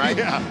this week, right?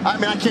 Yeah. I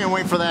mean, I can't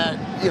wait for that,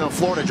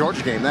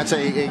 Florida-Georgia game. That's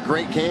a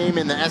great game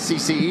in the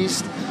SEC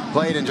East,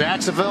 played in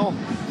Jacksonville.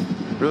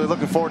 Really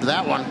looking forward to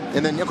that one.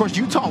 And then, of course,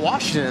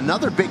 Utah-Washington,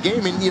 another big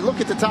game. And you look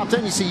at the top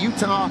 10, you see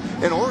Utah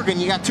and Oregon.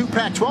 You got 2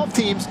 Pac-12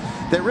 teams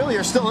that really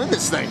are still in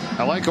this thing.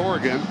 I like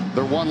Oregon.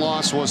 Their one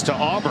loss was to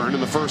Auburn in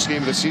the first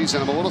game of the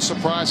season. I'm a little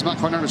surprised. I'm not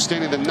quite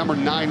understanding the number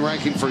 9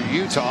 ranking for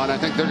Utah, and I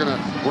think they're going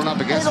to run up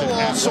against it at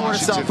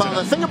Washington today.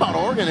 The thing about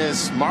Oregon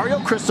is Mario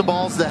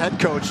Cristobal's the head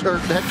coach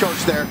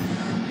there.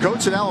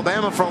 Coach at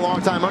Alabama for a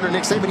long time under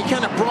Nick Saban. He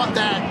kind of brought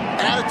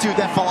that attitude,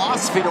 that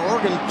philosophy to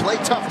Oregon. Play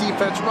tough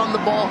defense, run the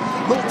ball.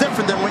 A little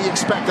different than what you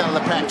expect out of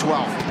the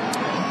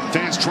Pac-12.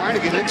 Fans trying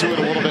to get into it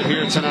a little bit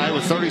here tonight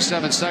with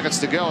 37 seconds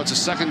to go. It's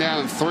a 2nd down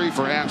and 3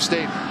 for App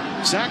State.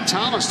 Zach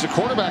Thomas, the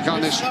quarterback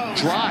on this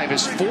drive,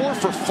 is 4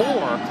 for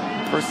 4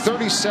 for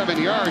 37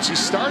 yards. He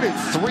started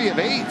 3 of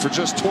 8 for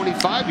just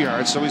 25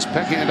 yards, so he's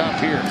picking it up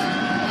here.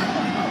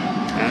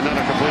 And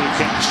another completed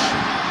catch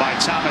by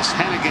Thomas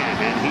Hennigan,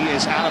 and he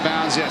is out of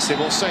bounds. Yes, they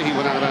will say he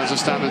went out of bounds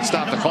this time and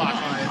stopped the clock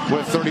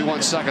with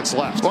 31 seconds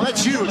left. Well,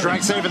 that's huge,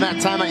 right? Saving that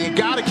timeout. You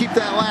got to keep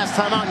that last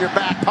timeout in your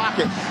back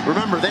pocket.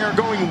 Remember, they are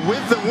going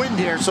with the wind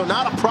here, so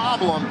not a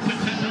problem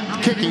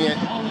kicking it.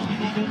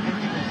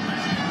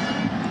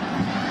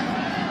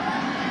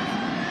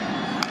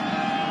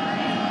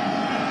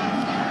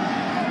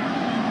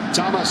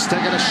 Thomas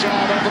taking a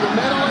shot over the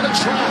middle into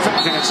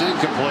traffic, and it's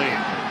incomplete.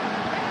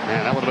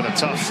 Man, that would have been a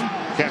tough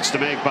catch to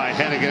make by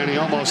Hennigan, and he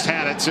almost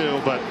had it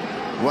too, but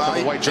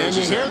the white and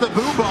you hear the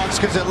boo bugs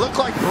because it looked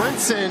like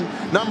Brinson,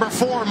 number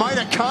 4, might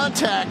have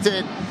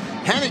contacted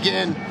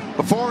Hennigan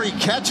before he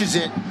catches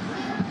it.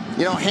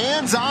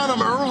 Hands on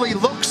him early,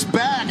 looks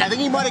back. I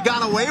think he might have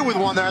got away with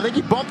one there. I think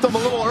he bumped him a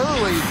little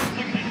early.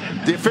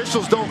 The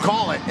officials don't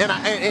call it.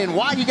 And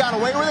why he got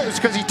away with it is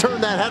because he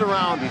turned that head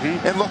around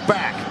and looked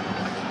back.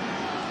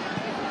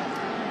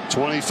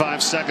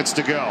 25 seconds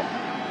to go.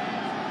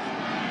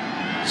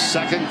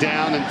 2nd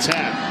down and 10.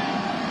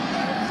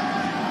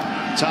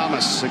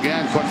 Thomas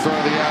again, quick throw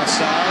to the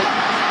outside,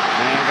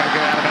 and got to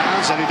get out of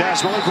bounds, and he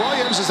does. Malik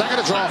Williams, is that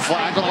going to draw a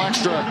flag? A little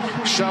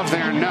extra shove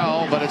there,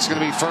 no, but it's going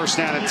to be 1st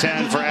down and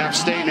 10 for App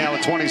State now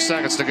with 20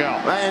 seconds to go.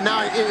 And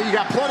now you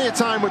got plenty of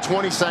time with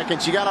 20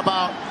 seconds. You got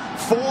about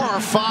 4 or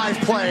 5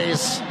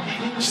 plays.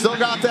 Still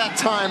got that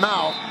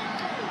timeout.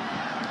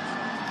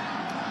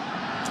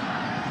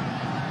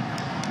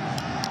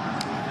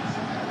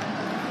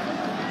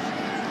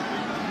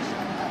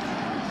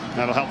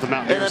 That'll help the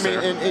Mountaineers.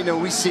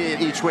 And we see it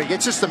each week.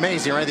 It's just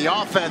amazing, right? The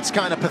offense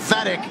kind of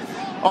pathetic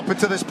up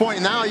until this point.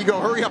 And now you go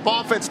hurry up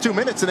offense 2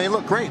 minutes, and they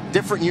look great.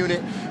 Different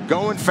unit,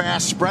 going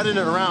fast, spreading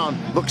it around.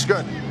 Looks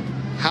good.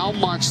 How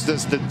much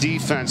does the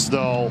defense,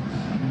 though,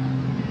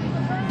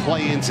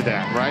 play into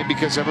that, right?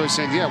 Because everybody's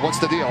saying, yeah, what's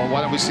the deal?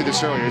 Why don't we see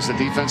this earlier? Is the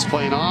defense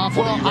playing off?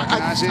 What are you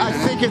recognizing? I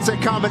think it's a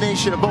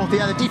combination of both.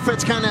 Yeah, the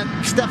defense kind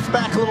of steps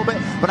back a little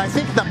bit, but I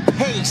think the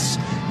pace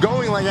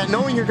going like that,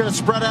 knowing you're going to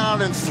spread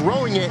out and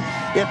throwing it,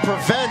 it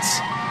prevents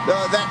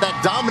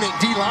that dominant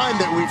D-line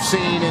that we've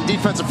seen in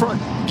defensive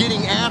front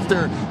getting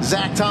after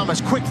Zach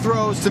Thomas. Quick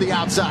throws to the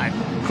outside.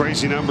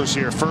 Crazy numbers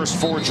here. First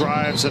 4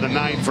 drives of the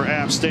night for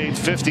App State,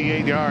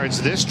 58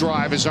 yards. This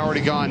drive has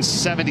already gone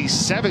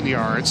 77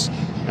 yards,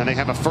 and they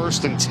have a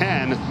 1st and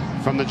 10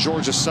 from the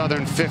Georgia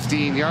Southern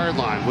 15-yard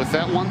line with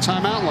that 1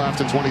 timeout left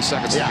and 20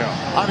 seconds to go.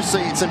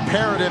 Obviously, it's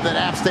imperative that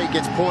App State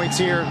gets points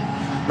here.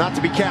 Not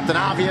to be Captain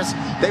Obvious,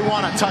 they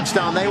want a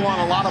touchdown. They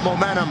want a lot of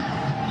momentum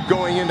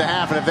going into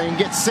half, and if they can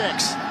get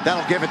 6,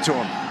 that'll give it to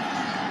them.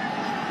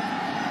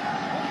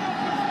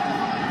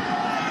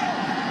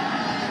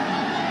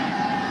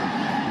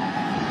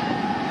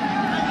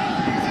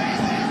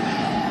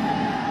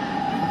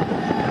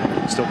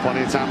 Still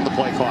plenty of time on the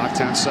play clock,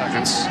 10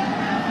 seconds.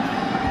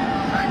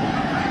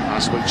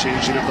 Possibly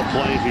changing up the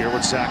play here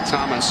with Zach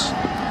Thomas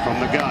from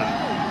the gun.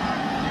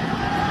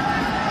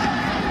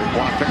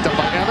 Block picked up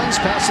by Evans,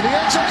 pass to the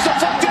end zone,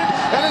 deflected,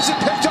 and is it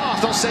picked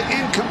off? They'll say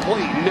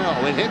incomplete.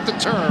 No, it hit the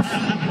turf.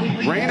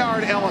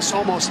 Raynard Ellis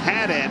almost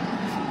had it,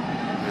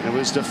 and it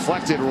was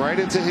deflected right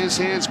into his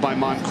hands by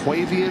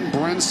Monquavian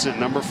Brinson,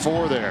 number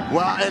 4 there.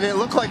 Well, and it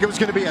looked like it was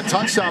going to be a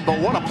touchdown, but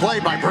what a play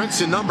by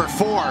Brinson, number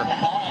 4,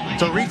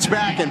 to reach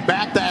back and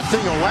bat that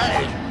thing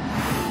away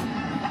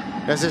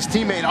as his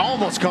teammate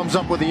almost comes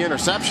up with the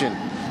interception.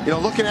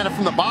 Looking at it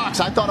from the box,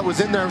 I thought it was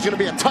in there. It was going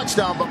to be a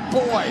touchdown, but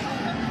boy,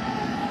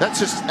 that's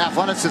just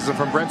athleticism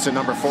from Brinson,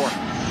 number 4.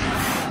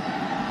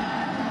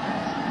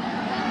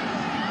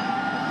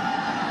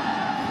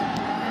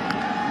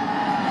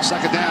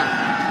 Second down.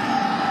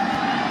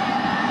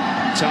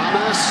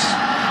 Thomas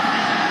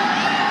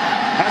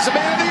has a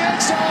man in the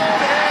end zone,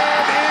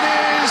 and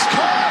it is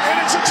caught,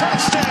 and it's a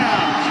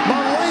touchdown.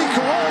 Malik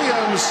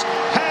Williams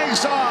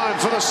hangs on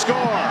for the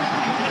score.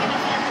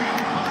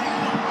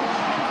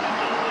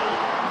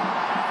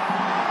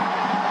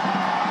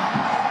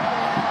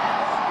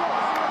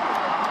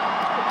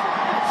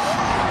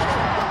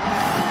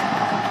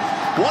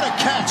 What a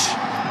catch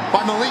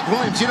by Malik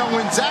Williams. You know,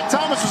 when Zach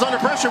Thomas was under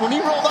pressure, when he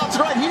rolled out to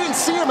the right, he didn't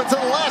see him until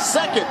the last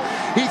second.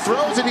 He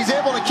throws it. He's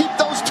able to keep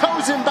those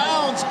toes in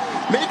bounds,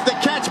 make the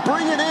catch,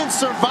 bring it in,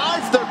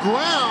 survive the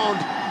ground,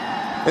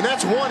 and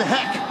that's one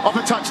heck of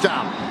a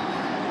touchdown.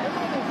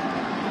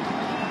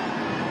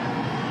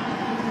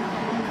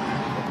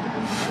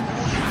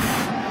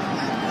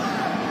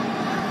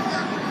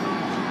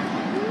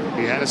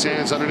 He had his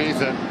hands underneath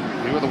it.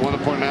 You were the one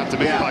that pointed out to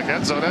me, like,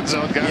 end zone, guys.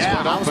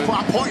 Yeah,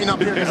 I'm pointing up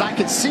here because I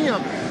could see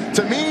him.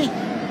 To me,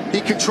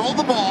 he controlled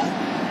the ball.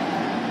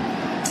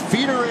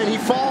 Feet are in, he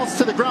falls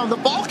to the ground. The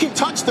ball can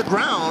touch the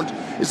ground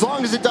as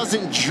long as it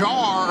doesn't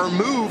jar or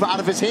move out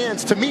of his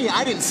hands. To me,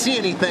 I didn't see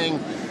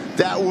anything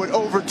that would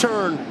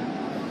overturn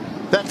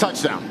that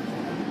touchdown.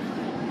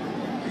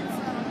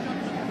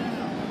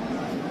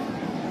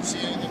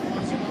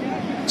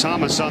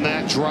 Thomas on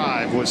that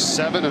drive was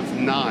 7 of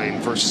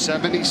 9 for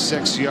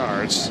 76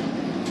 yards.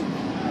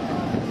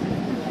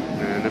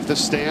 And if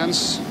this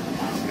stands,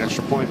 the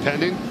extra point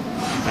pending,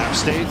 App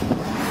State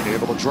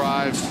able to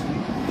drive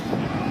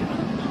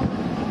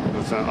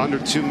with under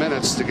 2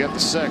 minutes to get the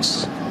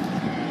 6.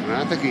 And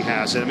I think he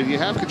has it. I mean, you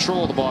have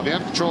control of the ball. If you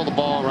have control of the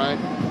ball, right,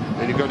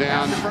 and you go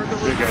down, there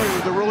you go.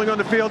 The ruling on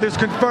the field is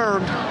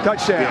confirmed.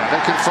 Touchdown. Yeah,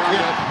 they confirmed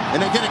it.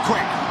 And they did it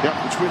quick,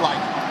 which we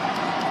like.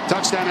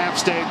 Touchdown, App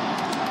State.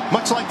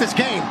 Much like this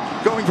game,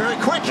 going very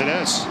quick. It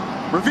is.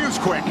 Review's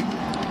quick.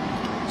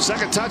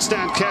 Second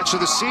touchdown catch of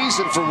the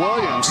season for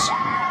Williams.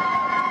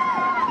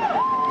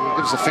 It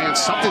gives the fans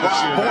something to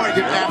cheer Boy, about.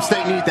 did App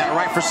State need that,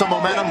 right? For some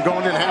momentum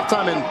going into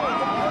halftime, and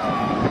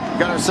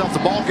got ourselves a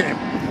ball game.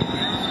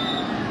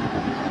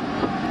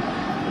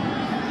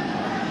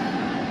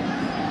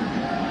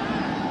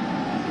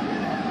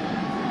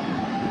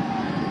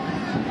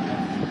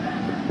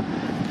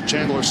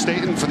 Chandler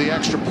Staten for the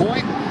extra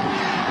point.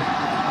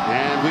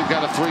 And we've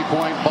got a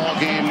 3-point ball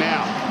game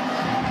now.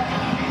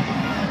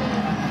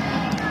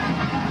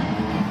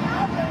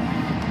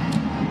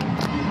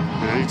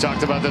 And you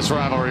talked about this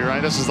rivalry,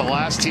 right? This is the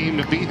last team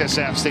to beat this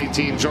App State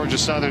team, Georgia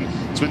Southern.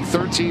 It's been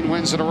 13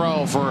 wins in a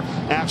row for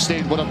App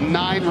State, one of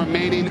 9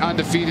 remaining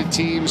undefeated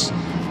teams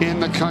in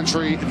the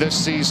country this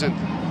season.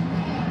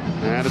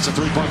 And it's a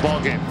 3-point ball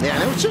game. Yeah,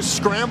 and it was just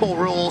scramble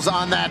rules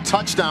on that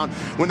touchdown.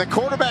 When the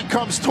quarterback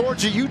comes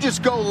towards you, you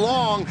just go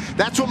long.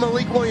 That's what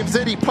Malik Williams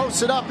did. He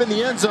posted up in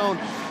the end zone.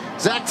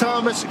 Zach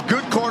Thomas,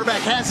 good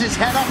quarterback, has his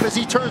head up as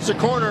he turns the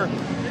corner,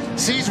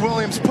 sees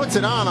Williams, puts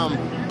it on him,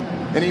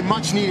 and a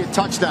much-needed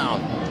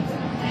touchdown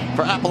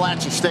for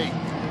Appalachian State.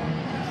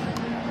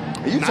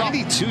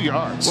 92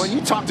 yards. When you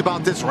talked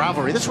about this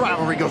rivalry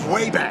goes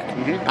way back.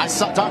 I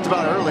talked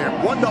about it earlier.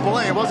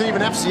 1AA, it wasn't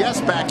even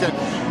FCS back then.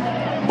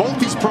 Both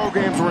these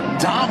programs were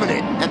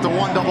dominant at the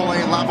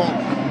 1AA level,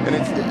 and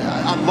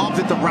I love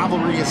that the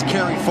rivalry is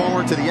carried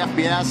forward to the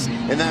FBS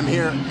and them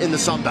here in the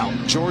Sun Belt.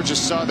 Georgia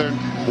Southern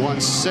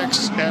won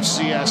 6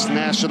 FCS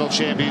national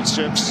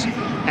championships.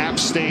 App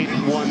State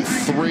won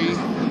 3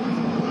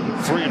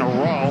 in a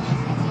row.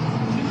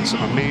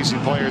 Some amazing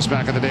players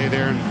back in the day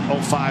there in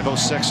 05,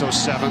 06,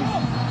 07.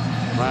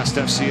 Last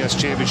FCS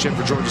championship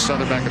for Georgia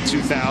Southern back in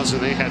 2000.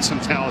 They had some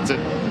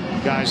talented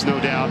guys, no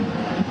doubt.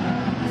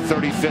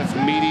 35th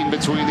meeting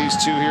between these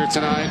two here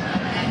tonight.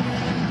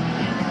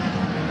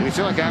 And you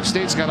feel like App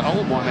State's got to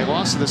own one. They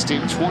lost to this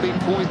team,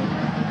 20-point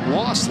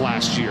loss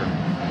last year.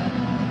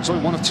 It's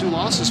only 1 of 2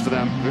 losses for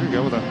them. There you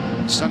go, with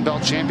the Sun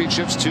Belt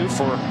Championships too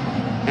for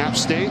App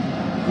State.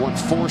 Won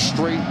 4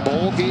 straight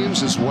bowl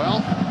games as well.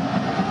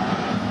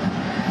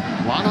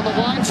 A lot on the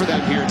line for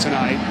them here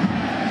tonight.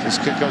 This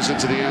kick goes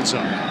into the end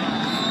zone.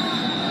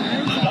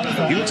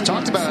 You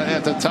talked about it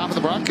at the top of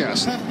the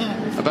broadcast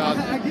about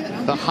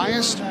the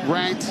highest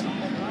ranked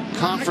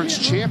conference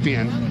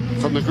champion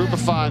from the group of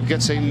 5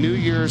 gets a New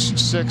Year's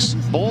 6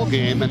 bowl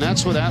game, and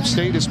that's what App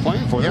State is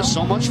playing for. There's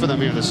so much for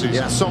them here this season.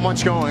 Yeah, so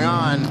much going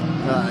on,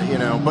 you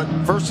know, but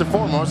first and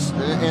foremost,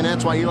 and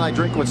that's why Eli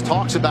Drinkwitz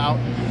talks about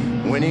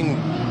winning,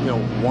 you know,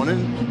 one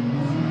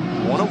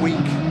a week.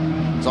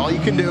 It's all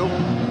you can do.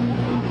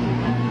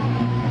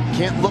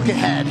 Can't look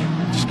ahead,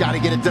 just got to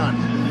get it done.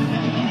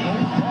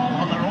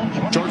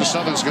 Georgia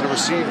Southern's going to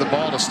receive the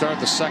ball to start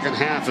the second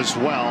half as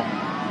well.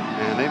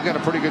 And they've got a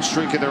pretty good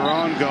streak of their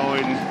own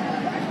going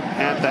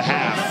at the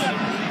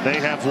half. They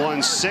have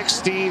won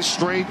 16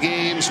 straight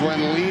games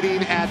when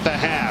leading at the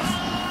half.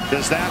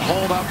 Does that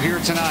hold up here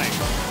tonight?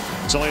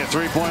 It's only a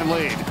 3-point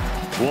lead.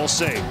 We'll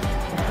see.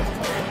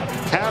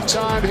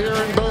 Halftime here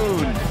in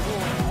Boone.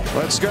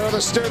 Let's go to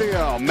the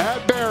studio.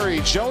 Matt Berry,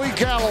 Joey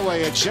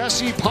Galloway, and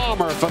Jesse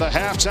Palmer for the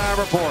halftime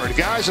report.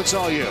 Guys, it's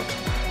all you.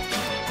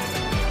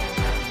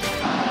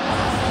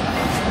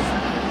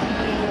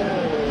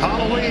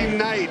 Halloween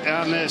night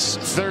on this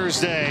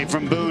Thursday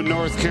from Boone,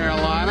 North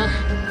Carolina.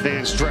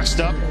 Fans dressed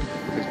up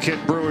at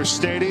Kid Brewers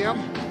Stadium.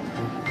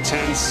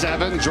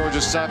 10-7,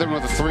 Georgia Southern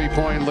with a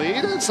 3-point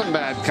lead. And some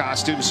bad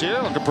costumes here,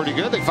 looking pretty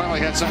good. They finally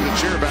had something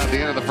to cheer about at the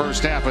end of the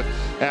first half with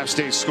App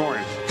State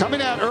scoring.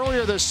 Coming out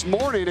earlier this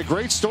morning, a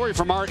great story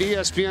from our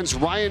ESPN's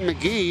Ryan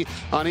McGee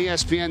on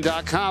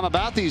ESPN.com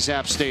about these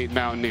App State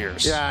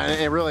Mountaineers. Yeah,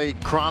 and it really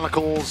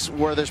chronicles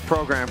where this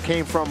program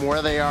came from,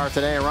 where they are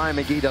today. Ryan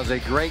McGee does a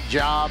great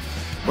job.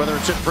 Whether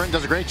it's in print,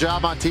 does a great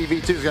job on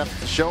TV too. He's got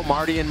the show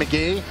Marty and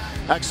McGee.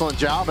 Excellent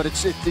job, but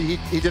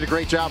he did a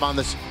great job on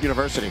this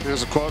university.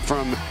 There's a quote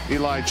from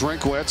Eli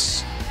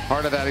Drinkwitz.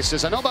 Part of that, he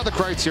says, I know about the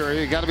criteria.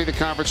 You got to be the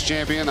conference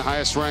champion, the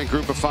highest ranked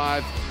group of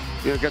 5.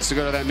 Gets to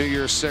go to that New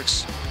Year's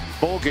 6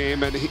 bowl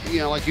game. And,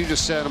 like you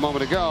just said a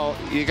moment ago,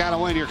 you got to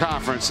win your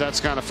conference.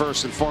 That's kind of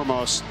first and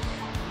foremost.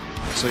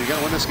 So you got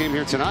to win this game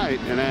here tonight,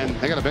 and then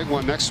they got a big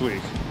one next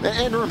week.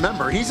 And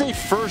remember, he's a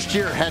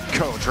first-year head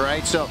coach,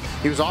 right? So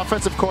he was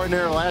offensive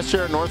coordinator last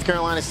year at North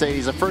Carolina State.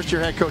 He's a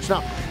first-year head coach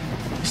now.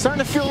 You're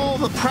starting to feel all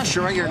the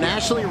pressure, right? You're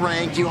nationally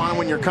ranked. You want to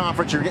win your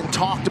conference. You're getting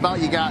talked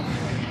about. You got,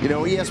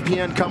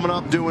 ESPN coming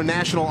up doing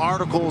national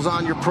articles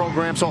on your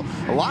program. So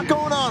a lot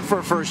going on for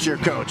a first-year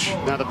coach.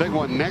 Now the big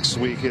one next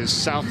week is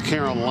South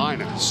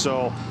Carolina.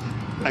 So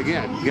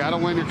again, you got to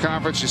win your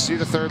conference. You see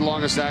the 3rd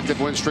longest active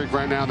win streak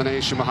right now in the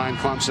nation behind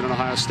Clemson and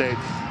Ohio State.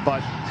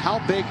 But how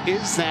big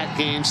is that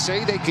game?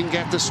 Say they can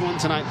get this one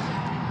tonight.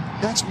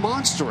 That's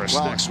monstrous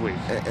next week.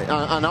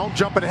 And I'll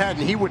jump ahead,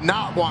 and he would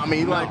not want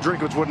me, Eli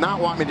Drinkwitz would not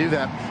want me to do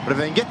that. But if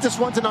they can get this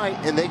one tonight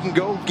and they can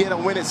go get a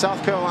win at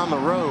South Carolina on the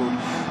road,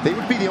 they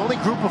would be the only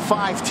group of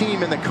 5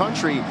 team in the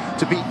country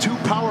to beat 2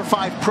 Power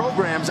 5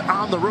 programs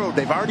on the road.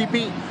 They've already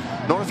beat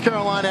North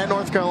Carolina at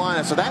North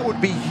Carolina, so that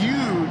would be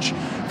huge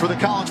for the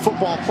College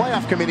Football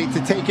Playoff Committee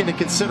to take into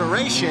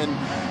consideration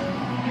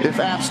if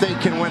App State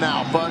can win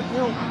out. But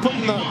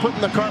putting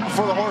the cart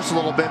before the horse a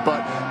little bit.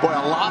 But boy,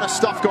 a lot of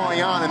stuff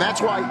going on, and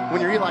that's why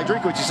when you're Eli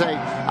Drinkwitz, you say,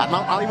 I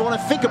don't even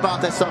want to think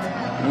about that stuff.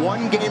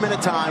 One game at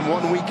a time,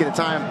 1 week at a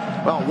time.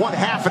 Well, one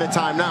half at a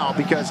time now,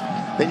 because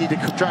they need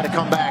to try to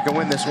come back and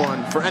win this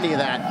one for any of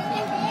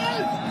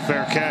that.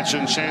 Fair catch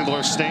in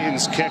Chandler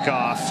Staten's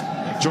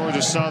kickoff.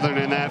 Georgia Southern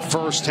in that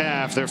first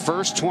half, their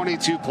first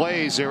 22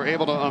 plays, they were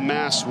able to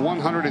amass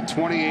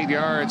 128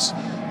 yards,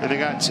 and they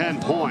got 10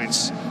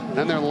 points.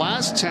 Then their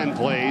last 10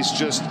 plays,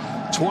 just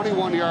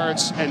 21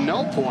 yards and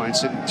no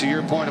points. And to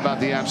your point about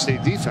the App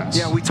State defense.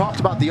 Yeah, we talked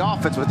about the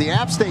offense, but the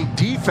App State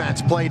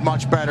defense played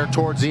much better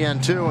towards the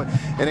end too.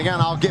 And again,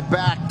 I'll get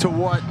back to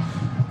what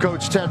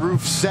Coach Ted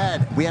Roof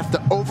said. We have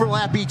to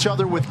overlap each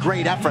other with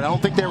great effort. I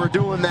don't think they were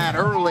doing that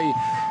early.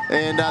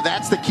 And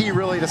that's the key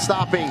really to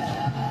stopping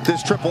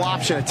this triple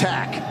option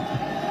attack.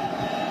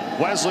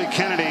 Wesley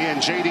Kennedy and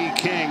J.D.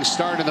 King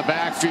start in the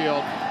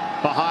backfield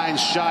behind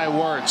Shai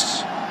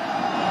Wertz.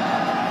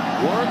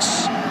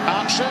 Wertz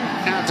option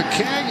out to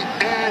King,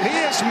 and he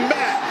is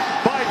met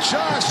by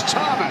Josh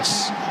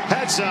Thomas.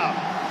 Heads up.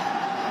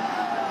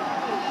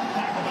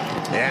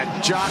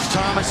 And Josh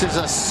Thomas is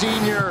a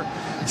senior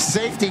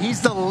safety. He's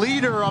the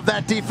leader of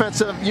that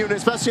defensive unit,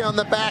 especially on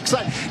the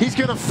backside. He's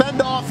going to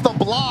fend off the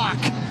block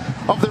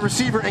of the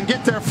receiver and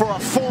get there for a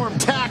form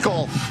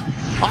tackle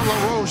on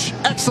LaRoche.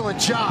 Excellent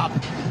job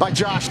by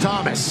Josh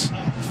Thomas.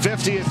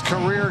 50th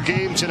career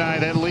game tonight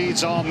that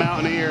leads all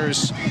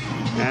Mountaineers.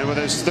 And with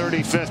his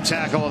 35th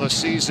tackle of the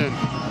season,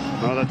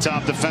 one of the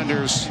top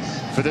defenders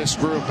for this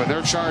group. And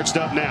they're charged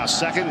up now.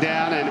 2nd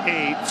down and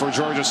 8 for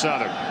Georgia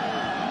Southern.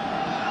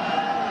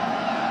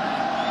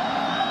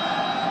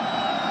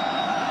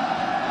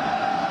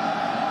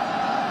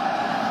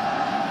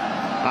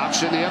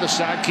 Option the other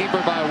side.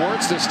 Keeper by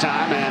Wertz this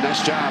time. And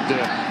nice job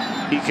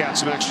to eke out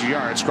some extra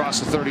yards.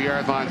 Cross the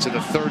 30-yard line to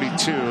the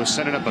 32.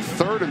 Set it up a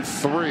 3rd and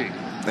 3.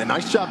 A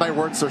nice job by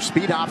Wertz, their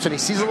speed option. He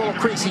sees a little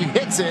crease, he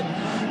hits it,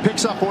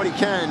 picks up what he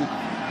can,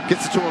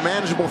 gets it to a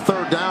manageable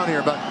 3rd down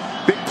here. But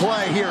big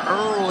play here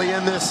early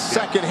in this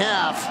second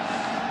half.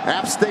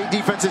 App State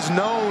defense is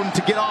known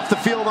to get off the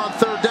field on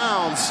 3rd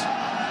downs.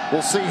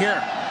 We'll see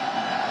here.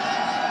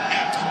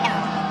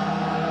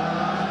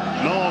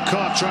 Noel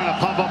Cook trying to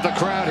pump up the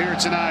crowd here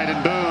tonight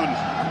in Boone.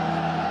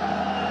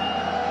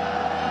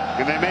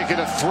 And they make it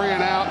a 3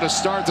 and out to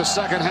start the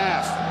second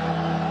half.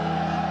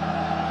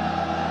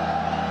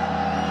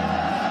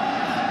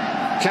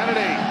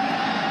 Kennedy,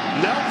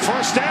 nope,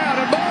 1st down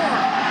and more.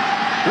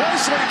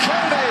 Wesley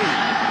Kennedy,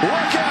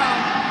 look out.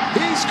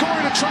 He's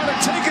going to try to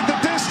take it the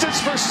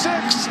distance for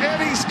 6,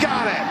 and he's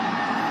got it.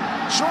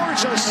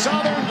 Georgia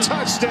Southern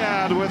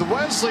touchdown with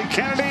Wesley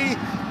Kennedy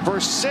for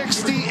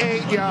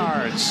 68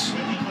 yards.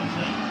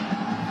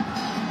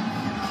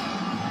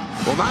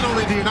 Well, not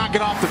only do you not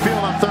get off the field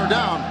on 3rd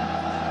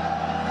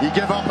down, you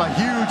give up a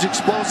huge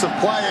explosive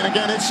play. And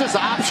again, it's just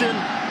option.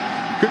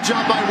 Good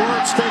job by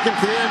Wertz, taking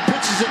to the end,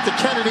 pitches it to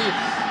Kennedy.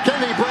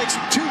 Kennedy breaks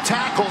 2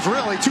 tackles,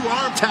 really, 2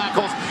 arm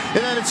tackles,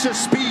 and then it's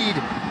just speed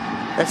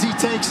as he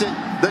takes it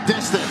the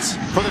distance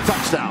for the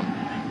touchdown.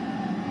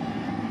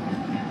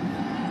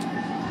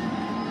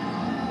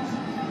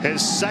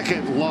 His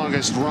 2nd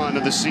longest run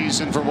of the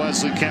season for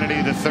Wesley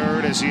Kennedy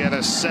III, as he had a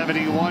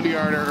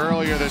 71-yarder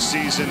earlier this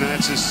season, and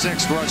that's his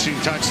 6th rushing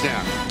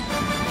touchdown.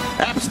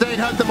 App State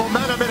had the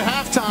momentum at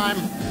halftime.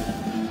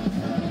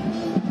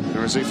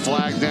 There's a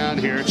flag down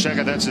here. Check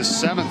it. That's his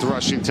 7th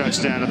rushing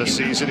touchdown of the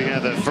season. He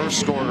had that first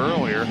score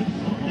earlier.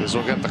 As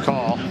we'll get the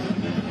call.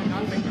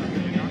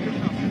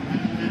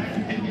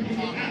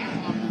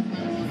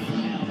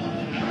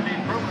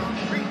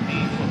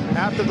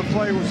 After the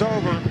play was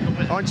over,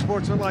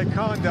 unsportsmanlike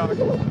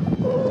conduct on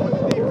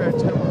the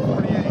defense, number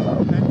 48,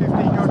 that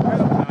 15-yard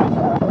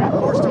penalty, we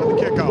forced on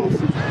the kickoff.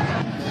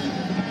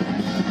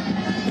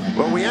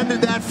 Well, we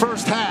ended that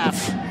first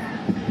half.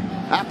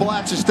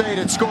 Appalachian State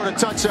had scored a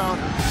touchdown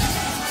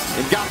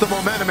and got the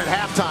momentum at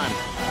halftime.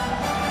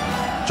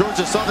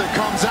 Georgia Southern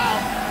comes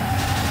out.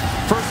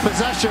 First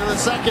possession of the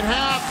second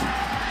half.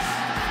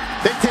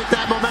 They take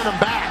that momentum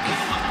back.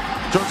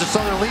 Georgia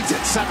Southern leads it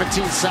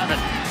 17-7.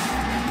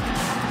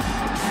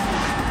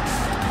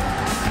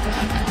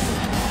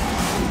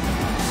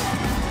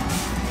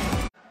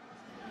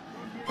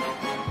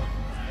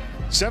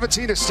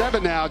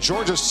 17-7 now.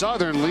 Georgia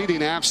Southern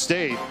leading App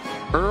State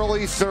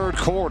early third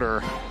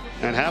quarter.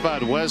 And how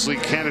about Wesley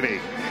Kennedy?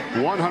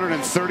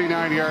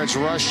 139 yards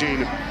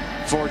rushing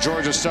for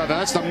Georgia Southern.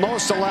 That's the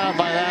most allowed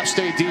by the App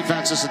State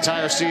defense this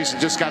entire season.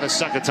 Just got his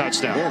second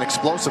touchdown. Yeah, and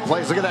explosive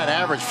plays. Look at that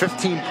average,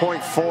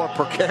 15.4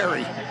 per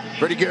carry.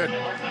 Pretty good.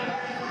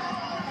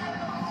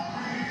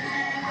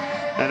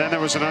 And then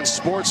there was an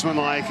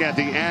unsportsmanlike at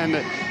the end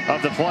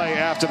of the play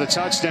after the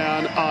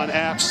touchdown on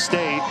App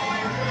State.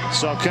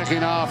 So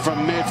kicking off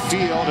from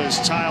midfield is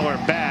Tyler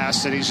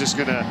Bass, and he's just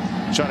going to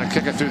try to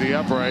kick it through the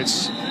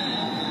uprights.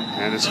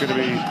 And it's going to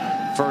be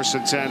 1st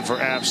and 10 for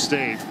App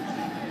State.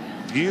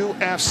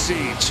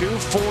 UFC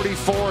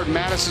 244 at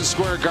Madison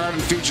Square Garden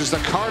features the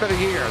card of the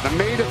year. The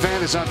main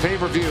event is on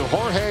pay-per-view.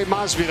 Jorge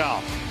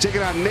Masvidal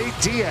taking on Nate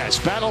Diaz.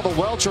 Battle of the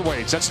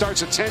welterweights. That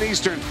starts at 10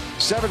 Eastern,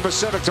 7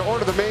 Pacific. To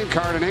order the main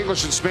card in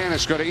English and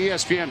Spanish, go to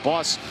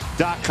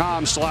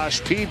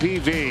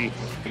ESPNplus.com/PPV.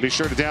 And be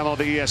sure to download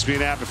the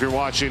ESPN app if you're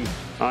watching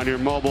on your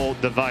mobile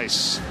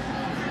device.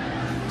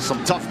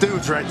 Some tough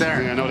dudes right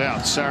there. Yeah, no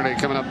doubt. Saturday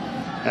coming up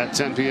at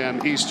 10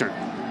 p.m. Eastern.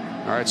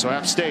 All right, so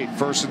App State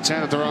 1st and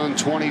 10 at their own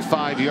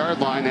 25-yard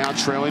line, now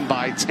trailing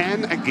by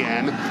 10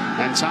 again.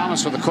 And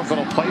Thomas with a quick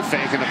little play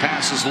fake, and the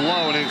pass is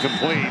low and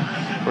incomplete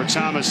for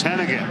Thomas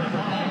Hennigan.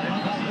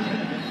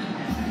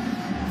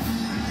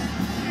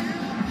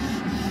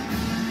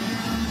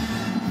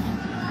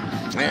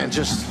 Man,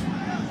 just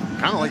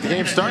kind of like the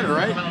game started,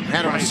 right?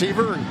 Had a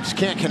receiver and just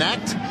can't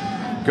connect.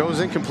 Goes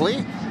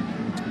incomplete.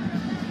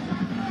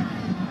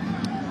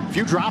 A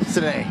few drops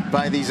today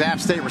by these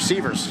App State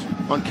receivers.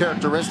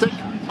 Uncharacteristic.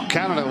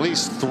 Counted at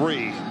least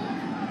 3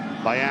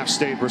 by App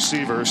State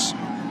receivers.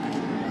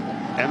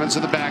 Evans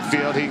in the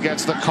backfield. He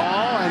gets the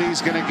call, and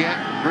he's going to get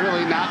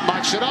really not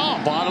much at all.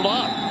 Bottled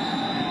up.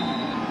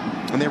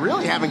 And they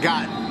really haven't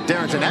got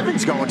Darrington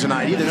Evans going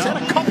tonight either. He's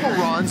had a couple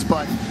runs,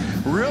 but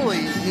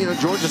really,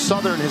 Georgia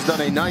Southern has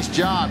done a nice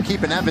job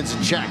keeping Evans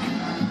in check.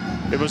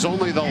 It was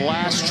only the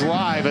last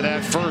drive of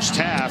that first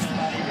half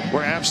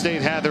where App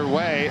State had their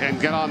way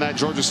and get on that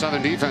Georgia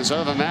Southern defense.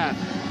 Other than that,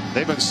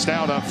 they've been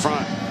stout up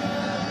front.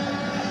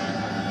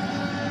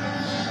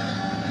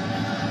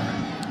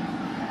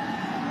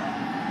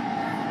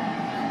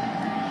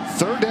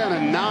 Third down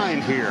and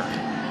 9 here.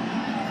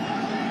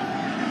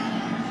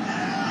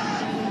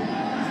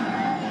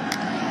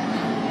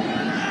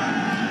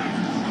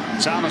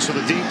 Thomas with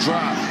a deep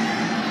drop.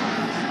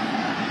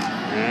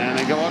 And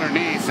they go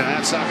underneath, and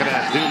that's not going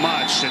to do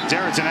much. And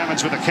Darrington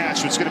Evans with a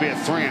catch. It's going to be a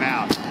 3 and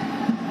out.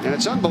 And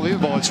it's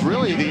unbelievable. It's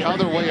really the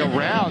other way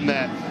around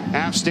that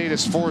App State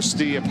has forced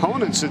the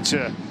opponents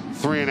into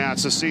 3 and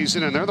outs this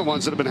season, and they're the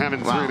ones that have been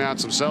having 3 and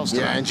outs themselves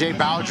tonight. Yeah, and Jay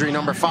Bowdry,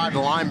 number 5, the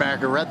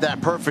linebacker, read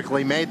that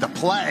perfectly, made the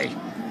play.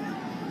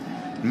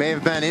 May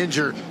have been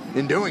injured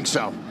in doing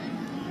so.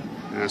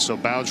 And so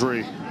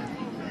Bowdry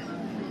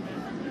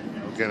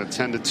will get a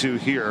 10-2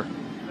 here.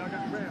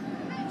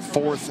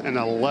 4th and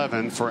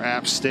 11 for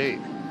App State.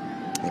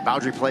 Yeah,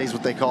 Bowdry plays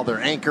what they call their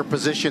anchor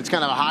position. It's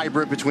kind of a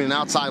hybrid between an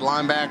outside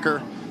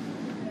linebacker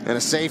and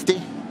a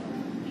safety.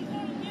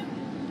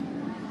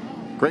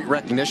 Great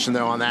recognition,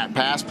 though, on that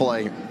pass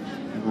play.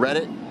 Read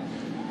it,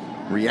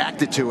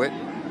 reacted to it,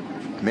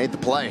 made the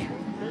play.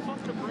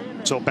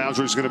 So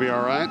Bowdry's going to be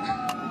all right.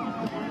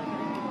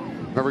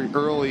 Very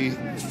early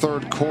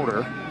third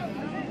quarter.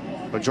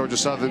 But Georgia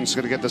Southern's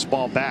going to get this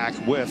ball back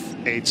with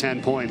a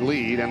 10-point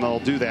lead, and they'll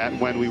do that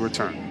when we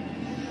return.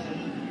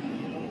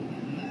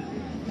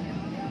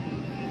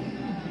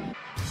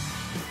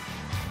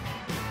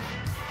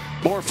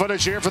 More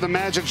footage here for the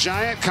Magic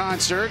Giant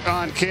concert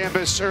on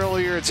campus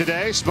earlier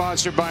today,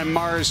 sponsored by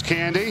Mars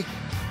Candy.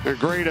 A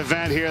great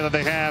event here that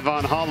they have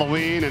on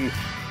Halloween, and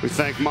we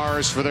thank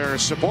Mars for their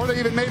support. They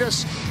even made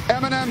us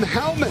M&M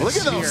helmets. Look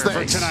at those here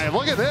things for tonight.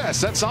 Look at this.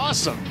 That's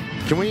awesome.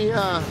 Can we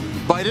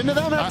bite into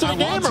them after the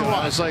game or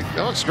what? It's like,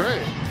 that looks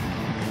great.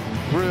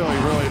 Really,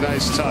 really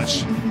nice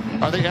touch.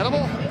 Are they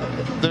edible?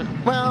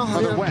 Well,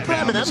 they're wet.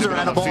 M&Ms M&Ms are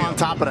edible on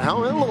top of the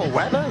helmet. A little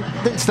wet.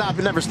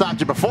 It never stopped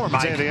you before,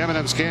 Mike. The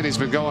M&M's candy's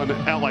been going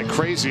out like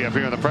crazy up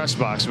here in the press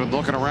box. We've been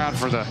looking around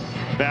for the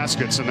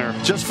baskets in there.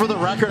 Just for the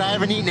record, I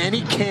haven't eaten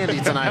any candy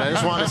tonight. I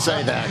just want to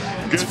say that.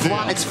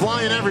 It's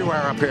flying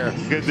everywhere up here.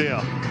 Good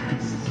deal.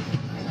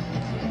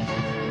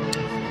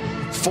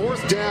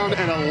 4th down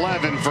and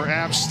 11 for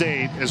App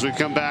State as we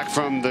come back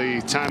from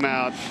the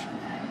timeout.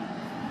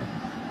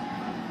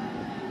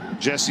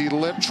 Jesse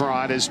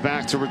Liptrot is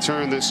back to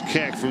return this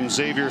kick from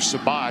Xavier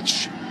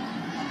Sabach.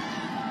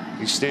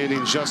 He's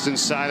standing just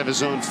inside of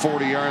his own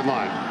 40-yard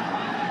line.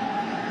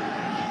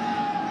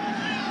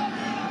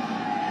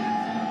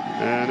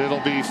 And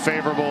it'll be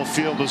favorable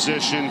field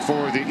position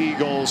for the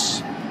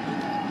Eagles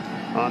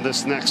on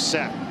this next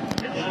set.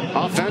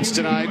 Offense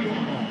tonight.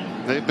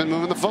 They've been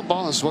moving the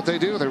football. That's what they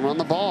do. They run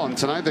the ball. And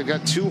tonight they've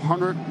got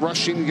 200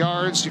 rushing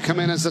yards. You come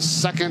in as the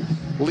 2nd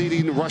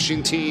leading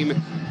rushing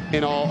team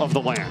in all of the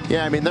land.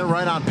 Yeah, I mean, they're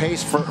right on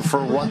pace for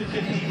what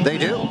they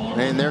do.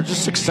 And they're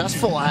just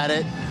successful at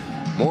it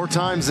more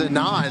times than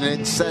not. And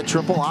it's that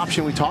triple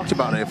option we talked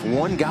about. If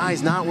one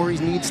guy's not where he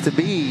needs to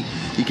be,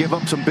 you give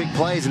up some big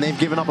plays. And they've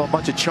given up a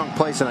bunch of chunk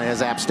plays tonight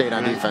as App State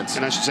on defense.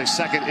 And I should say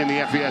 2nd in the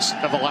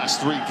FBS of the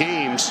last 3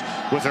 games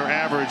with their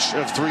average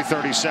of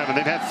 337.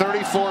 They've had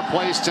 34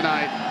 plays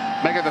tonight,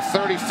 making the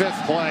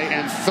 35th play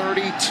and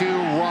 32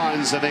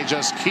 runs, and they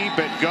just keep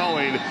it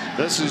going.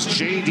 This is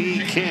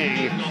J.D.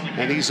 King,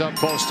 and he's up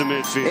close to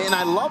midfield. And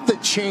I love the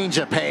change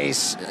of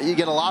pace. You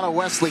get a lot of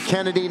Wesley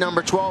Kennedy,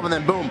 number 12, and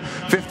then boom,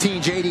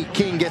 15, J.D.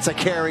 King gets a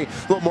carry, a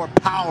little more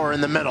power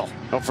in the middle.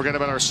 Don't forget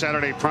about our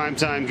Saturday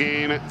primetime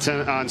game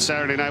on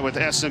Saturday night with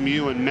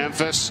SMU and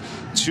Memphis.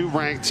 2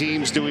 ranked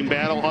teams doing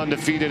battle,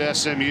 undefeated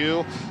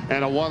SMU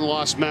and a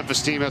 1-loss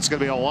Memphis team. That's going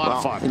to be a lot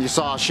of fun. And you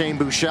saw Shane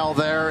Buechele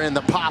there in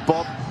the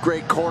pop-up.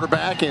 Great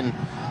quarterback, and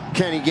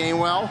Kenny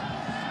Gainwell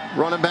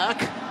running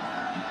back.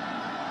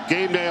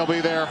 Game day will be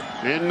there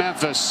in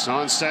Memphis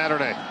on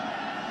Saturday.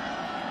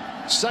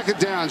 2nd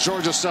down,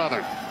 Georgia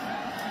Southern.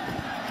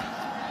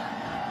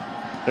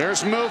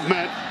 There's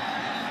movement,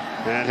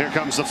 and here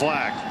comes the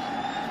flag.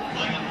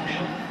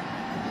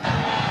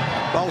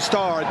 Ball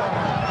start.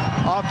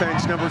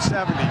 Offense number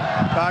 70.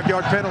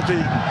 5-yard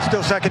penalty.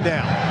 Still 2nd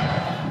down.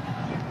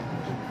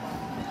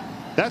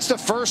 That's the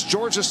first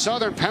Georgia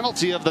Southern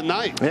penalty of the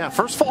night. Yeah,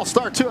 first false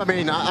start, too. I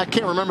mean, I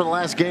can't remember the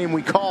last game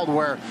we called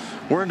where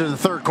we're into the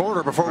 3rd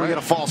quarter before we get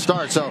a false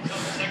start. So,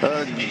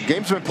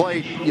 game's been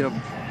played,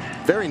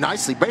 very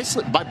nicely,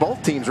 basically by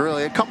both teams,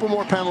 really. A couple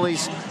more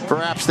penalties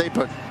for App State,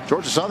 but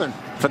Georgia Southern,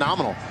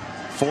 phenomenal.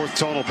 4th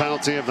total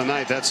penalty of the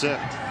night. That's it.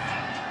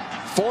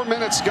 4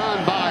 minutes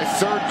gone by,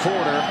 3rd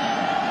quarter.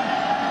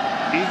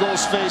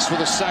 Eagles faced with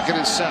a 2nd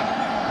and 7.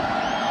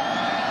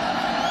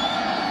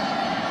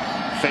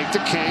 Fake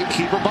to King,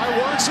 keeper by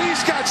Wirtz.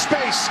 He's got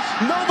space.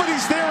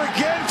 Nobody's there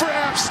again for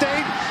App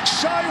State.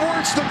 Shy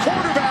Wirtz, the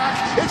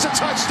quarterback. It's a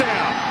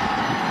touchdown.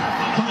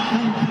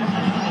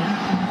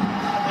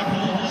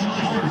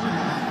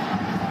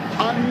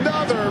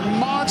 Another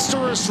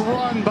monstrous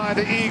run by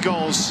the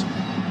Eagles.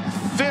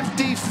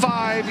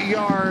 55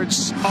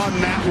 yards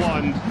on that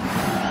one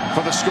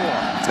for the score.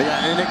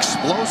 Yeah, and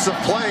explosive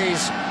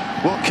plays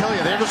will kill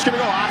you. They're just going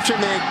to go option.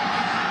 They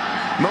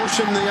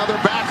motion the other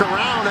back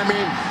around. I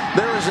mean,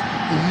 there is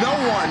no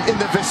one in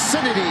the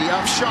vicinity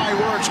of Shy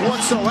Wirtz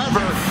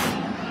whatsoever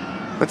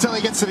until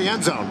he gets to the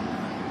end zone.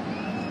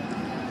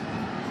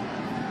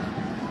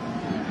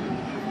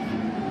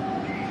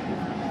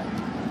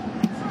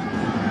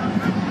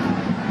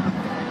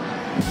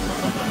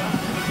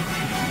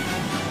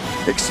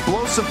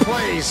 Explosive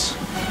plays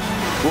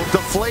will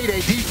deflate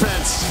a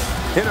defense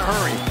in a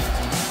hurry.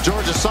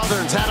 Georgia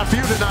Southern's had a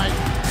few tonight.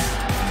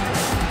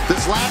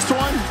 This last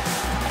one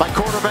by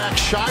quarterback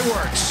Shy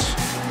Wirtz.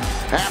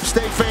 App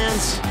State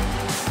fans,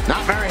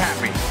 not very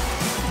happy.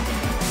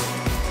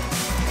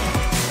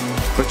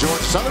 But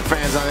Georgia Southern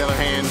fans, on the other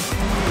hand,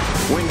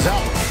 wings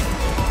out.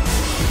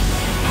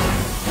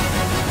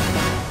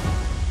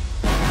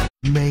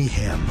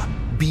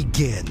 Mayhem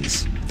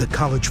begins. The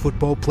College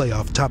Football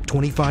Playoff Top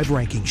 25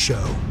 Ranking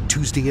Show,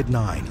 Tuesday at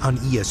 9 on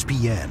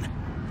ESPN.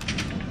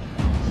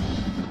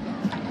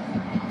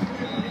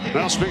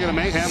 Well, speaking of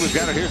mayhem, we've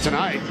got it here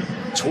tonight.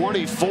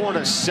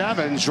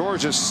 24-7,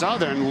 Georgia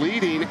Southern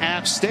leading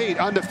App State,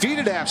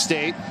 undefeated App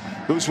State,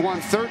 who's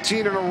won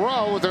 13 in a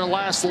row with their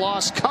last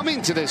loss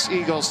coming to this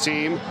Eagles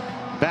team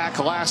back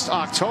last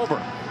October.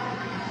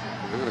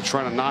 They're going to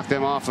try to knock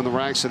them off in the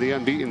ranks of the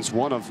unbeatens,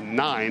 1 of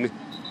 9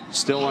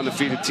 still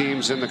undefeated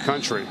teams in the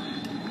country.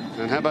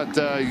 And how about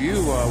you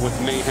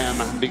with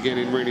mayhem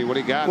beginning, Reedy? What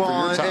do you got for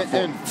your top 4?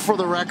 And for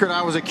the record,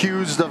 I was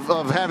accused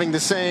of having the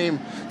same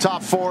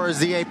top 4 as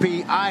the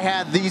AP. I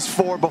had these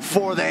 4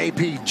 before the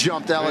AP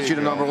jumped LSU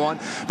to number 1.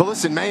 But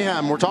listen,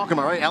 mayhem, we're talking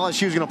about, right?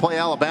 LSU is going to play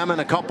Alabama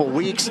in a couple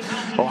weeks.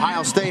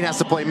 Ohio State has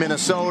to play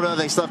Minnesota.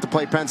 They still have to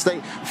play Penn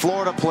State.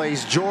 Florida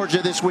plays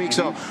Georgia this week.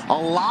 So a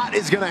lot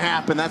is going to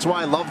happen. That's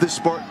why I love this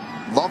sport.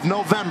 Love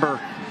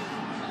November.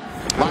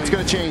 Lots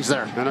going to change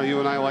there. I know you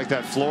and I like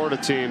that Florida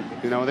team.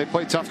 You know, they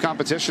play tough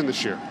competition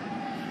this year.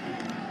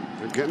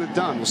 They're getting it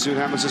done. We'll see what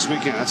happens this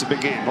weekend. That's a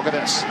big game. Look at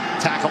this.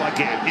 Tackle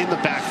again in the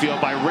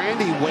backfield by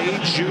Randy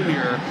Wade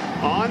Jr.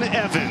 on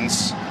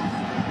Evans.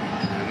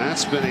 And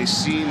that's been a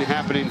scene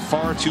happening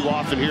far too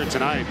often here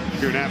tonight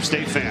if you're an App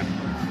State fan.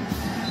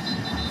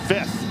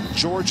 5th,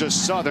 Georgia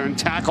Southern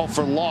tackle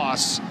for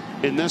loss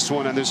in this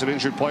one, and there's an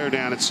injured player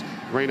down. It's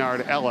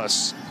Raynard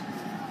Ellis,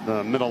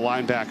 the middle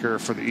linebacker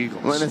for the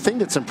Eagles. Well, and the thing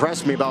that's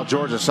impressed me about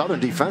Georgia Southern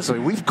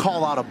defensively, we've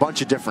called out a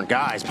bunch of different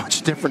guys, a bunch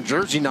of different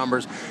jersey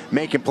numbers,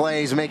 making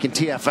plays, making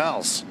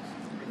TFLs.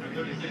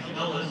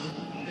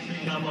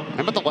 How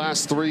about the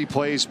last 3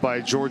 plays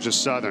by Georgia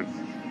Southern?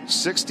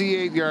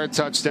 68-yard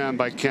touchdown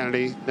by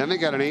Kennedy. Then they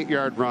got an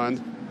 8-yard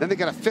run. Then they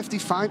got a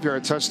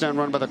 55-yard touchdown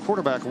run by the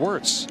quarterback,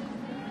 Wirtz.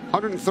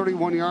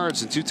 131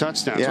 yards and 2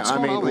 touchdowns. Yeah,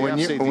 I mean,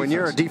 when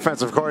you're a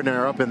defensive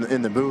coordinator up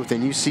in the booth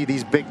and you see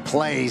these big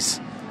plays,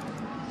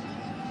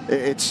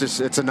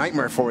 it's a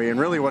nightmare for you. And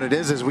really what it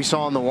is we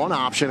saw in the one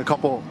option a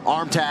couple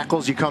arm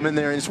tackles. You come in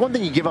there, and it's one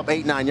thing you give up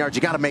 8-9 yards.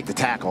 You got to make the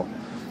tackle.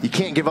 You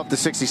can't give up the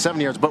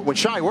 67 yards. But when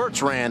Shai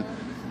Wirtz ran,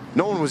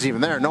 no one was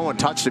even there. No one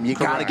touched him. You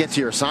got to get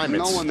to your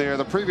assignments. No one there.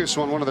 The previous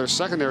one of their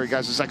secondary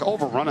guys is like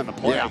overrunning the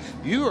play. Yeah.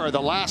 You are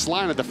the last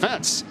line of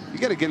defense. You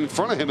got to get in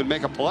front of him and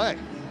make a play.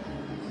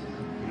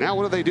 Now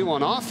what do they do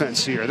on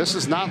offense here? This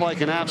is not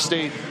like an App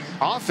State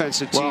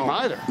offensive team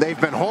either.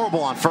 They've been horrible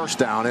on first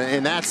down,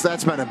 and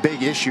that's been a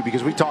big issue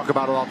because we talk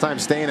about it all the time,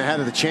 staying ahead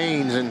of the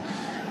chains, and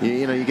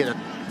you get a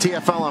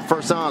TFL on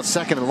first down,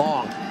 2nd and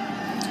long.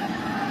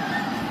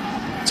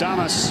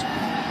 Thomas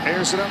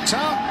airs it up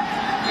top,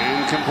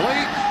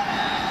 incomplete,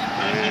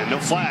 and no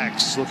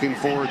flags. Looking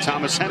for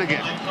Thomas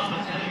Hennigan.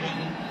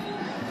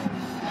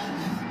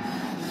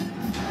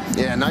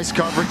 Yeah, nice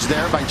coverage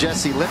there by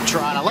Jesse Liptrot.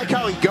 I like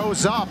how he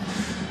goes up.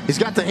 He's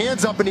got the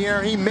hands up in the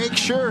air. He makes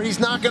sure he's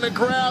not going to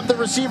grab the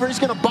receiver. He's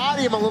going to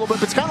body him a little bit.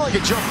 But it's kind of like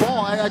a jump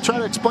ball. I try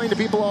to explain to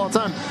people all the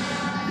time.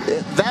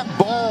 That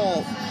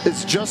ball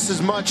is just as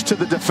much to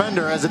the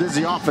defender as it is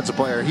the offensive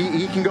player.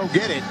 He can go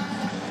get it.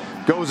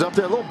 Goes up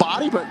there, a little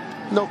body, but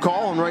no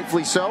call, and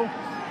rightfully so.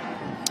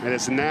 And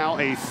it's now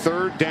a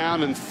 3rd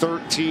down and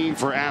 13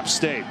 for App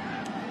State.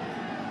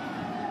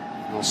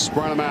 They'll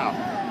spread them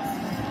out.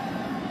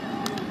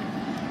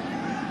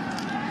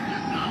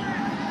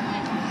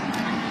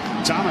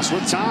 Thomas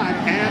with time,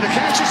 and the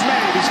catch is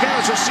made. He's got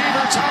his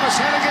receiver, Thomas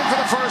Hennigan,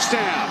 for the first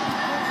down.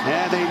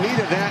 And they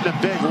needed that in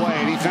a big way,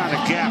 and he found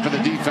a gap in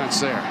the defense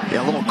there.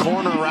 Yeah, a little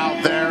corner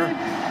route there.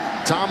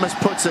 Thomas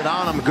puts it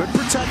on him. Good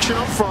protection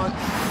up front.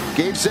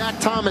 Gave Zach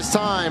Thomas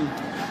time.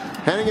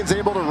 Hennigan's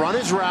able to run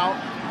his route.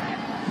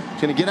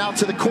 He's going to get out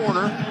to the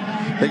corner.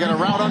 They got a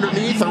route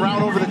underneath, a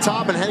route over the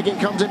top, and Hennigan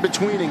comes in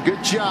between, and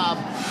good job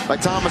by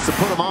Thomas to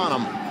put him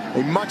on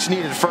him. A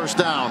much-needed first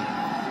down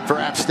for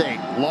App State.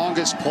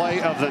 Longest play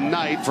of the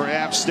night for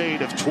App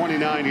State of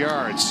 29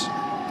 yards.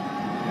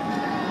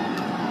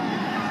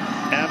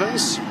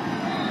 Evans.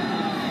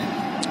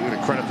 I'm going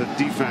to credit the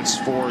defense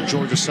for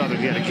Georgia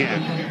Southern yet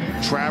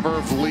again.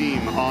 Trevor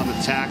Vleem on the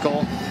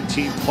tackle.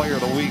 Team player of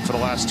the week for the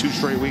last 2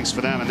 straight weeks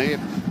for them, and they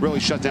have really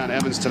shut down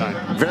Evans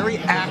tonight. Very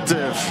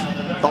active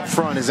up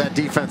front is that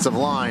defensive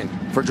line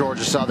for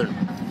Georgia Southern.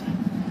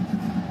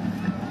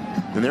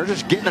 And they're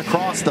just getting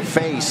across the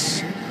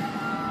face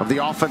of the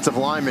offensive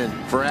linemen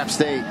for App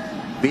State,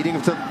 beating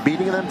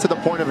them to the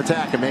point of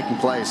attack and making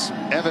plays.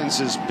 Evans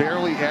is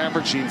barely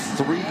averaging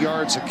 3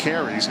 yards a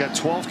carry. He's got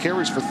 12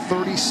 carries for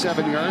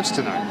 37 yards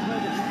tonight.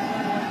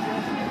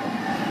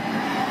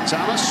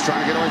 Thomas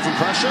trying to get away from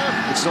pressure.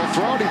 Can still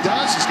throw it. He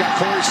does. He's got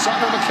Corey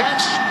Sutton on the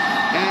catch,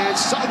 and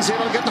Sutton's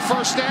able to get the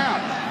first down.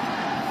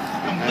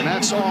 And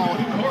that's all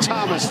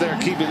Thomas there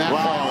keeping that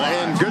ball.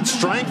 And good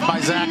strength by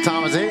Zach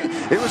Thomas. It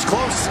was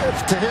close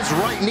to his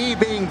right knee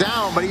being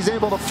down, but he's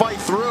able to fight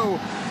through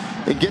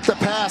and get the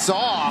pass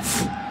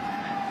off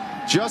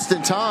just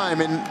in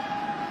time. And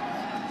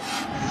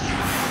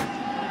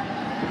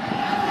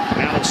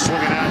now they'll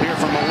swing it out here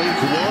from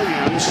Malik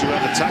Williams, who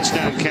had the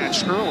touchdown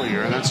catch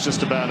earlier. And that's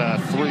just about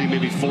a 3,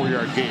 maybe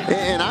 4-yard gain.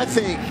 And I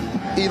think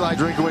Eli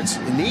Drinkowitz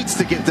needs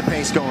to get the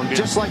pace going,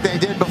 just like they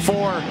did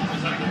before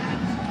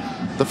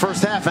the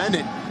first half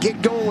ended.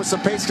 Get going with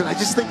some pace, because I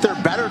just think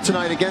they're better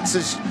tonight against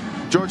this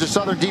Georgia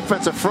Southern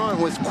defensive front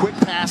with quick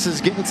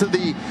passes, getting to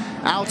the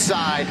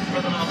outside.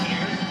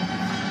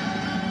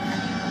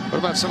 What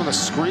about some of the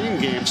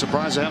screen games?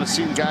 Surprised I haven't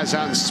seen guys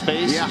out in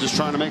space and just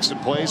trying to make some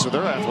plays with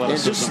their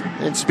athleticism.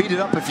 And speed it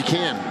up if you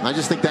can. I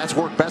just think that's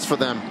worked best for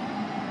them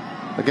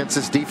against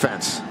this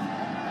defense.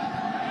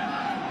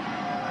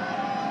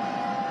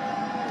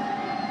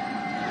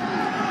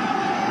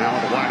 Now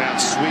with a wide-out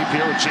sweep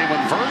here with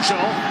Jalen Virgil.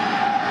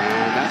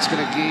 And that's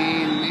going to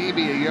gain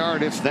maybe a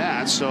yard, if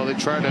that. So they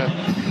try to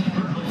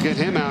get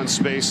him out in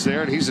space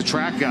there. And he's a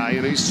track guy,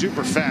 and he's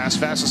super fast.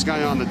 Fastest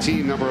guy on the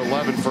team, number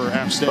 11 for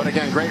App State. But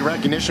again, great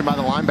recognition by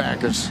the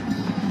linebackers.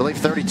 I believe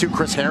 32,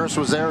 Chris Harris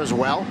was there as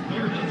well.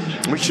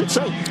 We should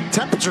say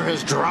temperature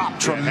has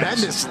dropped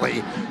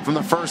tremendously from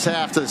the first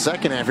half to the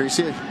second half. You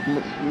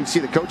see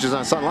the coaches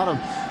on side, a lot of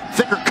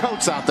thicker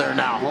coats out there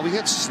now. Well, we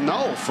had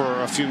snow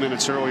for a few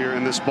minutes earlier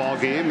in this ball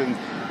game, and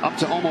up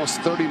to almost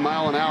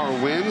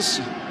 30-mile-an-hour winds.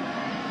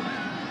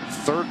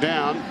 3rd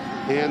down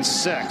and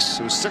 6.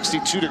 It was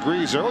 62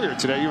 degrees earlier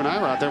today. You and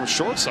I were out there with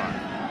shorts on.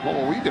 What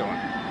were we doing?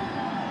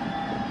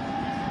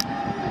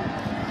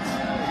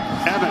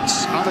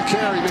 Evans on the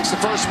carry, makes the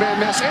first man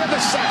miss and the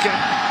second,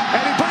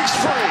 and he breaks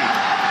free.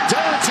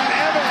 Darrington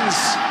Evans,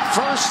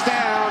 first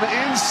down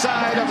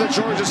inside of the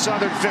Georgia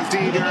Southern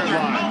 15-yard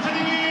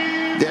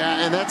line.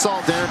 Yeah, and that's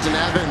all Darrington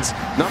Evans.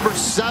 Number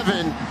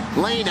 7,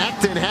 Lane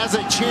Ecton has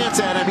a chance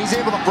at him. He's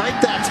able to break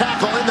that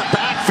tackle in the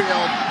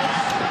backfield.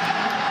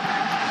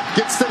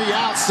 Gets to the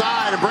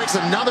outside and breaks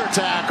another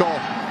tackle.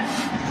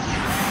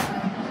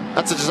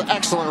 That's just an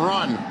excellent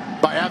run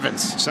by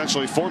Evans.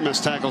 Essentially 4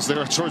 missed tackles there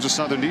at Georgia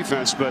Southern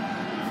defense, but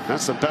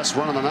that's the best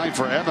run of the night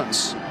for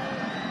Evans.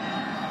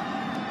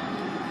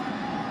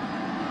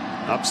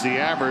 Ups the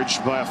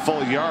average by a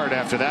full yard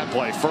after that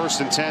play. 1st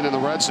and 10 in the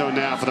red zone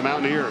now for the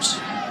Mountaineers.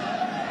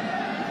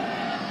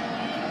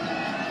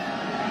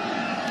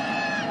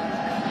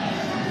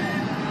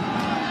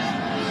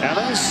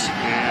 Evans,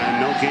 and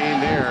no gain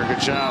there.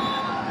 Good job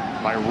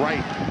by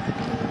Wright.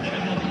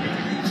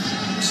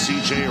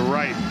 C.J.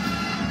 Wright.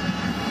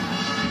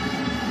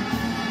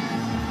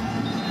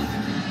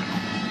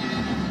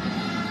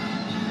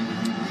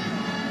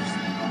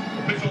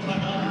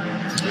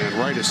 And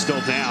Wright is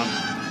still down.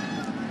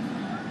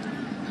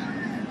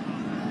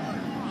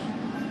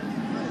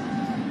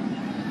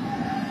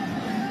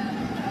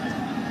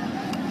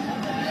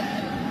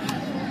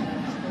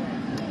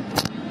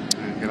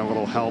 And get a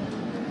little help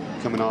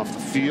coming off the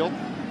field.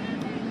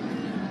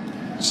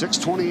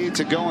 6:28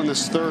 to go in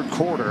this 3rd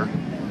quarter.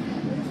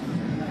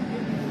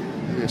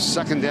 And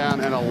 2nd down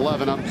and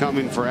 11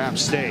 upcoming for App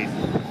State.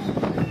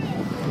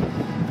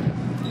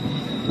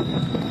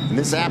 And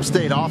this App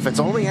State offense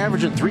only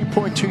averaging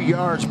 3.2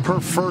 yards per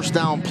first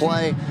down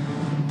play.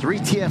 3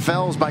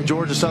 TFLs by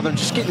Georgia Southern,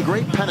 just getting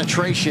great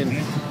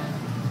penetration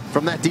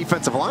from that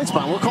defensive line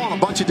spot. We're calling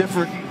a bunch of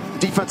different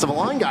defensive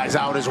line guys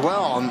out as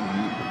well, and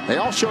they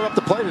all showed up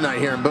to play tonight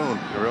here in Boone.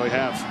 They really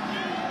have.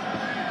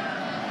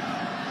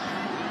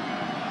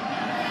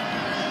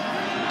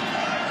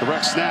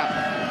 Correct snap.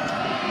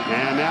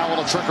 And now a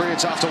little trickery.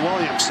 It's off to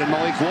Williams. And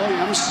Malik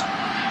Williams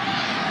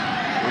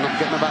ended up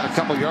getting about a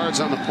couple yards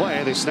on the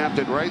play. They snapped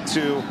it right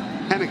to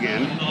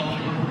Hennigan.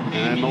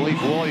 And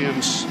Malik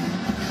Williams,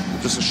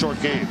 just a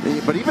short gain.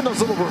 But even those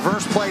little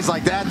reverse plays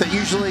like that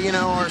usually,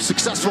 are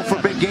successful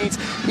for big gains,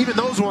 even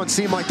those ones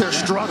seem like they're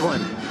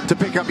struggling to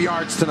pick up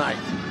yards tonight.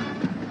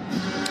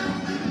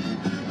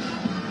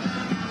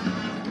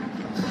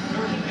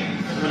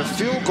 I mean, a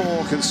field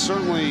goal can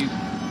certainly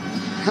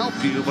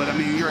help you, but I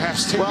mean, you're half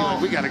state, well,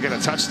 like, we got to get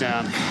a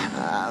touchdown.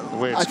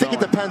 I think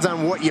it depends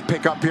on what you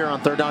pick up here on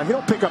 3rd down. If you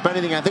don't pick up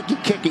anything, I think you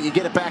kick it, you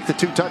get it back to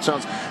 2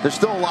 touchdowns. There's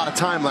still a lot of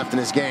time left in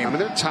this game. I mean,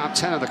 they're top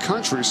 10 of the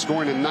country,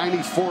 scoring in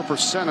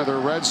 94% of their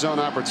red zone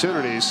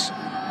opportunities.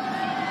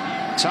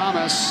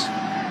 Thomas,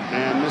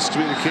 and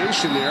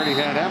miscommunication there, and he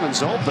had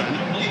Evans open.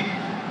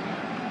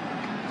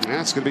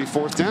 That's going to be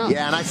 4th down.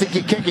 Yeah, and I think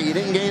you kick it, you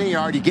didn't gain a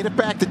yard, you get it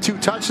back to 2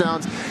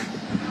 touchdowns.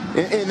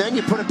 And then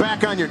you put it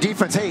back on your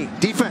defense. Hey,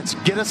 defense,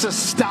 get us a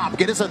stop.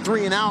 Get us a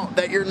 3 and out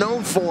that you're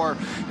known for.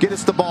 Get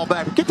us the ball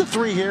back. Get the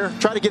 3 here.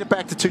 Try to get it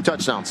back to 2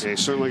 touchdowns. Yeah, you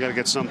certainly got to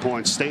get some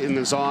points. Staten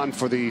is on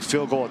for the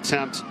field goal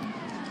attempt.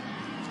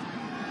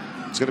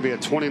 It's going to be a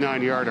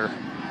 29-yarder.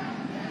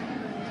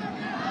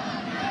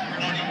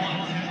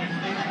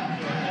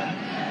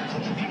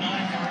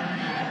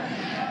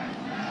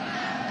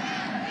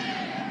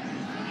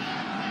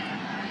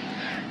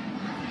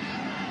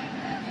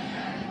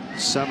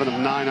 Seven of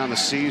 9 on the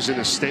season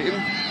is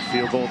Staten.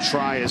 Field goal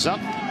try is up.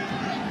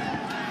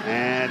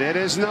 And it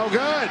is no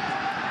good.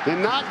 Did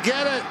not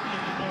get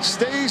it.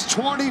 Stays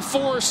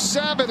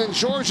 24-7, and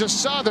Georgia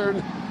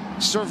Southern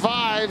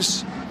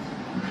survives.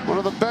 One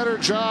of the better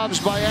jobs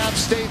by App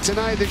State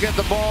tonight to get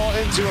the ball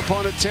into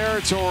opponent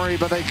territory,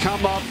 but they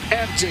come up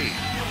empty.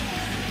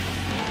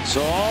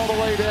 So all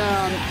the way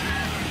down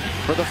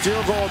for the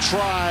field goal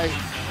try.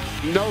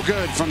 No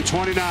good from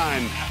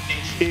 29.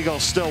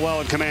 Eagles still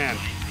well in command.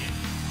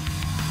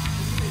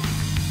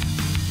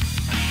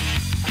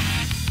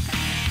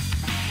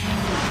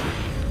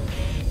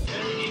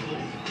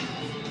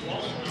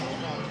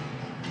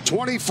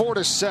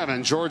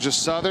 24-7, Georgia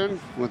Southern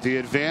with the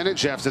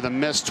advantage after the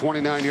missed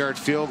 29-yard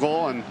field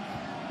goal. And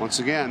once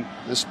again,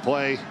 this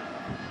play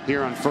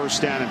here on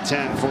 1st down and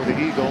 10 for the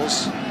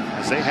Eagles,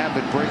 as they have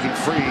been breaking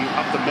free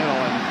up the middle,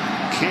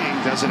 and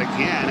King does it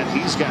again, and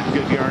he's got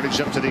good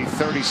yardage up to the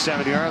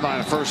 37-yard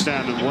line. A 1st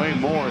down and way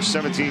more,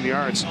 17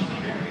 yards.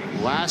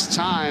 Last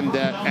time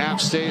that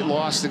App State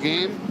lost the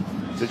game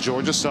to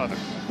Georgia Southern.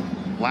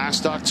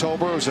 Last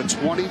October, it was a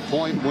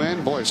 20-point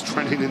win. Boy, it's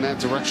trending in that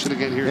direction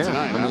again here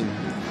tonight. I mean,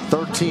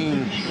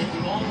 13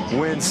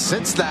 wins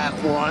since that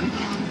one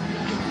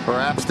for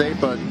App State,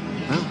 but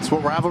that's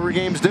what rivalry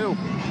games do.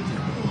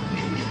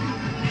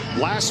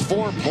 Last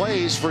 4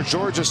 plays for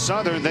Georgia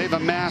Southern, they've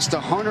amassed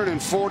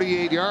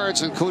 148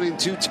 yards, including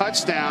 2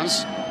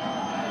 touchdowns,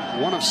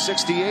 one of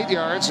 68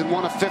 yards and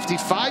one of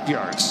 55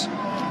 yards.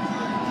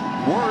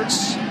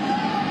 Wirtz,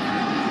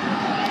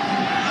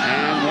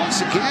 and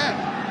once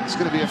again, it's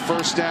going to be a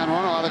first down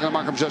run. Oh, they're going to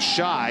mark him just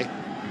shy.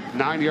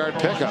 9-yard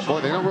pickup.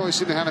 Boy, they don't really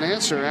seem to have an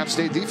answer. App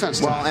State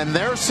defense. Well, and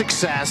their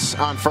success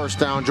on first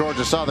down,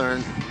 Georgia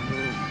Southern,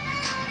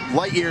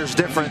 light years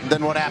different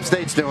than what App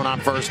State's doing on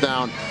first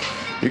down.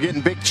 You're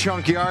getting big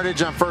chunk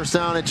yardage on first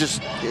down.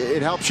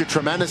 It helps you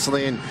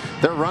tremendously. And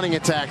their running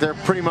attack, they're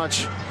pretty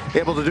much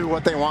able to do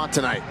what they want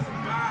tonight.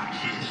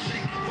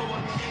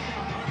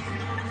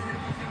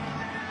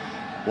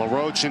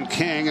 LaRoche and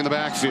King in the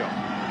backfield.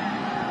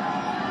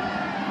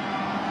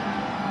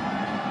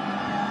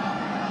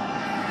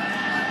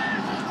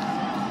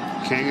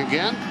 King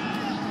again.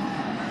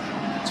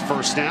 It's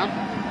first down.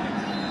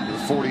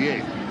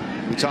 48.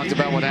 We talked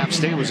about what App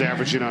State was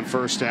averaging on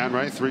first down,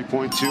 right?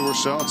 3.2 or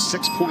so. It's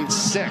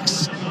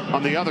 6.6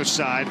 on the other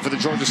side for the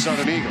Georgia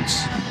Southern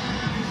Eagles.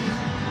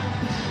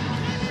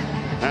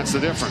 That's the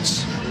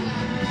difference.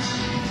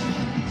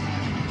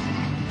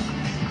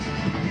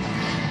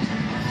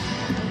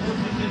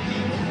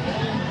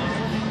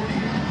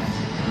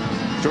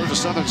 Georgia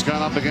Southern's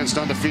gone up against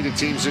undefeated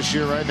teams this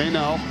year, right? They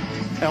know.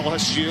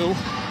 LSU,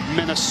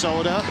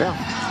 Minnesota,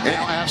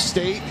 now App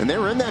State. And they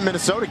were in that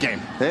Minnesota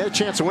game. They had a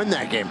chance to win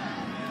that game.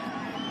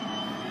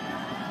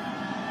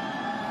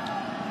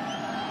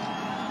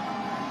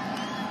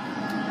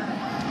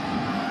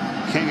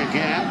 King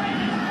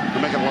again.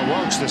 They're making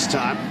LaRoche this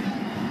time.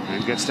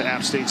 And gets to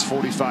App State's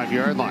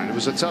 45-yard line. It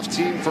was a tough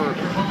team for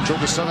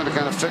Georgia Southern to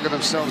kind of figure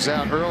themselves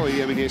out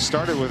early. I mean, they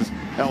started with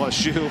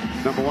LSU,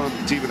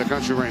 #1 team in the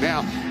country right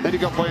now. Then you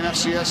go play an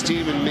FCS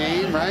team in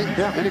Maine, right?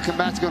 Yeah. Then you come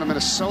back to go to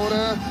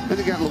Minnesota. Then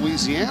you got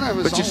Louisiana.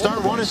 But you start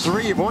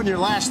 1-3. You've won your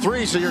last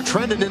 3, so you're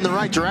trending in the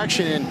right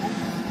direction. And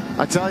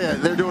I tell you,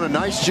 they're doing a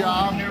nice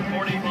job.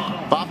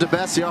 Bob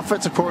DeBest, the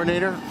offensive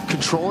coordinator,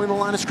 controlling the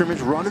line of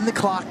scrimmage, running the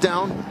clock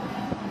down,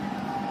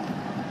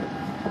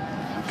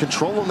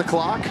 controlling the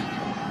clock.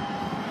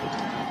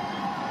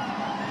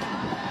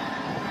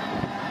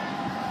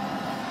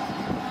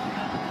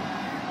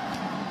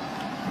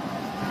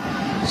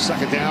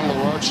 Second down,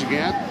 LaRoche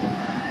again.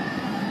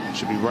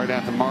 Should be right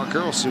at the marker.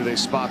 We'll see if they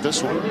spot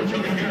this one.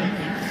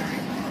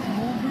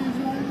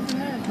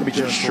 Maybe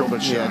just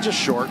short. Yeah, just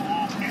short.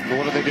 Well,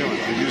 what are they doing?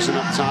 They're using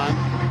up time.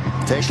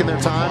 Taking their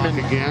time.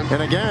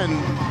 And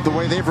again, the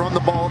way they've run the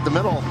ball at the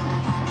middle.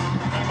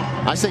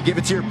 I say give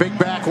it to your big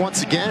back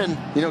once again.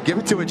 You know, give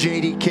it to a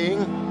J.D.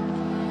 King.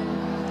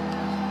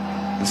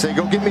 And say,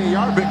 go get me a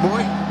yard, big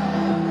boy.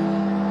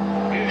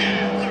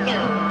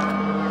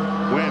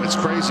 Wind, it's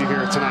crazy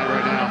here tonight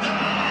right now.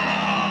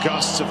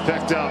 Gusts have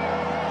picked up.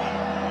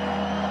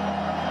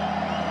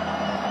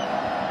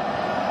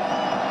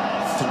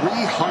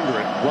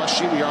 300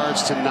 rushing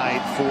yards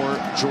tonight for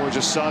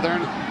Georgia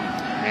Southern.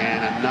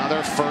 And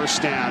another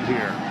first down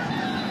here.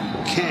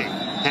 King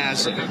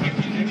has it.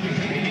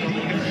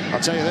 I'll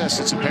tell you this,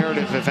 it's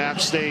imperative if App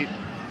State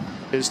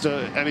is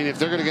to, I mean, if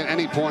they're going to get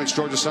any points,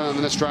 Georgia Southern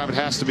in this drive, it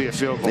has to be a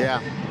field goal.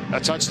 Yeah. A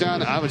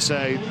touchdown, I would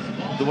say,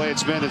 the way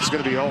it's been, it's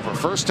going to be over.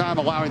 First time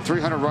allowing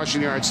 300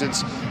 rushing yards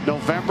since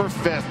November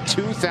 5th,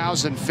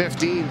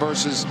 2015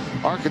 versus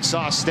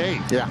Arkansas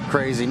State. Yeah,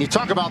 crazy. And you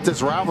talk about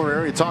this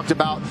rivalry. You talked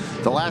about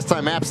the last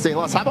time App State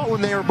lost. How about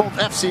when they were both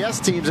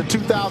FCS teams in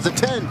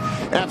 2010?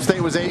 App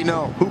State was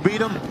 8-0. Who beat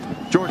them?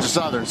 Georgia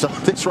Southern. So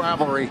this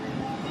rivalry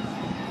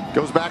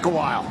goes back a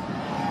while.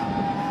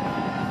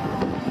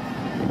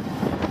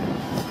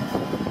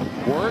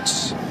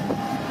 Wirtz.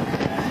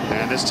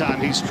 And this time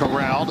he's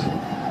corralled.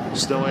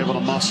 Still able to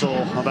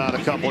muscle about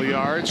a couple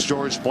yards.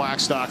 George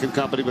Blackstock and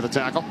company with a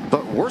tackle.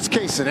 But worst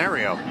case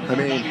scenario, I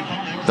mean,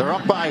 they're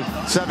up by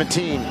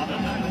 17.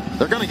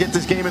 They're going to get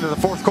this game into the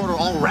fourth quarter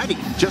already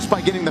just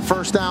by getting the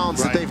first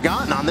downs that they've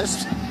gotten on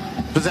this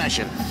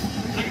possession.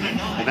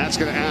 And that's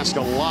going to ask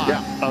a lot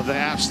of the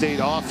App State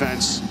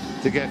offense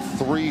to get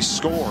 3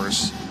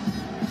 scores.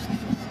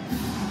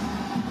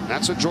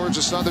 That's what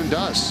Georgia Southern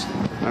does.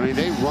 I mean,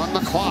 they run the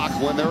clock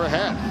when they're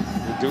ahead.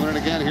 They're doing it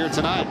again here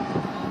tonight.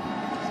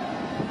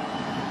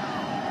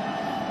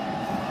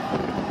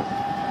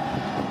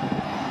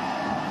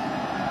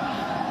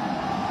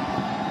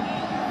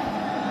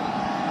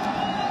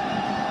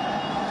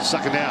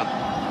 Second down.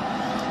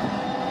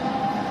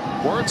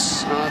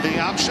 Wirtz the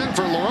option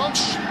for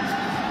LaRoche.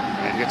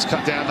 And gets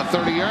cut down the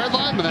 30-yard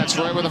line, but that's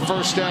right where the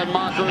first down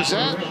marker is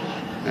at.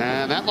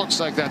 And that looks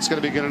like that's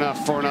going to be good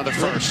enough for another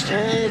first.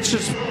 It's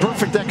just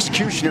perfect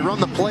execution. You run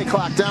the play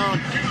clock down.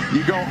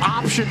 You go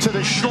option to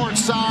the short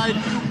side.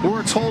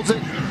 Wirtz holds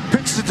it,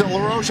 pitches it to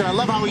LaRoche. And I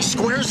love how he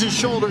squares his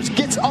shoulders,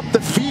 gets up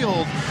the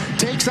field,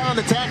 takes on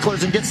the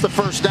tacklers, and gets the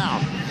first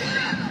down.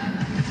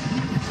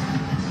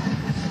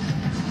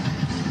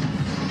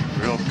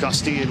 Real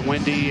gusty and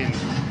windy and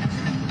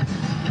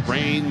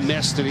rain,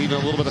 mist, and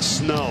even a little bit of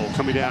snow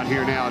coming down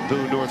here now in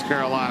Boone, North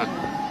Carolina.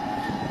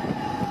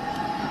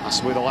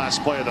 Possibly the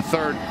last play of the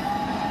third.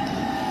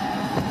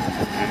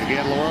 And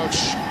again,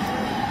 LaRoche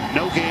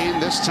No gain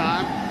this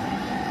time.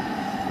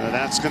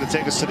 That's going to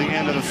take us to the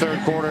end of the third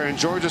quarter. And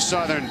Georgia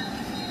Southern,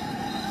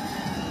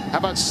 how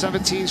about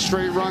 17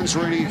 straight runs,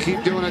 Randy? You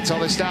keep doing it until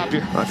they stop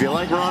you. If you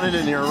like running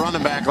and you're a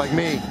running back like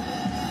me,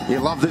 you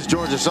love this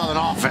Georgia Southern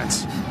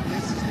offense.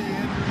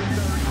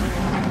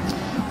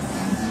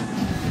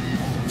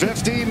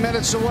 15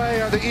 minutes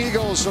away are the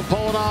Eagles from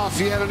pulling off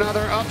yet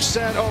another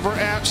upset over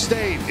App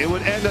State. It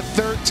would end a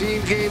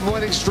 13-game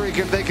winning streak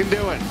if they can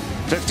do it.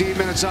 15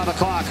 minutes on the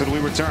clock when we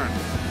return.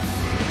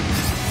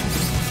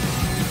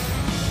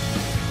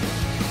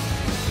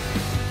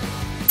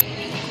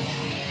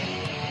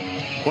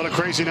 What a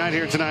crazy night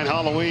here tonight.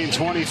 Halloween,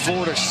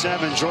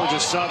 24-7. Georgia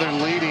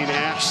Southern leading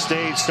App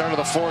State. Start of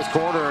the fourth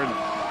quarter. And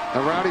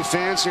the rowdy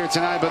fans here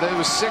tonight, but it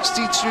was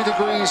 62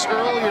 degrees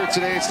earlier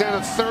today. It's down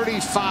to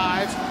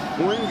 35.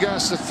 Wind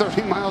gusts of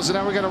 30 miles an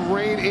hour. We got a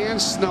rain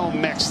and snow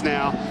mix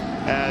now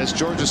as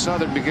Georgia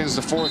Southern begins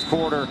the fourth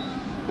quarter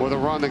with a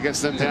run that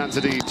gets them down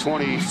to the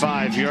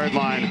 25-yard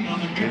line.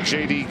 And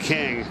J.D.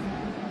 King.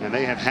 And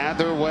they have had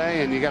their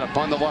way, and you got to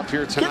bundle up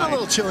here tonight. Get a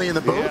little chilly in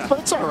the booth, yeah. but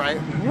it's all right.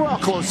 We're all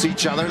close to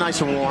each other, nice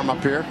and warm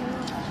up here.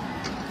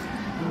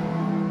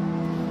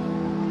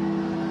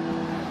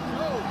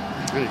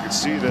 And you can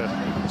see the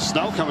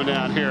snow coming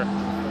down here.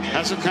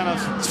 Hasn't kind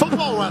of It's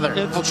football weather.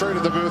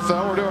 Infiltrated the booth,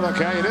 though. We're doing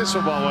okay. It is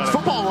football weather. It's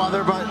football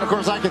weather, but of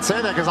course I can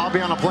say that because I'll be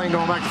on a plane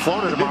going back to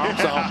Florida tomorrow.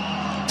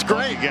 Yeah. So it's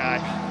great. Lucky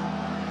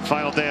guy.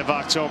 Final day of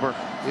October.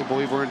 Can you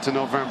believe we're into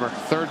November?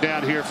 Third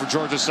down here for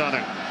Georgia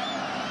Southern.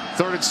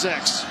 3rd and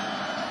 6.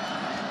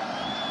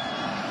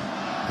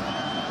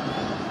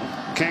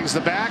 King's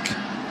the back,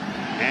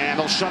 and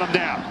they'll shut him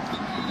down.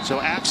 So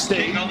App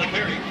State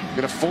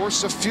going to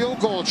force a field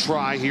goal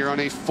try here on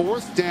a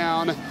 4th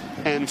down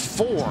and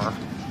 4.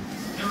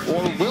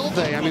 Or will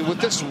they? I mean, with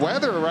this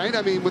weather, right?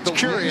 I mean, with the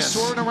wind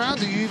soaring around,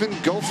 do you even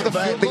go for the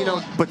field goal? You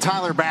know, but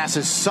Tyler Bass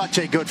is such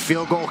a good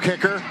field goal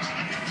kicker,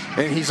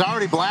 and he's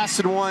already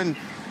blasted one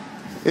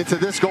into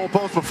this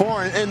goalpost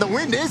before, and the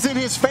wind is in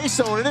his face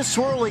though, and it is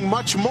swirling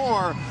much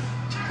more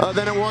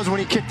than it was when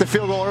he kicked the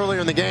field goal earlier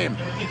in the game.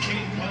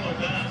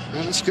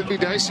 And this could be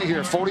dicey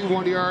here.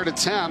 41-yard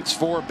attempt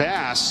for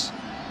Bass.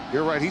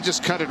 You're right, he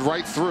just cut it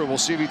right through. We'll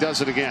see if he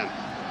does it again.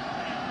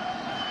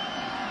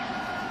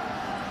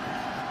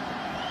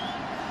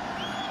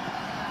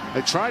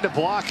 They tried to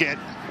block it.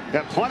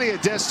 Got plenty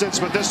of distance,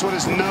 but this one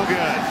is no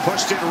good.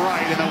 Pushed it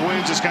right, and the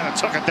wind just kind of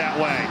took it that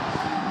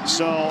way.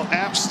 So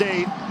App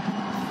State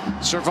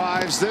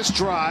survives this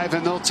drive,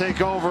 and they'll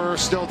take over,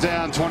 still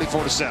down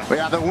 24-7.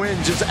 Yeah, the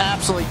wind just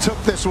absolutely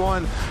took this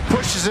one,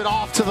 pushes it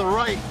off to the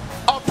right,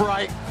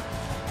 upright,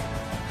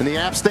 and the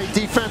App State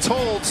defense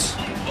holds.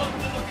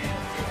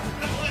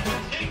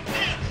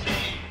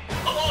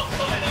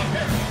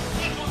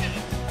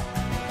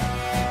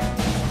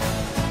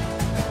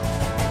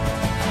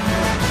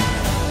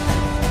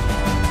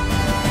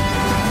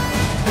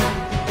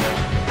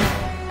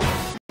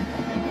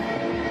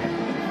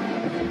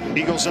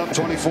 Eagles up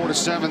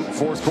 24-7.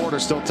 Fourth quarter,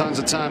 still tons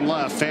of time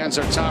left. Fans,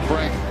 our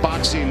top-ranked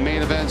boxing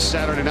main event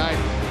Saturday night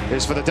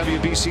is for the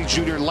WBC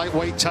Junior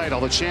Lightweight title.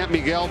 The champ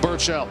Miguel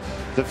Burchell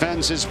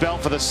defends his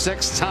belt for the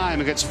 6th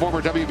time against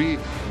former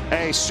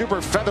WBA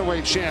Super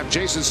Featherweight champ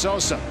Jason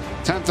Sosa.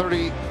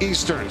 10:30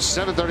 Eastern,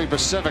 7:30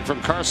 Pacific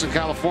from Carson,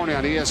 California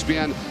on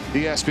ESPN,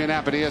 the ESPN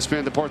app, and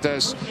ESPN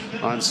Deportes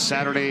on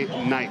Saturday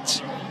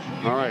night.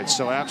 All right,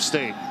 so App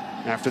State,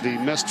 after the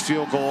missed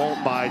field goal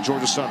by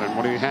Georgia Southern,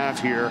 what do you have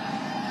here?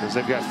 As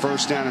they've got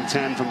 1st down and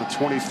 10 from the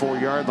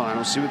 24-yard line.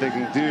 We'll see what they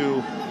can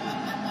do.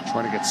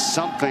 Try to get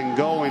something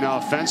going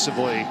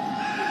offensively.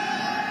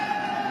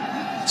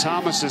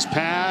 Thomas's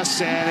pass,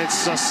 and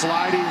it's a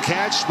sliding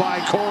catch by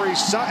Corey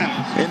Sutton.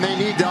 And they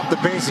need to up the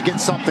pace and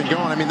get something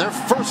going. I mean, their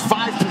first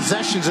 5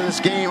 possessions in this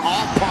game,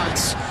 all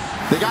punts.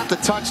 They got the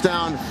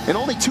touchdown, and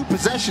only 2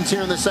 possessions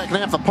here in the second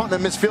half, the punt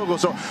and missed field goal.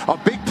 So a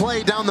big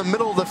play down the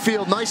middle of the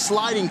field. Nice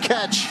sliding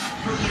catch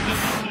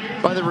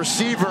by the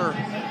receiver.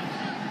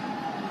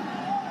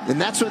 And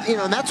that's what,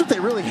 and that's what they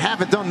really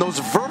haven't done. Those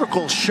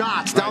vertical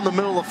shots down the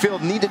middle of the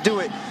field, need to do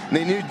it, and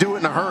they need to do it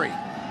in a hurry.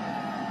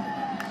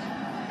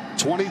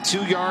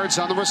 22 yards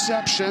on the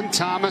reception.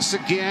 Thomas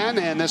again,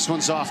 and this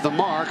one's off the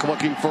mark,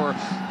 looking for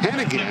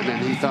Hennigan,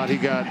 and he thought he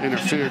got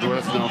interfered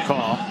with. No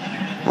call.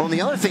 Well, and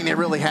the other thing they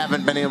really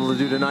haven't been able to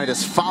do tonight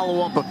is follow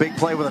up a big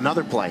play with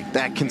another play.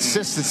 That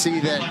consistency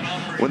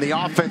that when the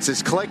offense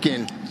is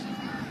clicking,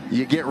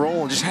 you get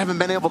rolling. Just haven't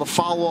been able to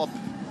follow up,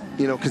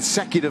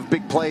 consecutive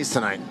big plays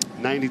tonight.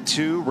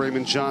 92,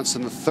 Raymond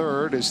Johnson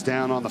III is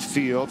down on the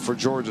field for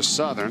Georgia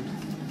Southern.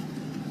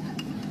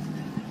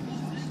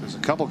 There's a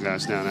couple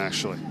guys down,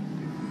 actually.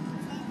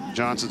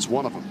 Johnson's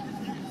one of them.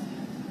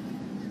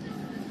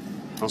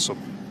 Also,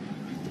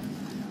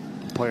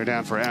 player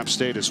down for App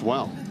State as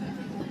well.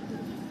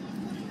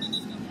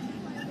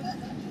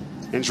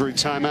 Injury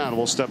timeout.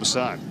 We'll step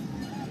aside.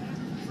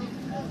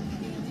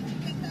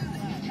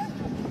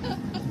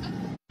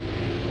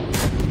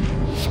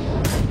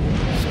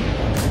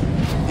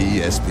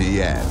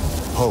 ESPN,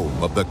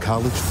 home of the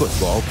college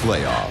football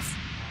playoff.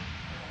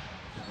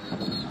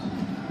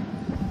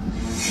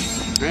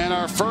 And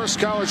our first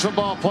college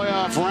football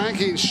playoff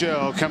ranking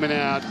show coming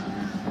out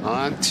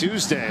on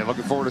Tuesday.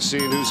 Looking forward to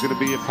seeing who's going to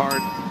be a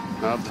part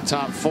of the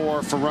top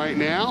 4 for right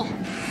now.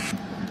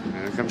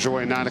 And it comes your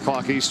way 9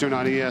 o'clock Eastern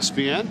on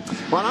ESPN.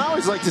 Well, I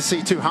always like to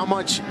see, too, how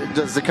much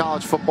does the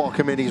College Football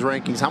Committee's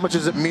rankings, how much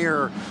does it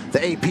mirror the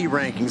AP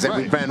rankings that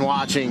we've been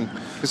watching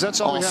because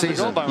that's all we have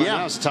season. to go by right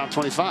now is the top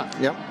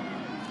 25. Yep.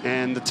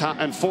 And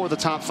the 4 of the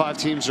top 5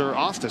 teams are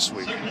off this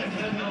week.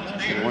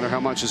 I wonder how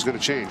much is going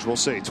to change. We'll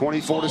see.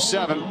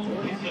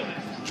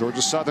 24-7.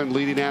 Georgia Southern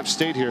leading App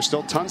State here.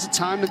 Still tons of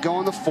time to go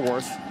in the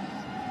 4th.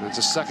 And it's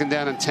a 2nd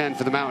down and 10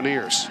 for the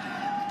Mountaineers.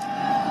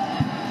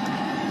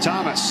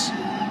 Thomas.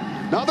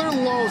 Another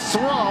low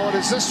throw, and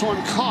is this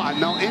one caught?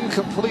 No,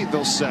 incomplete,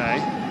 they'll say.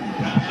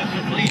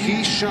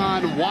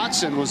 Keyshawn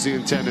Watson was the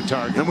intended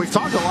target. And we've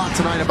talked a lot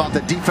tonight about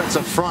the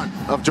defensive front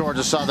of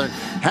Georgia Southern.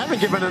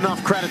 Haven't given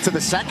enough credit to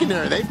the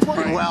secondary. They've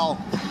played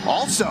well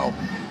also.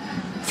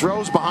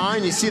 Throws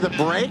behind, you see the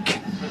break.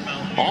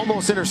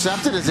 Almost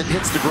intercepted as it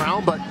hits the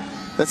ground, but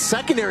the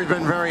secondary's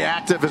been very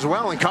active as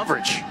well in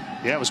coverage.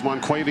 Yeah, it was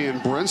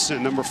Monquavian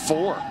Brinson, number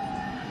 4.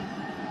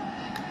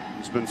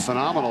 He's been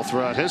phenomenal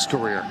throughout his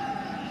career.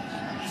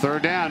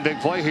 3rd down, big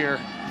play here.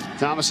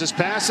 Thomas's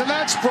pass, and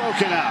that's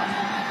broken up.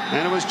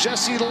 And it was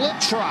Jesse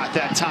Liptrot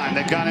that time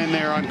that got in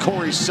there on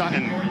Corey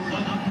Sutton.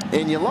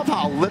 And you love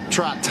how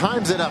Liptrot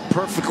times it up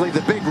perfectly.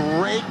 The big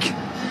rake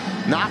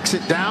knocks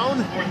it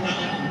down.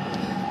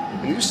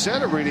 And you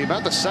said it, Reedy,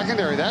 about the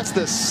secondary. That's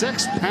the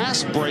 6th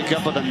pass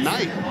breakup of the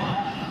night.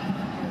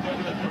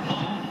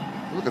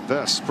 Look at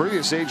this.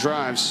 Previous 8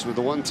 drives with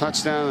the 1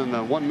 touchdown and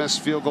the 1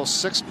 missed field goal,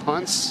 6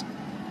 punts.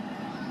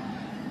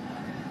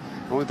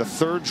 Only the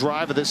 3rd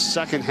drive of this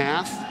second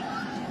half.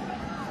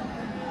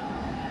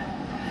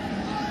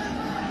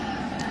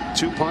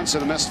 2 punts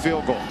and a missed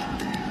field goal.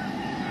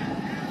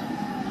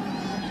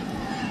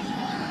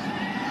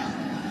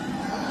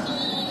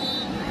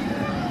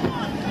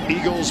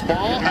 Eagles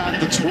ball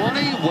at the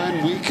 20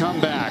 when we come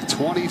back.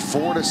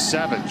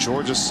 24-7,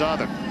 Georgia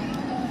Southern.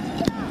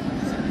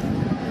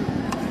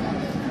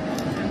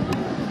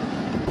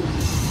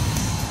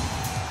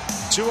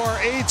 To our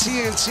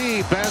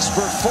AT&T best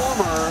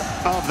performer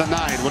of the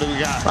night. What do we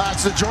got?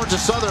 It's the Georgia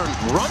Southern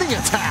running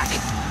attack.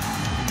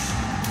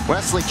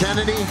 Wesley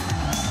Kennedy,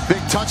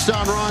 big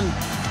touchdown run.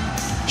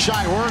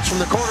 Shy Wertz from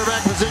the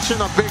quarterback position,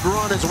 a big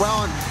run as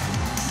well. And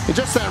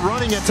just that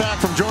running attack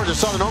from Georgia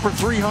Southern, over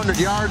 300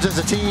 yards as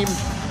a team.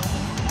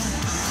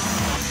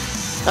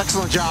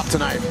 Excellent job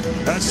tonight.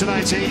 That's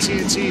tonight's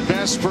AT&T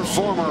best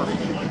performer.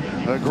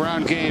 A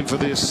ground game for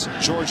this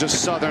Georgia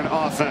Southern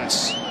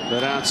offense.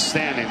 But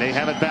outstanding. They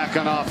have it back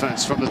on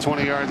offense from the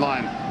 20-yard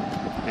line.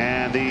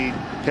 And the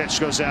pitch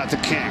goes out to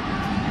King.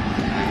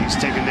 And he's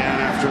taken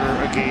down after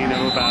a gain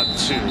of about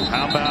 2.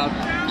 How about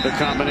the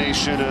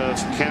combination of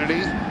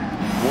Kennedy,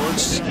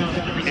 Wertz,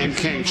 and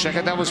King? Check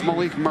it. That was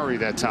Malik Murray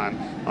that time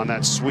on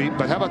that sweep.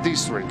 But how about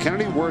these 3?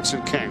 Kennedy, Wertz,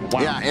 and King.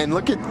 Wow. Yeah, and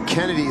look at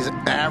Kennedy's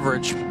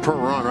average per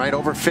run, right?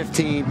 Over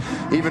 15,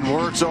 even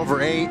Wertz over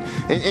 8.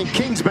 And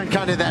King's been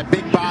kind of that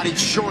big-bodied,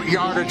 short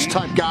yardage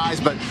type guys,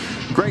 but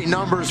great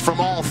numbers from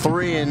all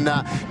 3. And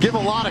give a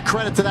lot of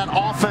credit to that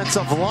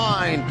offensive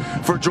line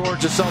for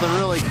Georgia Southern,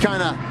 really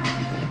kind of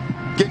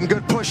getting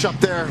good push up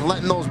there,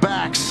 letting those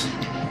backs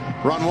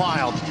run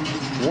wild.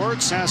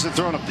 Wertz hasn't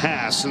thrown a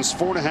pass since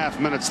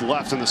 4.5 minutes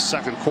left in the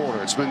 2nd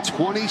quarter. It's been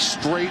 20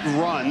 straight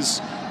runs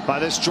by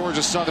this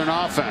Georgia Southern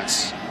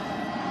offense.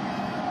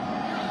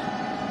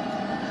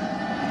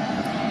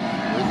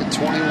 Look at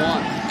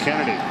 21.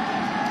 Kennedy.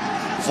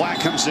 Flat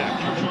comes in.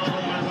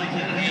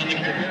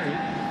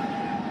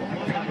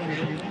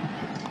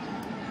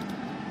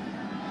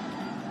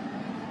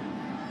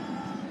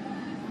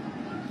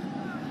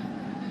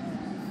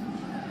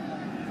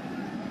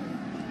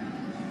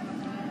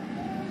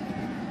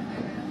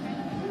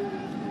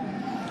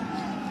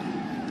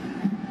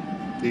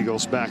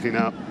 Eagles backing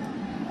up.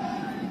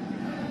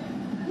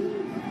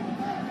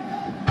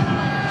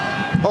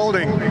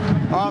 Holding,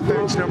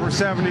 offense number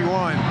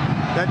 71.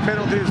 That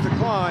penalty is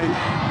declined.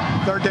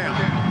 3rd down.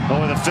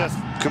 Only the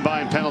 5th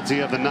combined penalty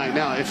of the night.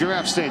 Now, if you're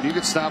App State, you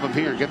could stop him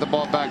here, get the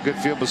ball back, good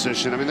field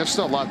position. I mean, there's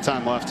still a lot of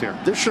time left here.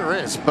 There sure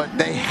is, but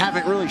they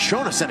haven't really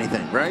shown us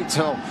anything, right?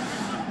 So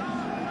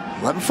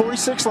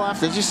 11:46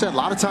 left, as you said, a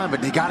lot of time,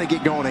 but they got to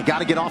get going. They got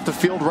to get off the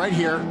field right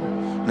here,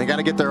 and they got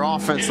to get their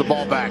offense the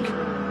ball back.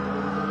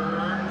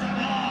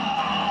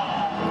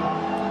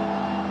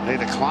 They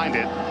declined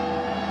it,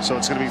 so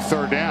it's going to be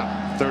 3rd down.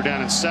 3rd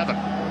down and 7.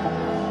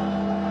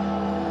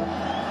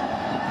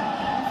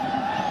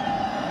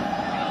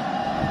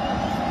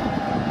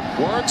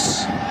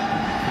 Wertz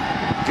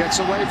gets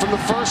away from the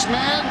first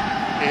man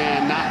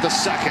and not the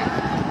second.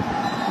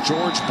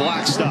 George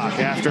Blackstock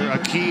after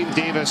Akeem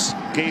Davis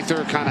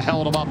Gaither kind of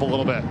held him up a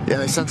little bit. Yeah,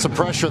 they sent some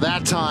pressure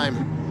that time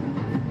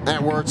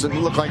at Wertz. It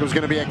looked like it was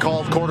going to be a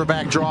called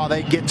quarterback draw.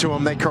 They get to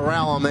him, they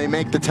corral him, they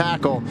make the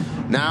tackle.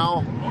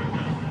 Now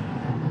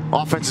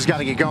offense has got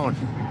to get going.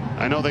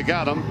 I know they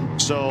got him,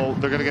 so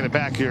they're going to get it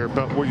back here.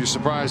 But were you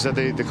surprised that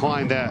they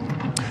declined that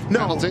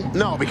penalty?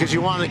 No, because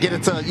you wanted to get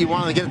it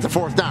to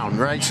fourth down,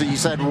 right? So you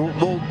said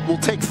we'll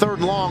take third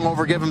and long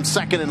over give them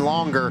second and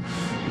longer.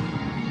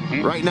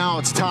 Right now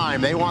it's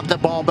time. They want the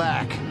ball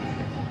back.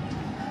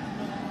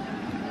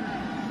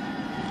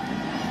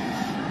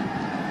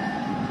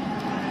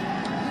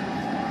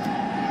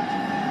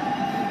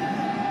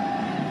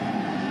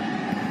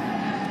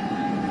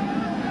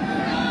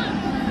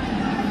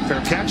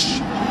 Fair catch,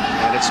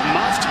 and it's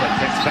muffed, but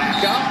picked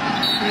back up,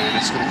 and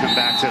it's going to come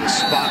back to the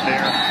spot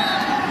there.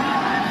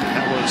 And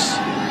that was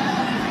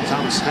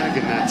Thomas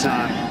Hennigan that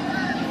time.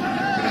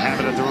 Going to have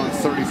it at their own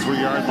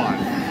 33-yard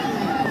line.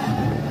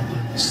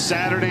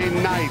 Saturday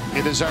night,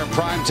 it is our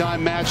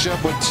primetime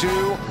matchup with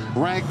two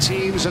ranked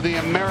teams of the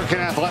American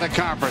Athletic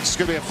Conference. It's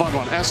going to be a fun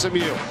one.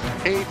 SMU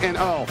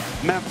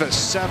 8-0,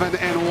 Memphis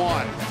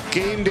 7-1.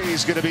 Game day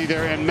is going to be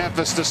there in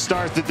Memphis to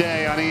start the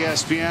day on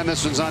ESPN.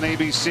 This one's on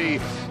ABC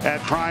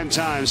at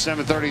primetime,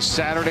 7:30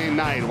 Saturday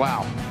night.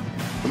 Wow,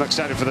 I'm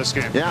excited for this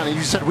game. Yeah, and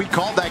you said we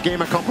called that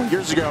game a couple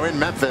years ago in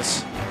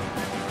Memphis.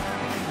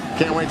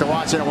 Can't wait to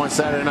watch it on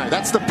Saturday night.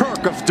 That's the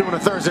perk of doing a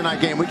Thursday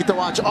night game. We get to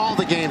watch all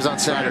the games on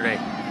Saturday.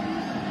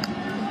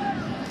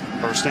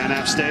 First down,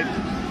 App State.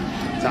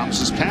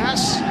 Thomas's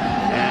pass,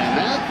 and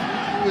that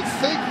you would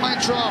think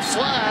might draw a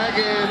flag,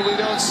 and we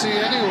don't see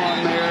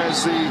anyone there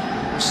as the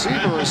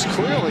receiver is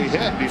clearly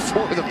hit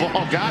before the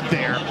ball got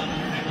there.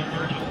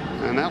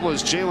 And that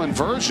was Jalen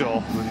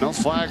Virgil. No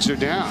flags are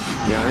down.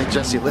 Yeah, I think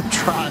Jesse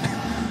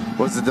Liptrot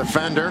was the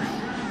defender.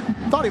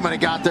 Thought he might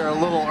have got there a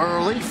little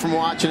early from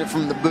watching it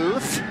from the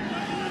booth.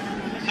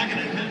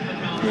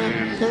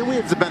 And we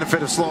have the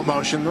benefit of slow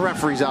motion. The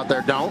referees out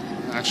there don't.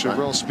 Actually,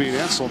 real speed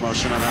and slow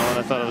motion on that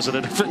one. I thought it was an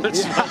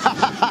interference.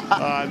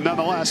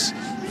 Nonetheless,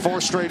 4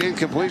 straight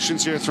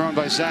incompletions here thrown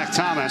by Zach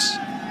Thomas.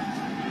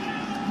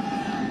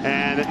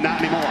 And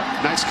not anymore.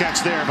 Nice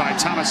catch there by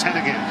Thomas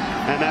Hennigan.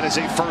 And that is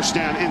a first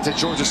down into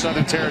Georgia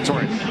Southern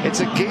territory.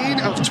 It's a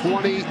gain of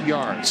 20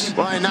 yards.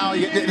 Well, and now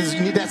you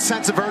need that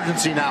sense of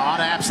urgency now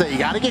out of App State. You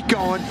got to get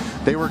going.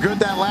 They were good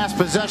that last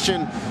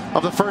possession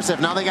of the first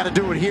half. Now they got to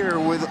do it here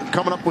with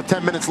coming up with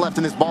 10 minutes left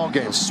in this ball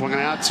game. Swinging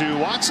out to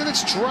Watson.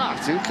 It's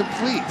dropped.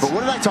 Incomplete. But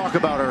what did I talk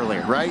about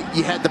earlier, right?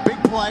 You had the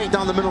big play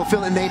down the middle of the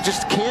field, and they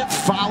just can't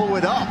follow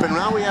it up. And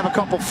now we have a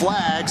couple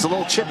flags, a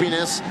little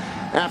chippiness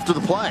after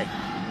the play.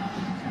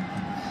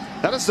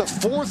 That is the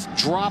 4th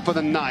drop of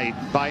the night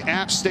by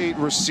App State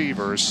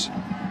receivers.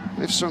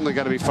 They've certainly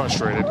got to be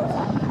frustrated.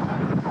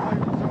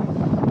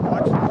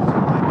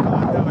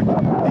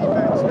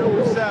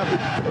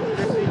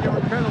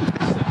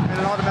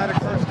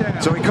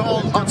 So he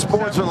called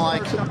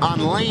unsportsmanlike on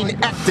Lane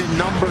Ecton,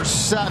 number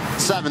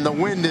 7. The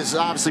wind is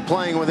obviously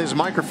playing with his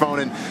microphone,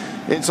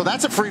 and so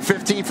that's a free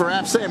 15 for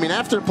App State. I mean,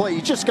 after the play,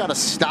 you just got to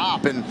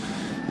stop, and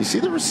you see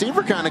the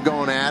receiver kind of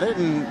going at it,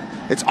 and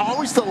it's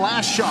always the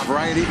last shove,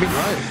 right? I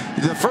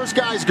mean, the first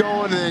guy's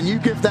going, and then you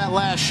give that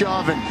last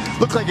shove, and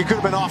looked like it could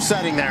have been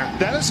offsetting there.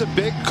 That is a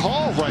big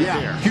call right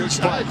there. Huge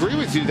play. I agree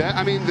with you. That,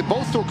 I mean, they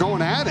both were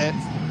going at it,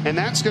 and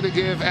that's going to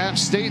give App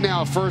State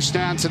now a first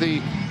down to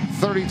the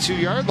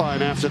 32-yard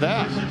line after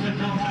that.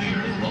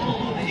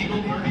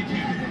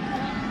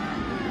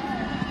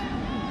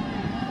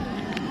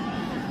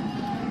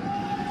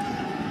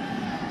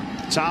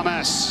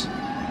 Thomas.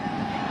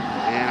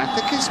 And I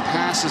think his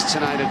passes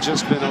tonight have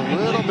just been a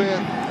little bit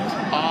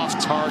off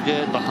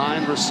target,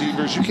 behind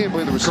receivers. You can't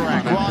blame the receiver.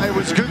 Correct. Well, it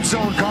was good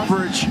zone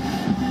coverage.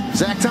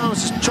 Zach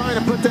Thomas is trying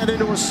to put that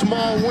into a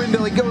small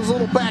window. He goes a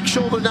little back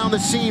shoulder down the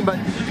seam, but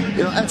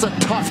you know that's a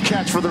tough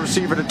catch for the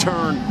receiver to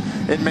turn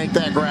and make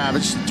that grab.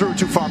 It just threw it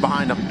too far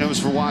behind him. It was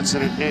for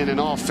Watson, and in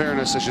all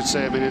fairness, I should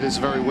say, I mean, it is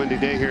a very windy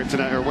day here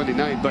tonight, or windy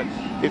night, but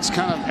it's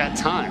kind of at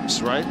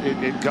times, right?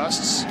 It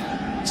gusts.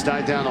 It's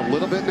died down a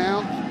little bit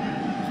now.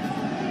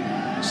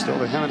 Still,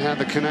 they haven't had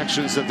the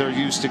connections that they're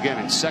used to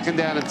getting. 2nd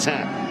down and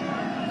 10.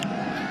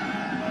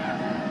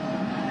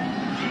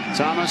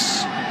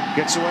 Thomas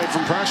gets away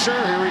from pressure.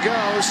 Here he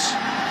goes.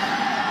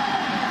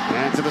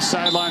 And to the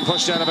sideline,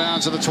 pushed out of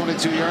bounds to the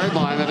 22-yard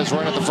line. That is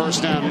right at the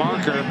first down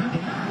marker.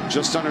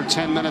 Just under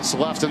 10 minutes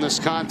left in this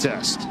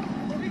contest.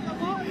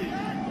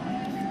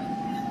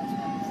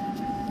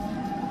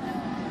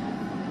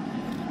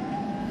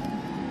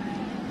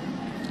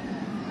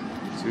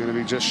 Is he going to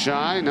be just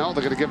shy? No,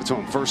 they're going to give it to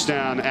him. First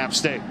down, App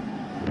State.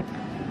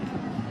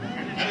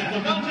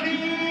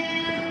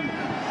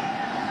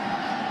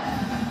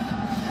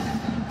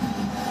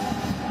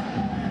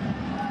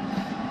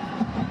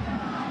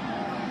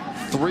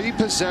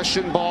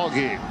 Three-possession ball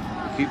game.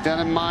 Keep that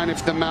in mind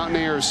if the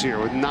Mountaineers here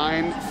with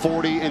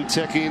 9:40 and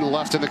ticking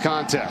left in the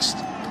contest.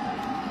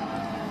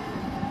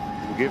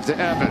 We'll give to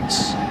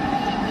Evans.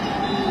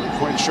 Not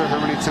quite sure how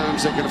many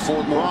times they can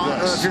afford more of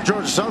this. If you're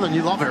Georgia Southern,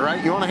 you love it,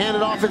 right? You want to hand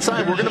it off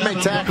inside. We're going to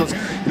make tackles. You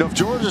know, if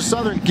Georgia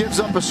Southern gives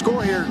up a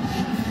score here,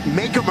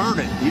 make them earn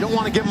it. You don't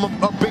want to give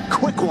them a big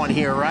quick one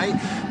here, right?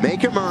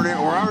 Make them earn it.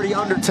 We're already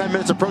under 10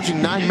 minutes,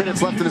 approaching 9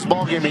 minutes left in this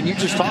ball game, and you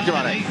just talked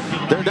about it.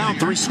 They're down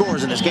 3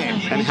 scores in this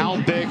game. And how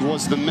big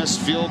was the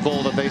missed field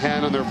goal that they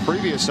had on their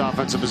previous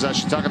offensive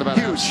possession? Talking about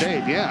App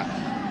State, yeah.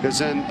 because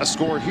then a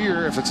score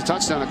here, if it's a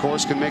touchdown, of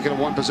course, can make it a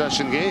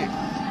one-possession game.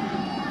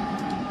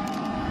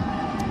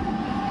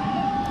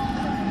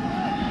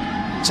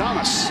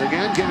 Thomas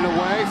again getting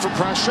away from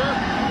pressure.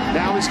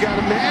 Now he's got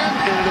a man,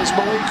 and it is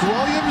Malik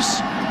Williams.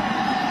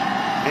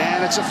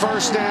 And it's a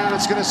first down.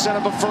 It's going to set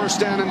up a first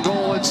down and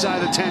goal inside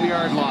the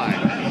 10-yard line.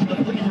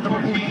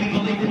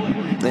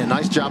 Yeah,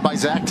 nice job by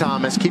Zach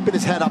Thomas, keeping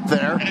his head up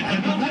there.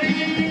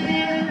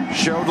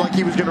 Showed like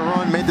he was going to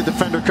run, made the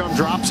defender come,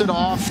 drops it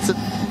off to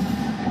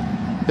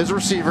his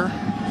receiver.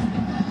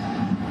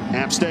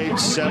 App State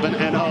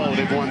 7-0.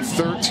 They've won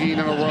 13 in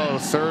a row.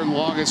 Third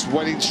longest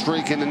winning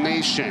streak in the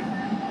nation.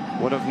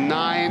 One of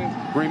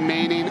 9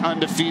 remaining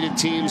undefeated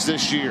teams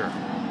this year.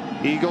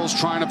 Eagles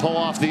trying to pull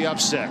off the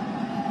upset.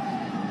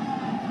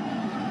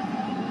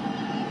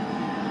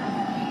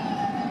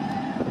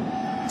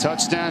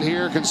 Touchdown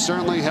here can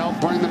certainly help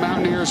bring the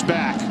Mountaineers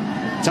back.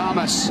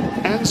 Thomas,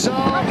 end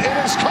zone,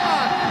 it is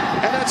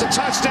caught, and that's a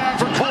touchdown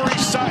for Corey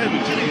Sutton.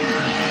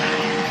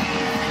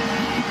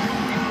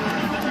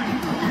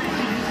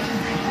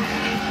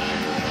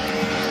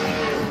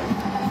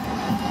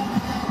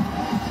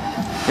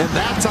 And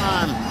that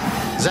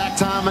time, Zach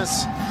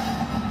Thomas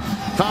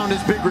found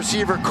his big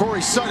receiver,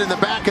 Corey Sutton, in the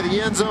back of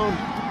the end zone.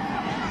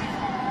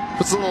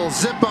 Puts a little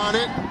zip on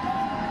it.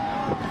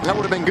 That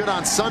would have been good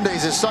on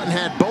Sundays as Sutton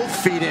had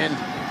both feet in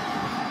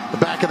the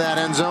back of that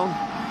end zone.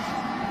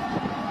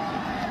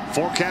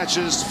 4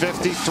 catches,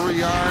 53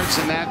 yards,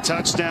 and that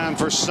touchdown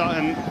for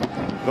Sutton.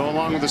 Go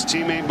along with his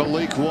teammate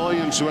Malik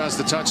Williams, who has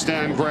the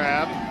touchdown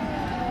grab.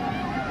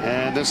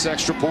 And this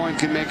extra point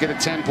can make it a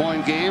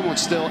 10-point game with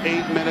still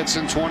 8 minutes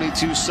and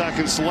 22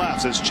 seconds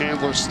left as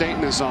Chandler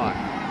Staten is on.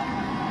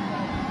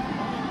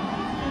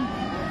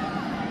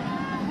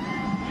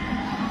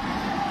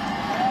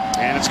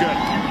 And it's good.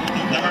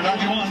 Number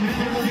 91.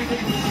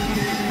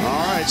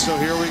 All right, so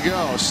here we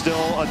go.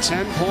 Still a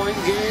 10-point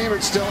game.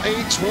 It's still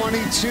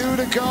 8:22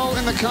 to go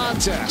in the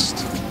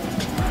contest.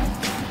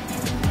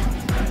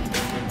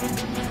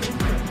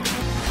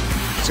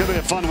 It's going to be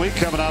a fun week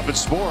coming up in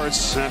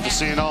sports. After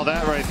seeing all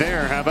that right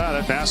there, how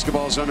about it?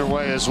 Basketball's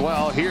underway as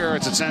well. Here,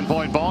 it's a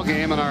 10-point ball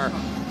game in our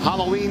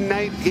Halloween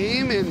night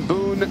game in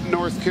Boone,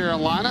 North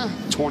Carolina.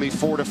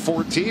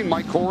 24-14.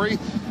 Mike Corey,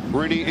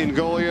 Rennie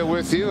Ngolia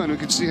with you, and we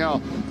can see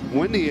how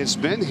windy it's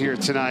been here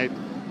tonight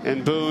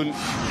in Boone,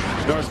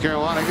 North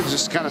Carolina. You can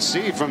just kind of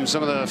see from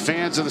some of the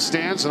fans in the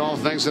stands and all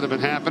the things that have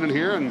been happening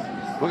here. And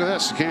look at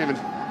this. You can't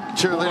even.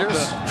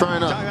 Cheerleaders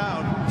trying to.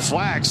 Timeout.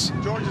 Flags.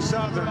 Georgia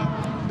Southern,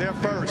 they're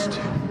first.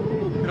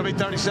 It'll be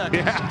 30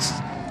 seconds.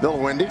 Yeah. A little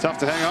windy. Tough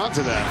to hang on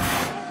to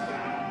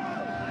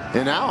that.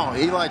 And now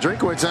Eli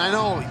Drinkowitz, and I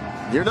know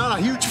you're not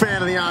a huge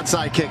fan of the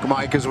onside kick,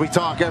 Mike, as we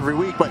talk every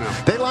week, but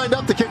they lined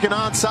up to kick an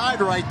onside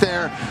right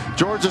there.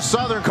 Georgia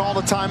Southern called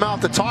a timeout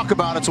to talk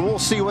about it, so we'll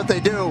see what they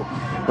do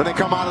when they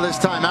come out of this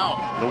timeout.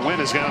 The wind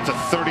has got up to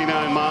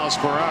 39 miles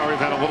per hour. We've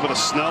had a little bit of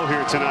snow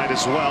here tonight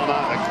as well.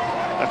 Not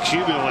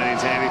accumulating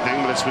to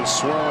anything, but it's been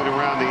swirling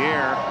around the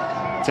air.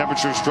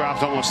 Temperatures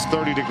dropped almost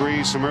 30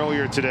 degrees from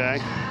earlier today.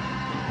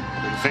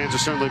 And the fans are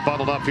certainly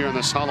bundled up here on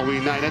this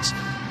Halloween night. It's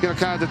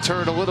kind of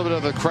deterred a little bit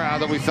of the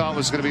crowd that we thought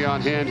was going to be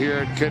on hand here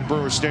at Kidd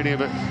Brewer Stadium,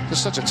 but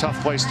just such a tough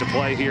place to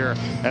play here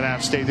at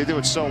App State. They do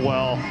it so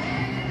well.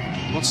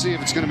 Let's see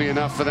if it's going to be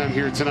enough for them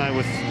here tonight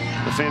with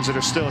the fans that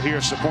are still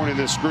here supporting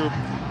this group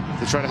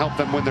to try to help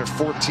them win their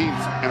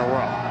 14th in a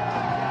row.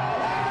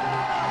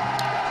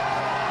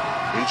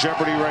 In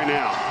jeopardy right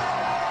now.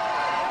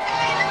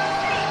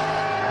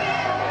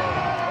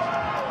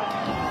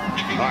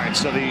 All right,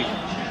 so the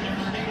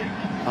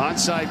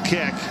onside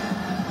kick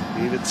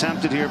being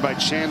attempted here by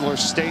Chandler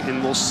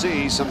Staten. We'll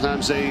see.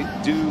 Sometimes they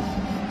do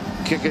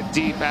kick it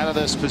deep out of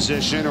this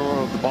position,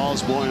 or the ball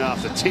is blowing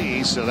off the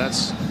tee. So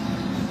that's,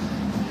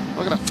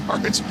 look at how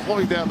far it's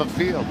blowing down the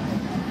field.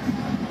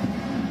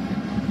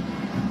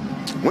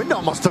 Wind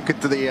almost took it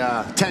to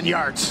the 10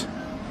 yards.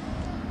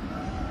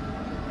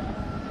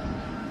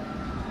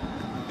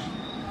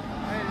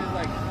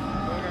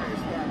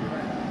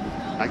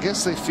 I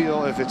guess they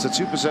feel if it's a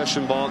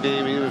 2-possession ball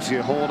game, even if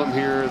you hold them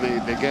here,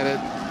 they get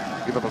it,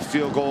 give up a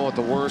field goal at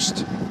the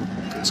worst,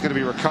 it's going to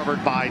be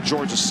recovered by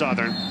Georgia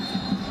Southern.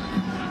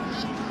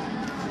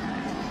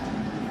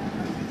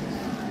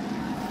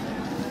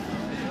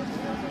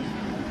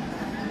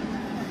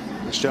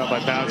 Nice job by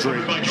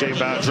Boundary, Jay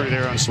Boundary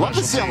there on special Love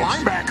to see a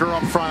linebacker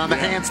up front on the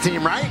hands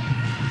team, right?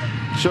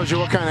 Shows you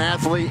what kind of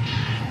athlete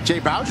Jay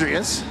Boundary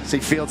is. As he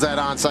fields that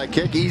onside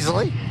kick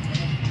easily.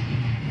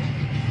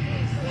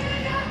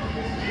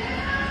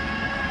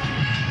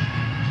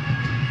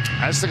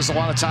 I just think there's a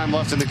lot of time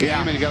left in the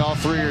game, and you got all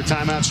 3 of your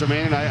timeouts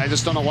remaining. I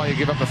just don't know why you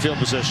give up a field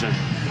position.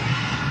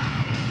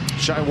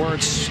 Shai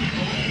Werts,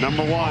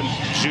 number 1,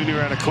 junior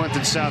out of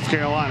Clinton, South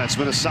Carolina. It's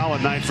been a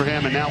solid night for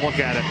him, and now look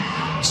at it.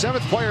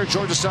 7th player in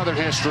Georgia Southern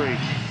history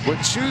with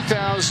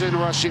 2,000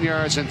 rushing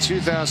yards and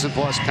 2,000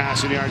 plus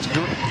passing yards.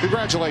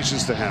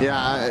 Congratulations to him.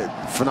 Yeah,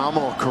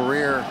 phenomenal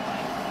career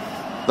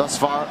thus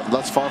far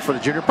for the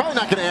junior. Probably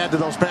not going to add to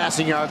those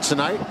passing yards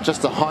tonight.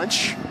 Just a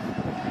hunch.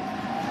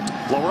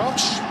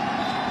 LaRoche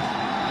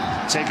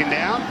taken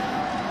down.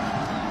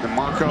 And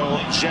Marco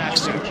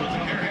Jackson.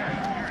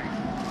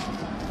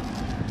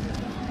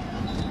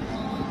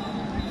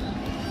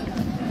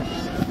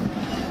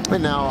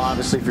 And now,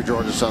 obviously, for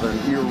Georgia Southern,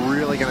 you're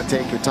really going to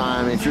take your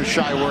time. If you're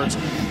Shy Werts,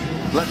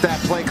 let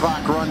that play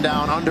clock run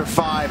down under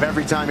 5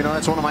 every time. You know,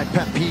 that's one of my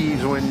pet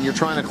peeves when you're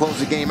trying to close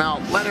the game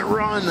out. Let it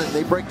run.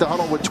 They break the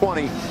huddle with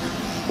 20.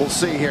 We'll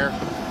see here.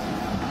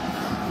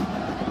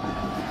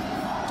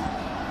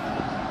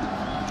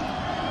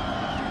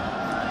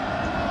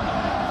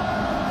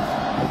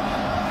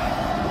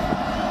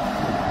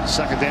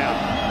 Second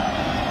down.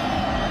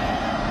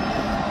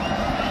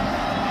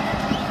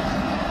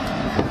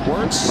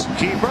 Werts,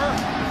 keeper.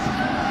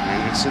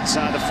 And it's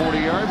inside the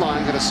 40-yard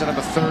line. Going to set up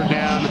a third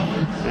down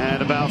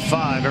at about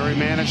 5. Very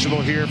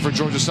manageable here for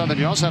Georgia Southern.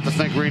 You also have to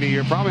think, Reedy,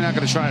 you're probably not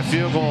going to try a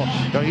field goal,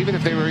 even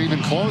if they were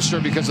even closer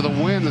because of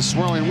the wind, the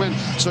swirling wind.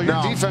 So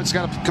your defense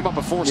got to come up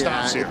with 4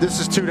 stops here. This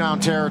is 2-down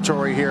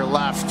territory here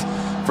left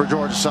for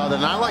Georgia Southern.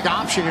 And I like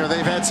option here.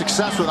 They've had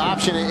success with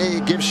option.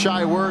 It gives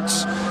Shy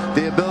Werts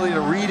the ability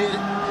to read it,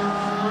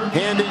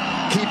 hand it,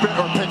 keep it,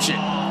 or pitch it.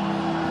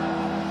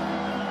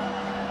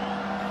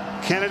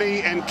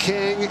 Kennedy and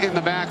King in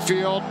the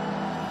backfield.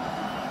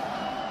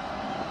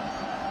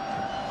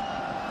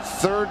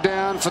 Third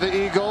down for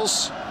the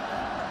Eagles.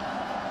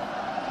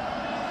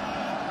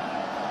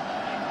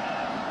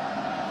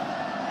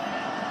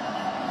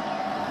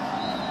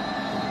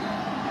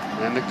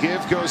 And the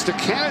give goes to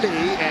Kennedy,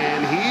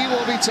 and he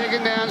will be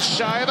taken down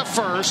shy of the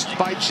first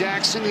by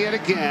Jackson yet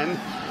again.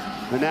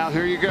 And now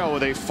here you go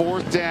with a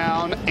 4th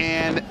down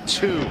and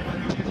 2.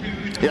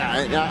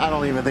 Yeah, I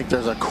don't even think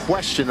there's a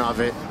question of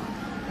it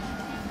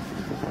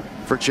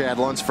for Chad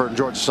Lunsford and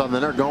Georgia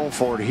Southern. They're going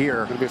for it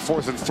here. Going to be a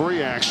 4th and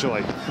 3,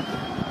 actually.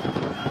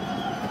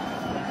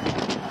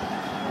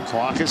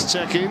 Clock is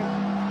ticking.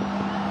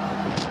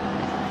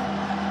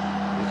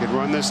 You could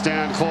run this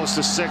down close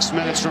to 6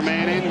 minutes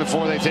remaining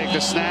before they take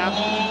the snap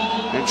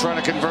and try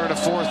to convert a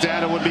 4th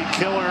down. It would be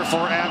killer for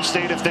App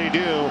State if they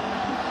do.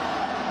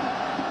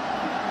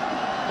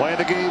 Play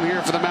the game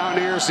here for the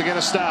Mountaineers to get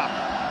a stop.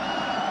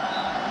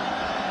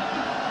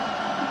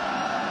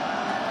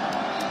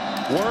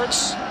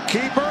 Werts,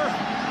 keeper,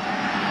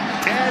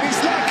 and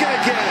he's not going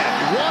to get it.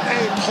 What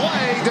a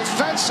play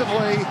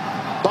defensively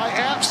by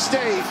App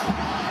State.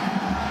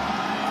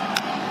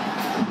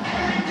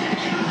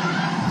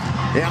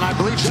 And I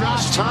believe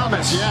Josh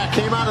Thomas,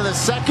 came out of the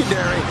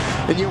secondary.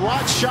 And you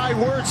watch Shy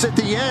Werts at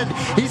the end.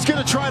 He's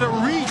going to try to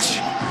reach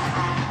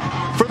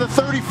for the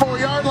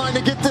 34-yard line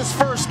to get this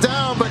first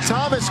down. But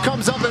Thomas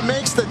comes up and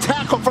makes the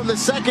tackle from the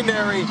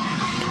secondary.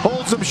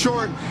 Holds him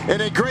short, and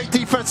a great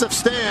defensive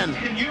stand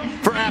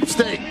for App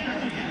State.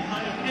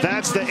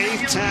 That's the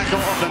 8th tackle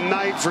of the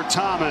night for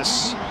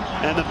Thomas.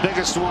 And the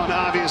biggest one,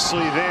 obviously,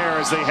 there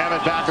as they have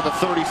it back at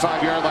the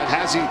 35-yard line.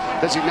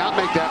 Does he not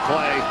make that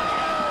play?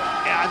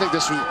 I think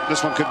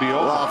this one could be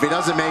over. Well, if he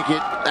doesn't make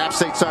it, App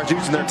State starts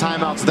using their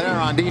timeouts there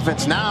on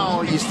defense.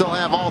 Now you still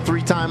have all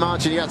 3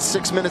 timeouts, and you got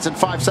 6 minutes and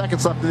 5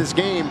 seconds left in this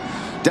game,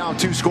 down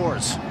 2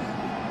 scores.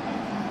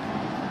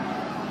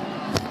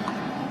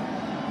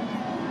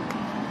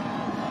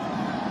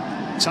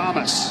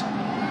 Thomas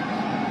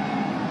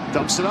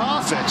dumps it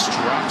off. It's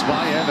dropped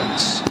by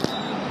Evans.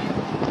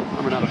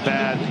 I mean, not a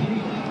bad,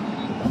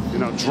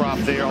 drop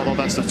there. Although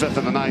that's the 5th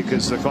of the night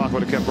because the clock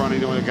would have kept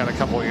running. Only got a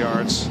couple of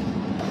yards.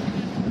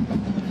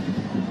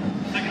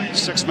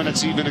 6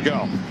 minutes even to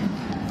go.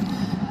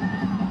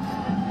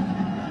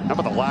 How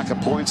about the lack of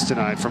points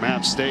tonight from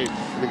App State?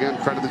 And again,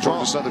 credit the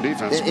Georgia Southern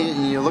defense.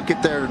 And you look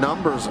at their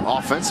numbers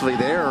offensively,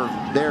 they're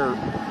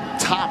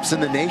tops in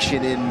the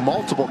nation in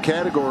multiple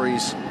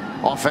categories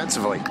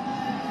offensively.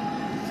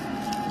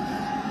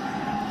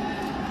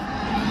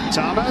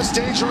 Thomas,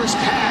 dangerous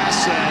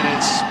pass, and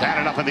it's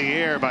batted up in the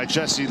air by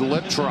Jesse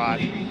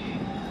Liptrot.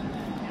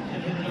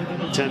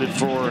 Intended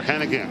for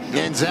Hennigan.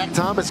 And Zach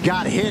Thomas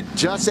got hit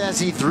just as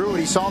he threw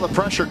it. He saw the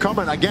pressure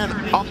coming again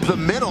up the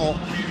middle.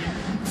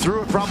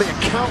 Threw it probably a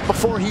count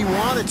before he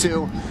wanted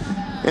to,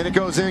 and it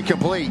goes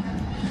incomplete.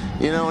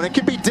 And it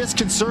can be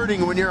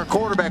disconcerting when you're a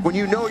quarterback, when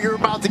you know you're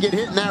about to get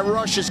hit and that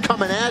rush is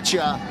coming at you.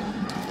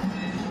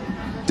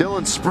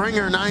 Dylan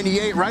Springer,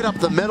 98, right up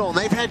the middle, and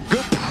they've had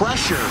good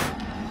pressure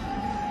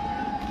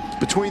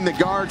between the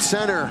guard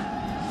center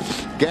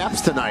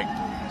gaps tonight.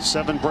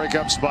 7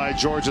 breakups by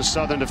Georgia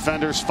Southern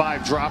defenders,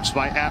 5 drops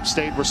by App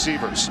State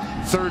receivers.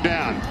 3rd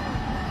down.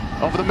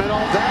 Over the middle.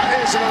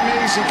 That is an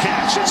amazing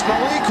catch. It's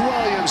Malik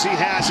Williams. He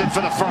has it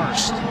for the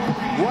first.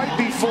 Right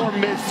before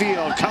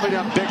midfield. Coming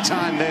up big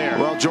time there.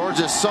 Well,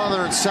 Georgia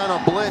Southern sent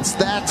a blitz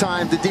that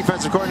time. The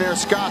defensive coordinator,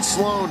 Scott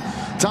Sloan.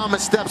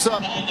 Thomas steps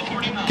up,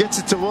 gets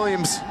it to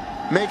Williams,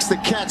 makes the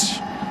catch,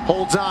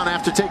 holds on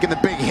after taking the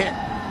big hit.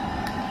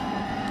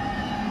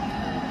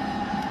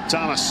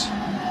 Thomas.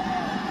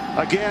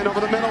 Again over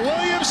the middle.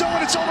 Williams,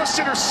 and it's almost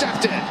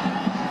intercepted.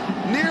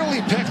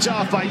 Nearly picked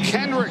off by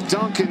Kendrick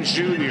Duncan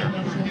Jr.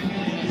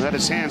 Had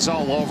his hands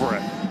all over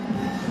it.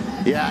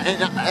 Yeah,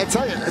 and I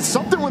tell you, it's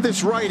something with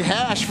this right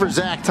hash for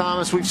Zach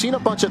Thomas. We've seen a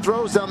bunch of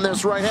throws down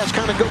this right hash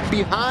kind of go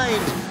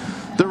behind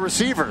the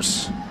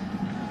receivers.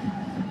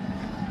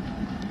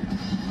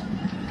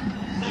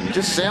 He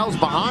just sails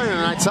behind,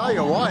 and I tell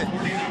you what,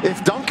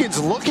 if Duncan's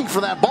looking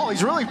for that ball,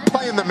 he's really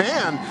playing the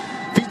man.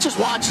 If he just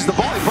watches the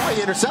ball, he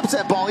probably intercepts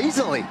that ball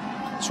easily.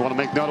 Just want to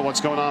make note of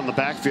what's going on in the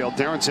backfield.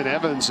 Darrington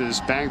Evans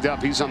is banged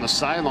up. He's on the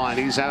sideline.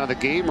 He's out of the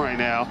game right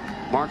now.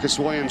 Marcus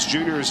Williams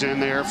Jr. is in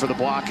there for the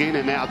blocking,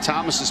 and now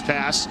Thomas's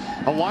pass.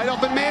 A wide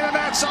open man, and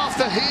that's off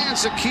the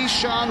hands of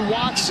Keyshawn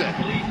Watson.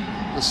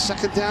 A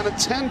 2nd down and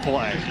 10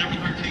 play.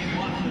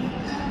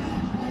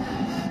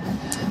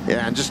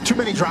 Yeah, and just too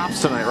many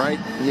drops tonight, right?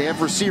 You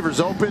have receivers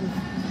open.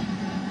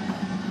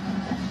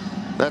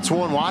 That's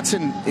one.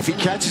 Watson, if he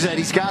catches that,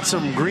 he's got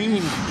some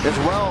green as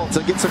well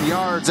to get some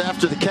yards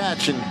after the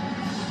catch. And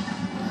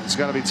it's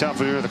got to be tough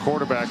when you're the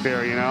quarterback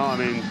there, you know. I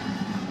mean,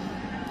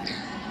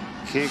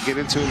 can't get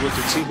into it with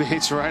your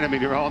teammates, right? I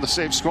mean, you're all in the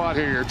same squad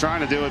here. You're trying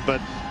to do it, but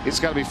it's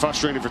got to be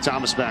frustrating for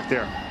Thomas back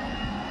there.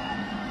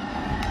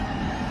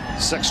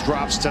 6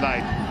 drops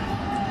tonight.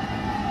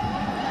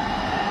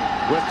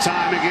 With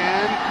time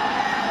again.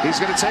 He's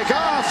going to take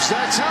off.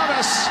 Zach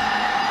Thomas.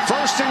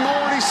 1st and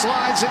more, and he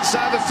slides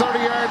inside the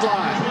 30-yard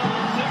line.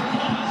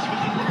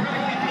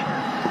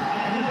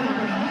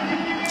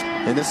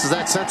 And this is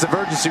that sense of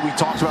urgency we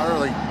talked about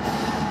earlier.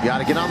 You got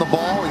to get on the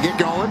ball and get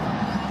going,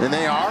 and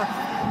they are.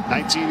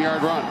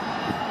 19-yard run.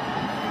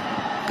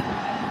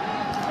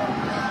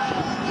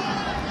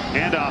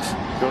 Handoff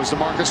goes to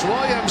Marcus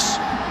Williams.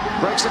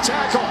 Breaks the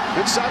tackle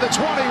inside the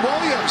 20.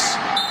 Williams,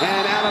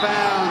 and out of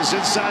bounds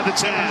inside the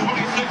 10.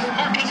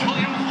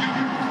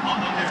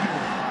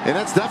 And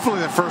that's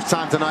definitely the first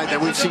time tonight that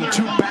we've seen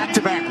 2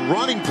 back-to-back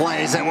running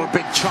plays that were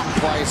big chunk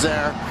plays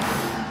there.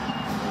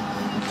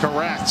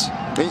 Correct.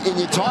 And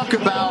you talk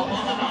about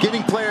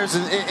getting players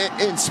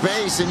in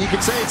space, and you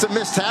can say it's a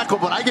missed tackle,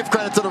 but I give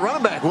credit to the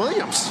running back,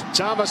 Williams.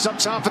 Thomas up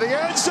top of the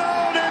end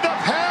zone, and the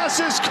pass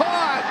is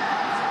caught.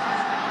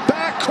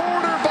 Back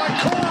corner by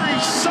Corey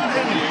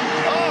Sutton.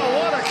 Oh,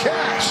 what a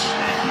catch.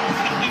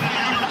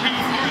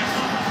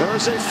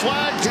 There's a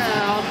flag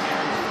down.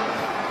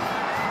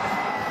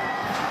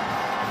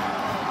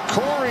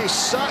 Corey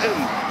Sutton.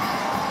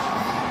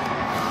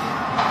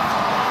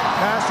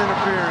 Pass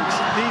interference,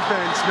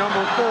 defense,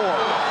 number 4.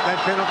 That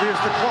penalty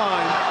is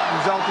declined.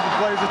 Result of the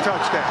play is a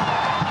touchdown.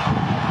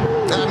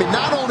 I mean,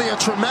 not only a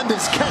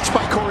tremendous catch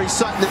by Corey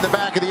Sutton in the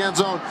back of the end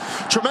zone,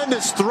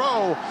 tremendous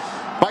throw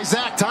by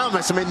Zach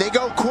Thomas. I mean, they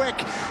go quick.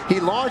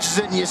 He launches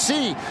it, and you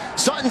see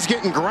Sutton's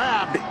getting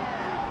grabbed.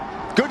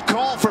 Good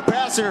call for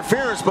pass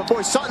interference, but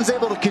boy, Sutton's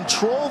able to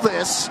control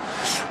this,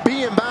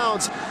 be in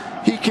bounds.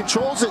 He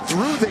controls it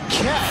through the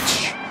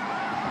catch,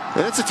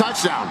 and it's a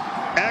touchdown.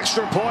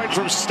 Extra point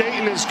from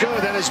Staten is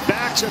good. That is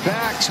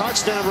back-to-back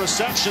touchdown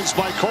receptions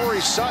by Corey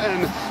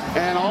Sutton,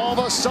 and all of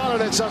a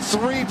sudden it's a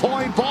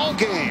 3-point ball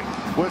game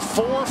with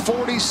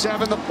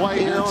 4:47 to play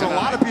here tonight. A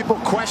lot of people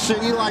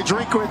question Eli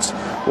Drinkwitz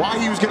why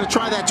he was going to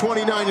try that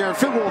 29-yard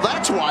field goal.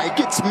 That's why it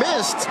gets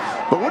missed,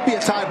 but would be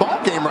a tie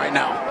ball game right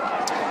now.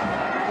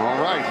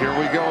 All right, here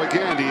we go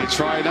again. Do you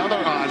try another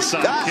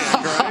onside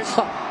kick,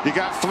 right? You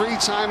got 3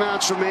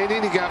 timeouts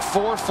remaining. You got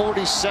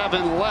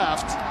 4:47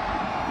 left.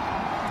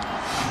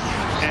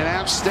 And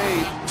App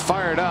State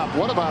fired up.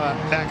 What about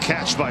that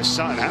catch by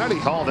Sutton? How did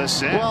he haul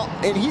this in? Well,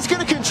 and he's going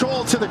to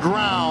control it to the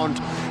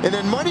ground. And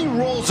then when he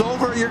rolls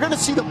over, you're going to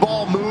see the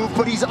ball move,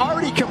 but he's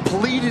already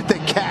completed the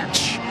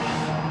catch.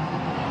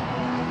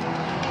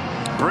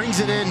 Brings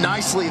it in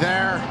nicely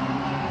there.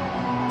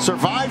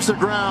 Survives the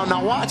ground.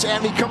 Now watch,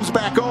 and he comes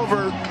back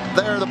over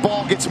there. The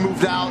ball gets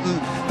moved out, and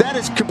that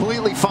is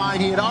completely fine.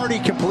 He had already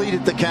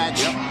completed the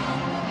catch. Yep.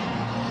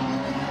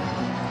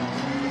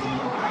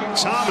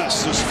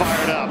 Thomas is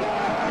fired up.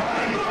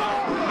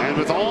 And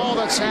with all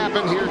that's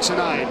happened here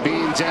tonight,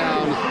 being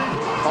down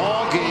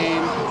all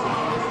game,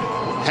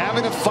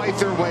 having to fight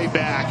their way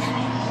back,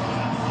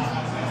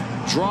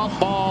 drop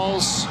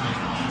balls,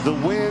 the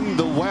wind,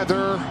 the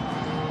weather,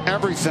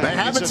 everything. They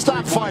haven't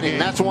stopped fighting.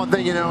 That's one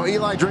thing, you know.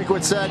 Eli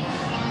Drinkwitz said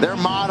their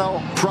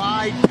motto,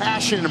 pride,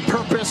 passion, and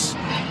purpose.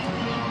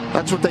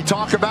 That's what they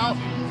talk about,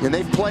 and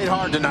they've played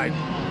hard tonight.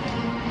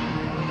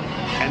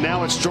 And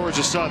now it's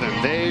Georgia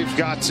Southern. They've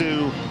got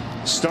to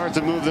start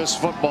to move this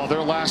football.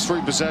 Their last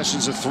 3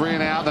 possessions are 3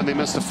 and out. Then they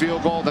missed a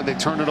field goal. Then they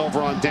turned it over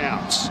on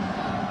downs.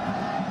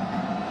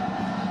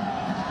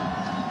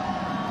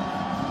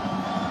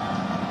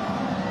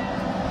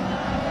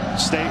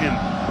 Staten.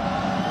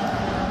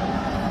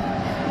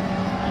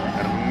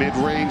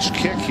 Mid-range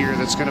kick here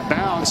that's going to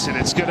bounce, and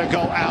it's going to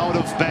go out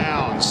of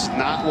bounds.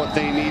 Not what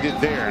they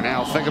needed there.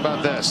 Now think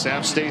about this.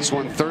 App State's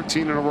won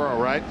 13 in a row,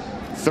 right?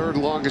 3rd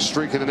longest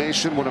streak in the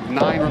nation, one of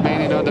 9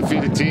 remaining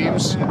undefeated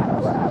teams.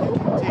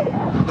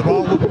 The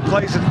ball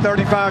plays at the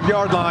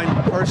 35-yard line,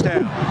 1st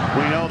down.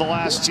 We know the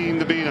last team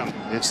to beat them.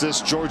 It's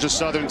this Georgia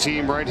Southern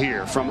team right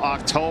here from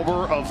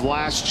October of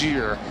last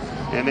year.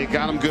 And they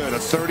got them good, a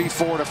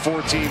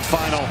 34-14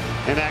 final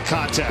in that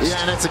contest.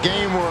 Yeah, and it's a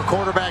game where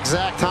quarterback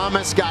Zach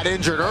Thomas got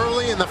injured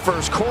early in the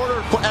 1st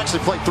quarter. Actually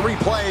played 3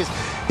 plays.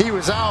 He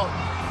was out,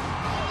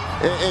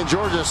 and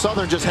Georgia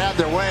Southern just had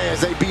their way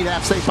as they beat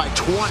App State by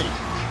 20.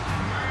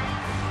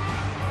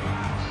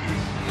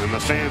 And the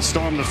fans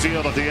stormed the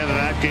field at the end of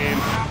that game.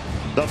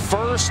 The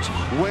first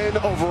win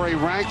over a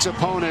ranked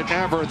opponent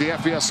ever at the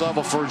FBS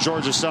level for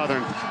Georgia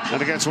Southern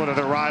and against one of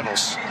their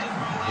rivals.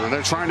 And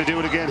they're trying to do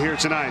it again here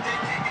tonight.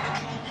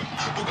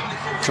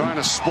 Trying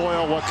to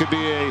spoil what could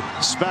be a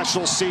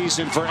special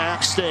season for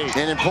App State.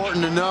 And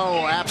important to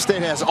know, App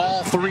State has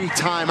all 3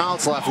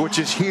 timeouts left, which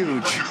is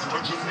huge.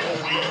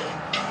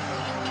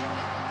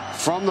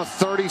 From the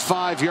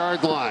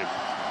 35-yard line.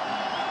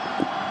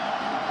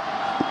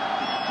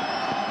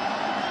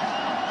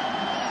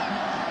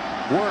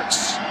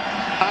 Wirtz,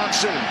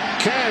 option,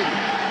 King,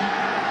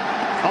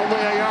 only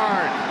a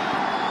yard.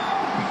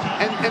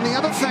 And the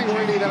other thing,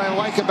 Randy, that I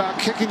like about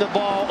kicking the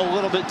ball a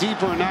little bit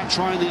deeper and not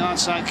trying the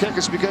onside kick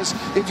is because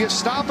if you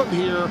stop them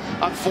here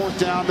on 4th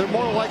down, they're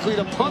more likely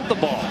to punt the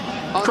ball.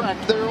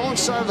 On their own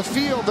side of the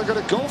field, they're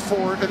going to go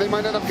for it, and they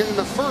might end up getting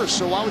the first.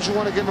 So why would you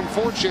want to give them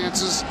 4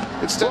 chances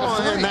instead of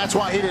 3? And that's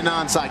why he did an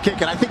onside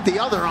kick. And I think the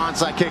other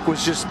onside kick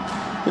was just,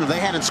 they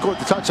hadn't scored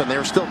the touchdown. They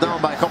were still down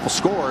by a couple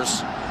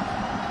scores.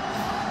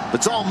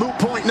 It's all moot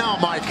point now,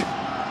 Mike.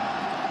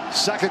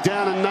 2nd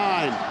down and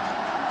 9.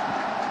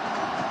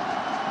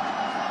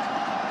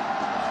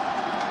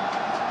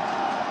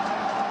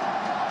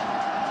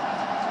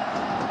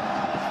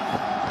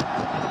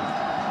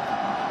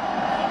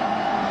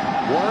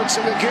 Wirtz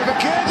and the give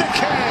again to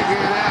King,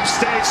 and App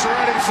State's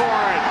ready for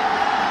it.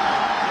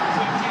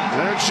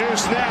 They're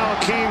juiced now.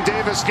 Akeem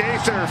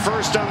Davis-Gaither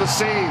first on the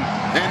scene.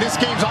 And this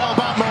game's all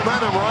about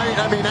momentum, right?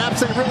 I mean, App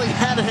State really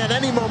hadn't had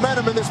any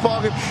momentum in this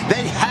ballgame.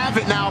 They have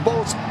it now,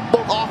 both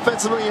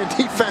offensively and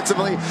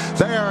defensively.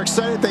 They are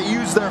excited. They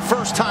used their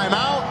first time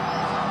out.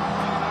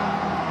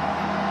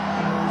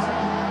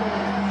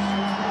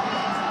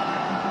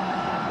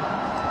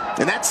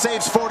 And that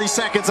saves 40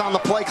 seconds on the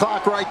play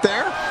clock right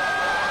there.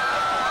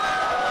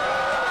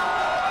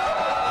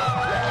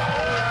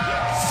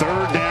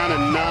 3rd down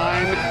and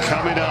 9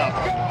 coming up.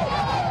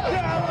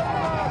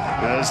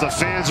 As the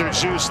fans are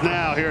juiced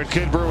now here at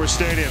Kid Brewer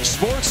Stadium.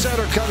 Sports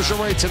Center comes your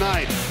way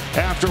tonight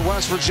after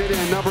West Virginia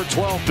and number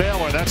 12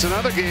 Baylor. That's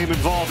another game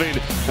involving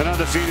an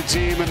undefeated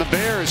team and the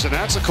Bears, and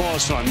that's a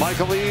close one.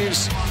 Michael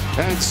Eaves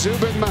and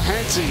Zubin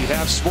Mehenti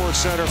have Sports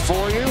Center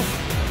for you.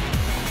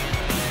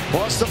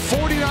 Plus the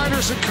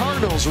 49ers and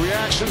Cardinals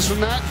reactions from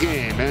that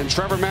game. And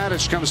Trevor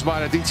Maddich comes by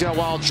to detail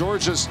while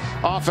Georgia's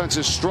offense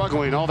is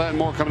struggling. All that and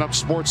more coming up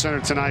Sports Center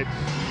tonight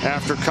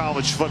after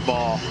college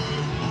football.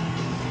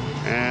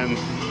 And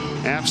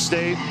App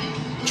State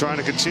trying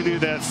to continue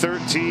that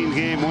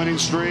 13-game winning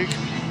streak.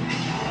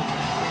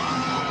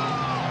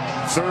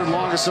 3rd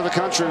longest in the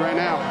country right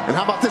now. And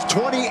how about this?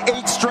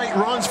 28 straight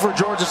runs for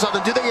Georgia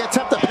Southern. Do they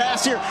attempt a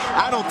pass here?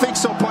 I don't think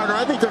so, partner.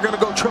 I think they're going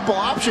to go triple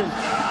option.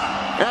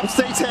 App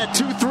State's had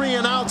 2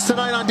 3-and-outs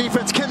tonight on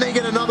defense. Can they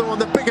get another one,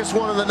 the biggest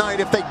one of the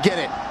night, if they get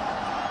it?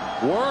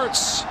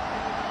 Wirtz.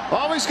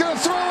 Oh, he's going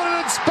to throw it,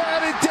 and it's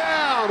batted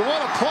down.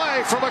 What a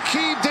play from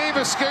Akeem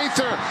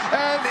Davis-Gaither.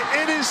 And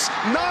it is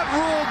not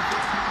ruled.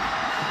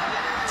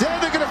 Then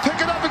they're going to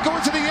pick it up and go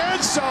into the end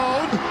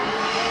zone.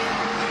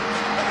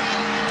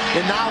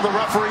 And now the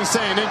referee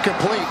saying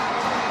incomplete.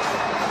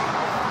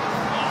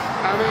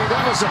 I mean,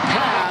 that was a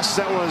pass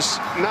that was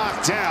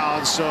knocked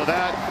down, so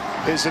that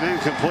is an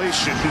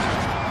incompletion.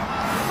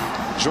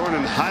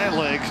 Jordan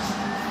Heilig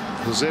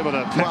was able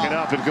to pick it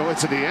up and go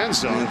into the end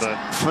zone. But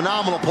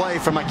phenomenal play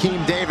from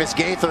Akeem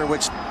Davis-Gaither,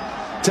 which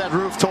Ted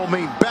Roof told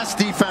me best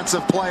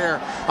defensive player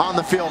on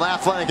the field.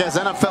 Athletic as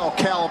NFL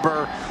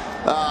caliber.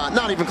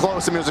 Not even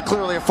close. I mean, it was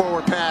clearly a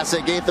forward pass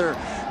that Gaither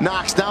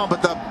knocks down.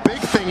 But the big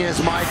thing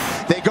is, Mike,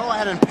 they go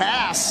ahead and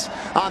pass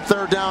on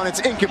 3rd down. It's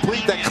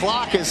incomplete. The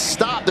clock is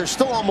stopped. There's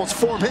still almost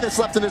 4 minutes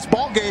left in this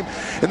ball game,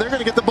 and they're going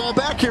to get the ball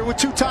back here with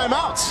 2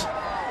 timeouts.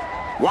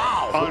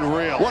 Wow.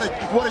 Unreal.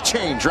 What a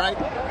change, right?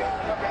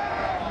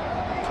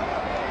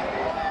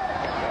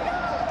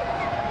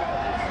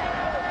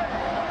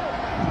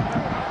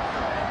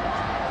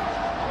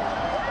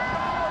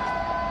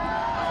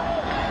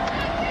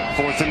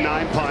 Fourth and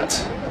 9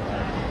 punt.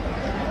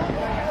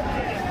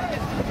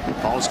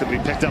 Ball's going to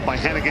be picked up by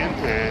Hennigan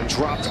and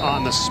dropped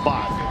on the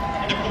spot.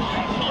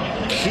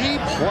 Key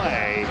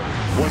play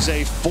was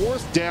a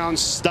 4th down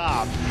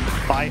stop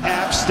by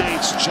App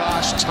State's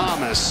Josh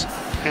Thomas,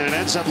 and it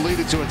ends up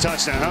leading to a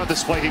touchdown. How about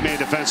this play he made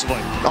defensively?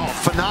 Oh,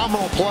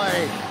 phenomenal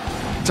play.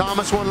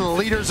 Thomas, one of the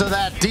leaders of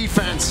that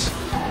defense,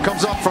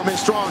 comes up from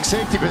his strong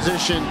safety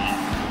position.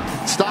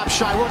 Stops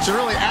shy. Which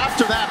really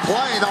after that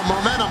play, the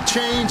momentum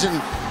changed. And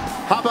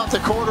how about the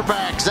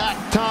quarterback, Zach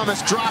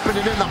Thomas, dropping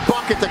it in the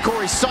bucket to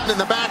Corey Sutton in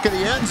the back of the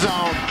end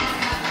zone.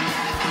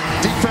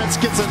 Defense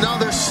gets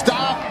another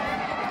stop.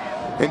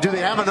 And do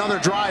they have another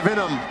drive in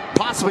them,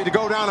 possibly to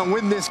go down and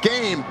win this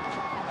game?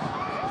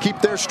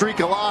 Keep their streak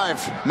alive,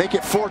 make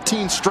it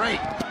 14 straight.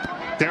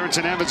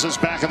 Darrington Evans is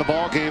back in the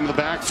ball game in the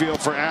backfield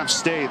for App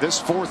State. This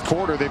 4th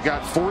quarter, they've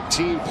got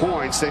 14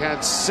 points. They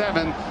had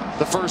 7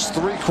 the first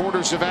 3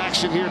 quarters of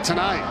action here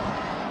tonight.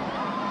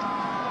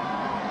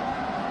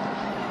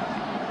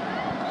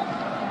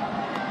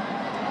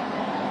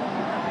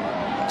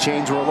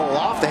 Chains were a little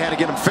off. They had to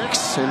get them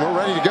fixed, and we're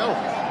ready to go.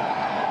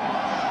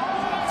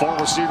 Four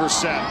receivers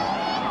set.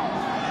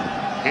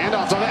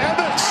 Handoff to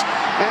Evans.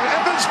 And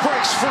Evans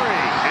breaks free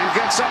and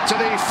gets up to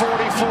the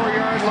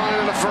 44-yard line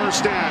of the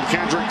first down.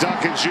 Kendrick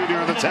Duncan Jr.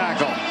 on the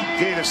tackle.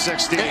 Gain of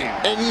 16.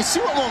 And you see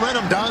what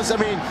momentum does? I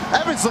mean,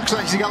 Evans looks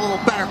like he's got a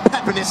little better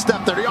pep in his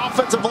step there. The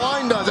offensive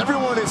line does.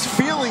 Everyone is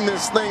feeling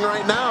this thing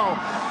right now.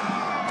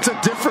 It's a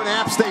different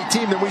App State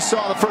team than we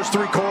saw the first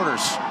 3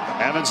 quarters.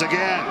 Evans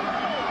again.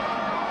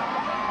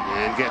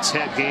 And gets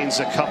hit,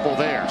 gains a couple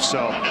there.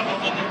 So,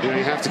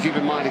 you have to keep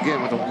in mind,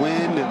 again, with the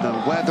wind and the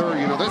weather,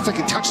 they're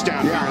thinking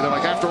touchdown here. They're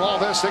like, after all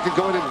this, they could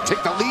go in and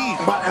take the lead.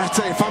 But I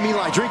tell you, if I'm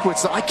Eli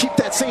Drinkwitz, I keep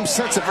that same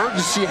sense of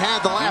urgency you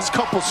had the last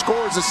couple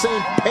scores, the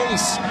same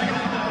pace.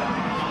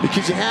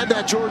 Because you had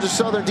that Georgia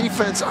Southern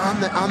defense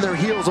on their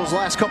heels those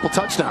last couple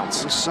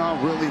touchdowns. We saw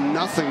really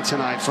nothing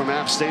tonight from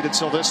App State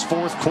until this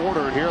fourth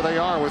quarter. And here they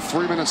are with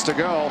 3 minutes to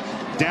go,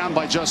 down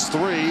by just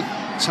 3.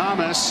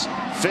 Thomas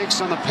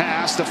fakes on the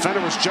pass. Defender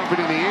was jumping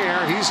in the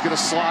air. He's going to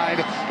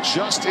slide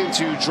just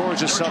into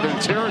Georgia Southern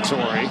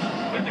territory.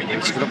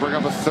 It's going to bring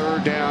up a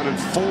 3rd down and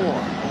 4.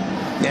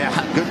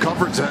 Yeah, good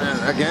coverage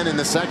again in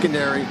the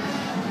secondary.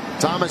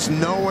 Thomas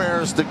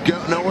nowhere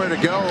to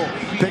go.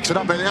 Picks it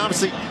up, and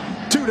obviously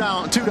two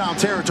down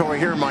territory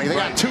here, Mike. They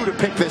got 2 to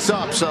pick this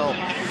up, so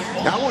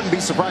I wouldn't be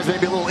surprised.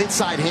 Maybe a little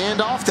inside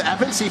handoff to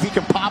Evans, see if he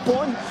can pop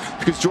one,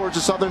 because Georgia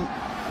Southern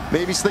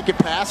maybe thinking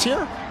pass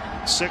here.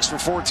 6 for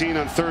 14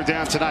 on 3rd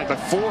down tonight, but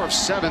 4 of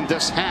 7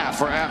 this half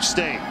for App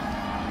State.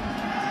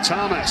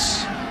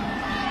 Thomas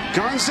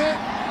guns it.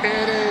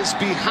 It is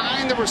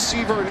behind the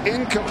receiver and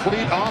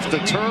incomplete off the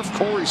turf.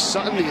 Corey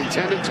Sutton, the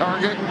intended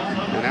target.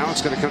 And now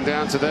it's going to come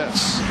down to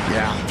this.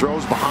 Yeah,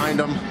 throws behind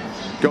him,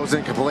 goes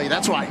incomplete.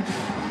 That's why,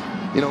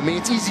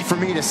 it's easy for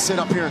me to sit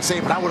up here and say,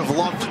 but I would have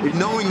loved,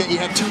 knowing that you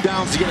had 2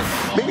 downs to get it,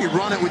 maybe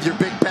run it with your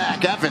big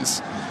back,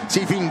 Evans.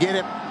 See if he can get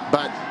it,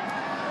 but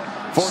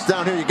 4th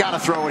down here, you got to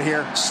throw it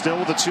here. Still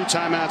with the 2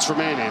 timeouts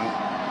remaining.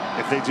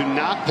 If they do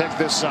not pick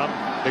this up,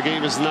 the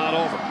game is not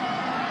over.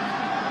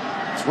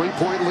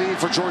 3-point lead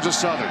for Georgia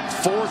Southern.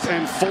 4th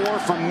and 4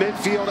 from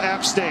midfield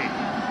App State.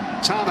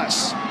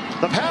 Thomas,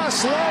 the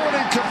pass low and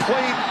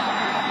incomplete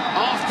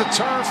off the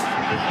turf.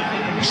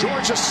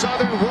 Georgia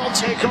Southern will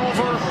take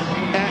over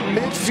at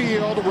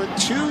midfield with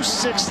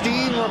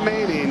 2:16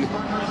 remaining.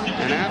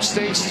 And App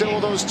State still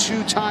with those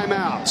 2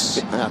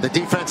 timeouts. Yeah, the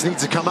defense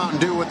needs to come out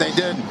and do what they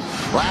did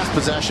last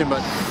possession,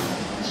 but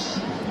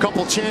a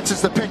couple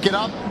chances to pick it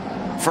up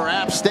for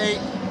App State.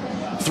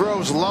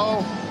 Throws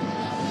low.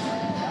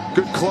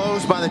 Good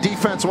close by the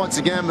defense once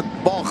again, but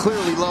the ball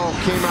clearly low,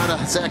 came out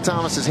of Zach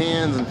Thomas's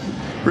hands, and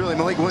really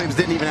Malik Williams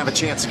didn't even have a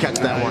chance to catch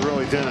that one. He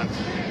really didn't.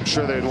 I'm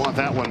sure they'd want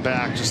that one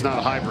back, just not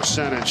a high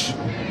percentage.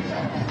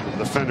 The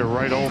defender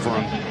right over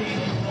him.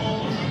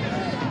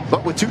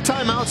 But with 2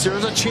 timeouts,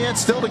 there's a chance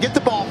still to get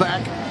the ball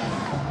back.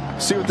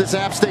 See what this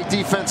App State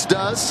defense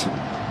does.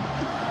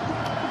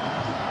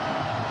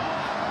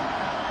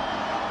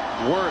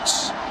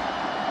 Wirtz.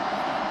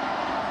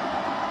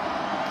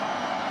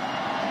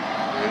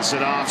 Hands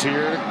it off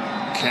here.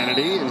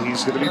 Kennedy, and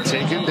he's going to be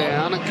taken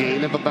down. A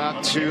gain of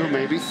about 2,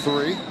 maybe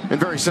 3. And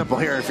very simple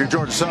here. If you're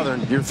Georgia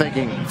Southern, you're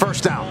thinking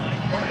 1st down.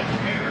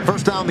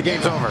 1st down, the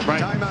game's over.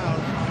 Right. Timeout.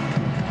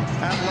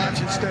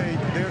 Appalachian State,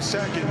 they're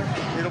second.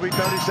 It'll be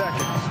 30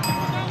 seconds.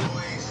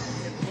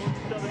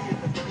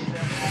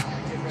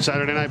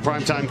 Saturday night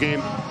primetime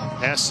game.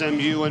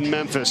 SMU and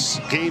Memphis.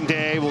 Game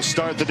day will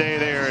start the day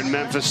there in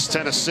Memphis,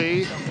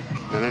 Tennessee.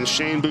 And then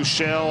Shane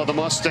Buechele of the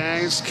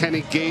Mustangs,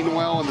 Kenny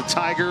Gainwell and the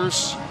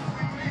Tigers.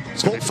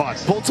 It's going to be fun.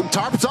 Pulled some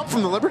tarps up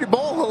from the Liberty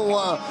Bowl.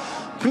 Going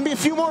to be a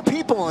few more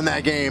people in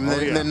that game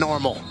than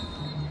normal.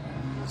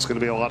 It's going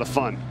to be a lot of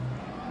fun.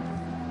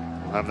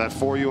 We'll have that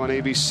for you on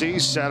ABC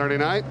Saturday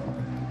night.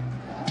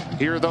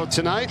 Here, though,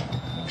 tonight,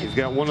 you've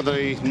got one of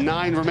the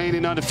 9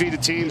 remaining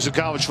undefeated teams of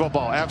college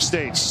football. App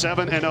State,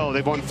 7-0.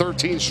 They've won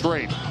 13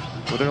 straight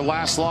with their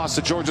last loss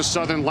to Georgia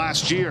Southern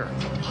last year.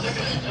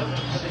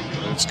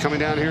 It's coming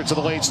down here to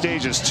the late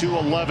stages.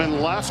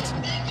 2:11 left.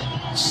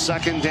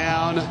 2nd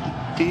down,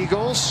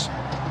 Eagles.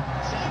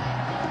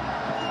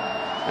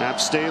 App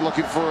State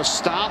looking for a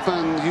stop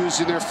and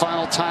using their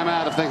final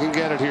timeout if they can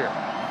get it here.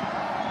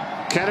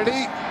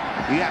 Kennedy,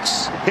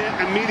 yes, hit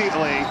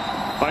immediately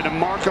by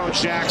DeMarco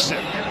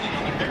Jackson.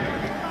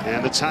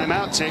 And the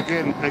timeout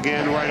taken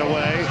again right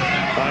away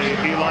by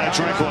Eli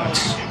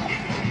Drinkwitz.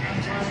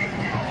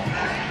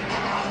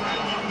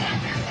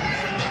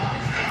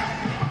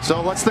 So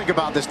let's think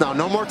about this now.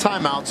 No more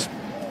timeouts.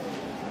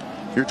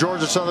 You're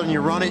Georgia Southern, you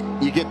run it,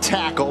 you get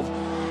tackled.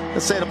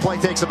 Let's say the play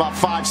takes about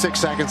 5-6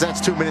 seconds. That's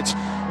 2 minutes.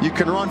 You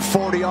can run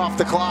 40 off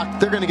the clock.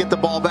 They're going to get the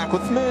ball back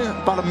with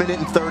about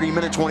 1:30,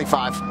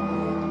 1:25.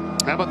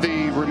 How about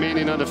the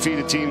remaining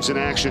undefeated teams in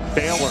action?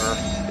 Baylor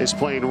is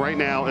playing right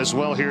now as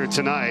well here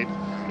tonight,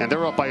 and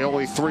they're up by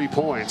only 3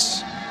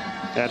 points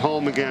at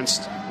home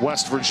against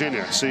West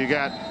Virginia. So you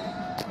got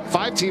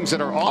 5 teams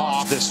that are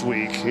off this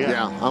week.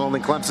 Yeah, I don't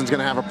think Clemson's going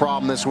to have a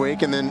problem this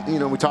week. And then,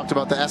 we talked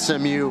about the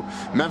SMU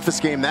Memphis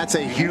game. That's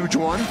a huge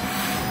one.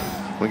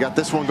 We got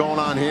this one going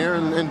on here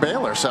in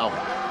Baylor. So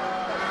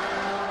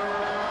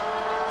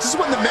This is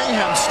when the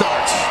mayhem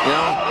starts, you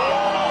know?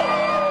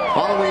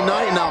 Halloween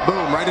night, and now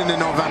boom, right into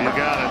November. You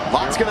got it.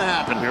 Lots going to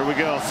happen. Here we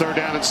go, 3rd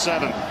down and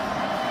 7.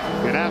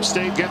 And App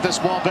State get this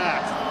ball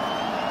back.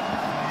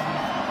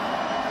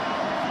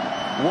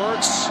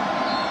 Wirtz,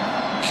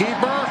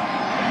 keeper,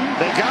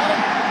 they got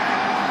him,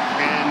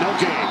 and no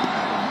gain.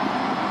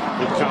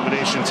 Good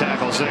combination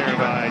tackles there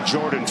by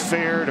Jordan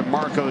Fair to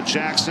Marco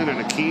Jackson and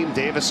Akeem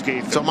Davis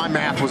Gaither. So my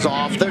math was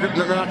off. They're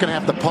not going to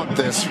have to punt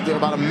this. They're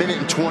about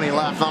 1:20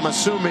 left. I'm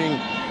assuming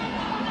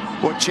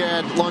what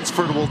Chad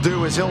Lunsford will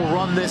do is he'll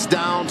run this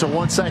down to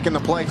 1 second the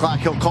play clock.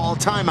 He'll call a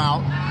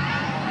timeout,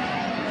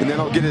 and then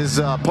he'll get his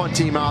punt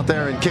team out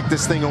there and kick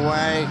this thing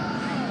away.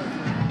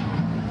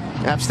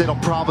 App State will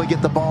probably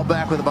get the ball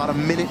back with about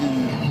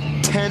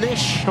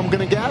 1:10-ish, I'm going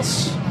to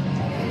guess.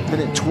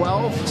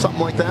 1:12, something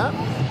like that.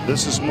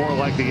 This is more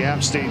like the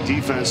App State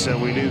defense that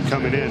we knew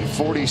coming in.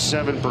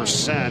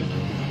 47%,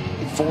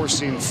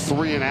 forcing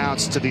 3 and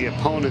outs to the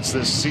opponents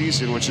this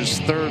season, which is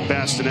 3rd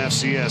best in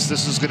FCS.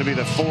 This is going to be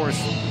the 4th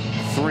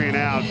 3 and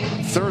out,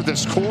 3rd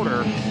this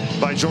quarter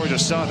by Georgia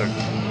Southern.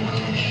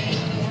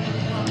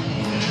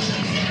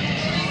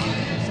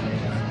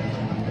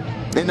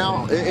 And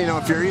now, you know,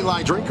 if you're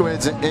Eli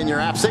Drinkowitz and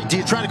you're App State, do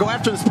you try to go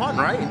after this punt,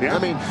 right? Yeah. I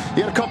mean,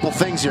 you got a couple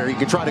things here. You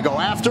can try to go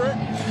after it.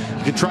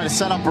 You can try to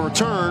set up a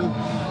return.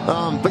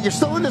 But you're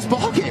still in this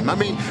ball game. I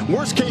mean,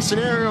 worst case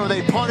scenario,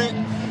 they punt it.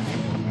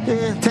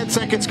 10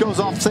 seconds goes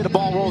off, say the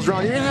ball rolls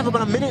around. You're going to have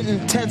about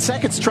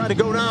 1:10 to try to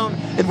go down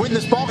and win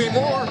this ball game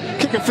or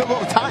kick a field goal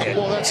to tie it.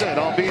 Well, that's it.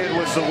 Albeit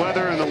with the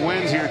weather and the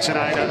wind here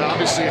tonight, and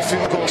obviously a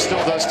field goal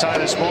still does tie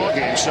this ball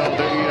game. So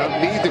you don't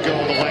need to go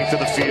the length of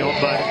the field,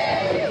 but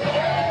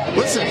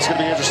listen, it's going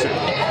to be interesting.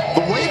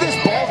 The way this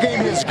ball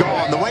game has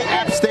gone, the way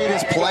App State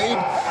has played,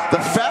 the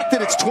fact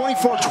that it's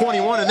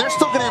 24-21 and they're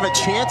still going to have a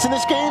chance in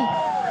this game,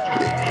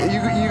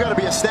 you got to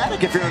be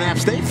ecstatic if you're an App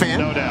State fan.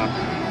 No doubt.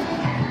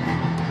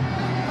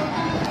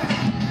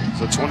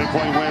 It's a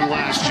 20-point win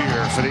last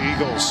year for the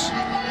Eagles.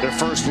 Their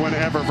first win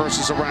ever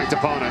versus a ranked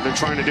opponent. They're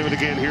trying to do it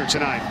again here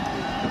tonight.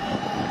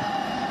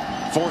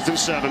 4th and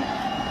 7.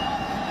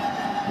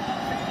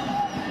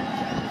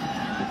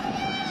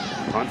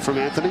 Punt from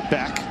Anthony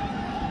Beck.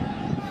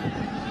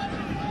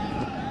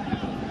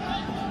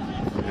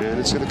 And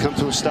it's going to come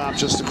to a stop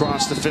just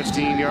across the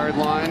 15-yard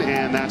line,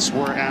 and that's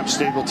where App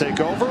State will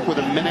take over with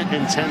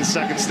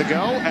 1:10 to go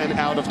and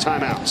out of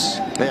timeouts.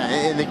 Yeah,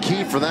 and the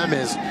key for them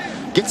is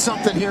get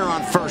something here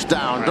on 1st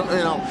down. Right.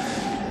 You know,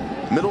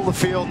 middle of the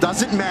field,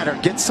 doesn't matter.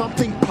 Get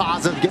something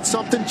positive, get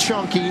something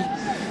chunky,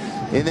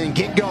 and then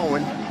get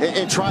going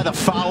and try to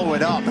follow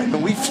it up. And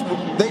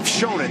they've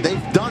shown it.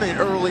 They've done it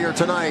earlier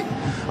tonight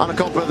on a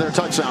couple of their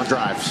touchdown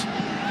drives.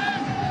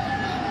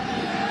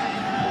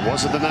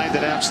 Wasn't the night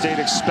that App State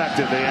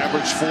expected. They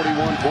averaged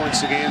 41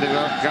 points a game. They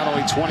got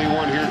only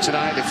 21 here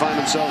tonight. They find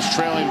themselves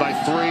trailing by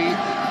 3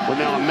 with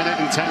now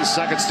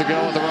 1:10 to go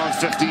at their own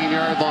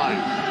 15-yard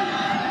line.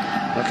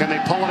 But can they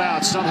pull it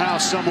out somehow,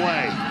 some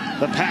way?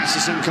 The pass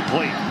is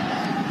incomplete.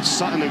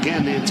 Sutton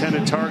again, the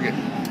intended target.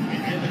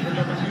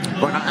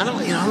 But I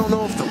don't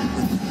know if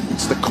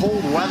it's the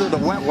cold weather, the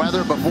wet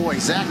weather, but boy,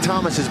 Zach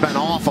Thomas has been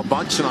off a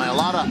bunch tonight. A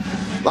lot of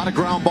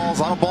ground balls,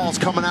 a lot of balls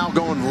coming out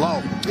going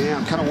low. Yeah,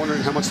 I'm kind of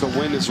wondering how much the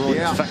wind is really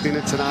affecting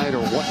it tonight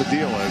or what the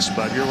deal is,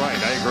 but you're right,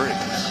 I agree.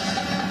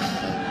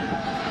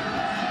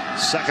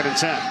 2nd and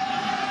 10.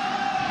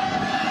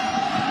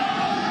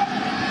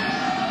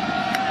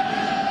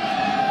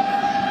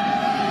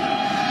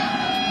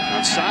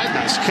 Outside,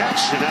 nice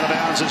catch, and out of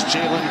bounds is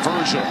Jalen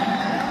Virgil.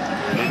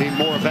 They need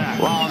more of that.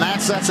 Well, and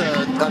that's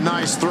a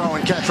nice throw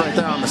and catch right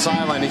there on the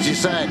sideline, as you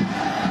said.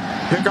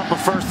 Pick up a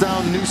 1st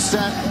down, new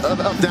set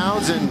of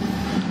downs, and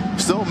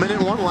still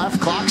 1:01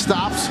 left. Clock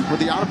stops with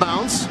the out of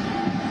bounds.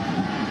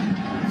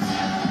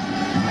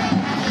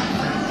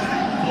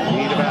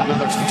 Need about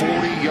another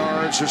 40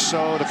 yards or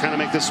so to kind of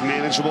make this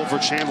manageable for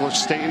Chandler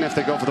Staten if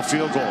they go for the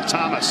field goal.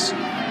 Thomas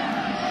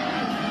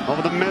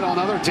over the middle,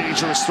 another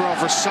dangerous throw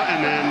for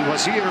Sutton, and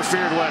was he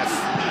interfered with?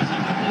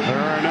 There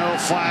are no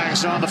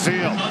flags on the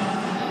field.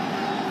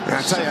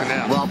 I tell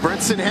you, well,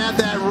 Brinson had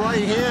that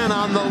right hand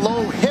on the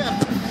low hip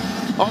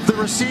of the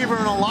receiver,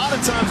 and a lot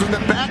of times when the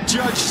back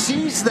judge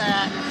sees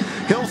that,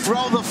 he'll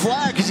throw the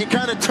flag because you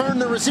kind of turn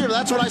the receiver.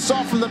 That's what I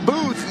saw from the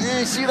booth. Yeah,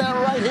 you see that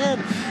right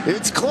hand?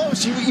 It's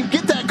close. You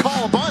get that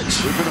call a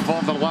bunch. We've been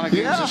involved in a lot of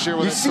games this year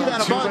where you see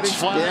that a bunch.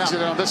 Flags. You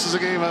know, this is a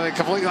game of the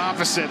complete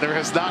opposite. There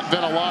has not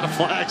been a lot of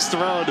flags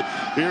thrown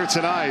here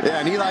tonight. Yeah,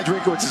 and Eli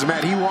Drinkowitz is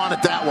mad. He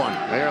wanted that one.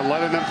 They are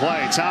letting them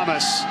play.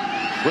 Thomas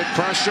with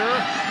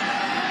pressure.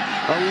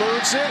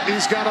 Eludes it.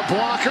 He's got a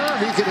blocker.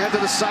 He can head to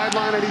the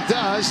sideline, and he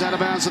does. Out of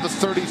bounds at the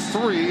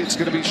 33. It's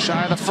going to be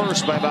shy of the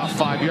 1st by about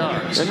 5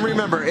 yards. And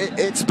remember,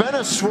 it's been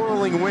a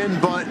swirling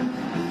wind, but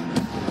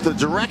the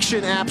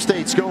direction App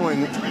State's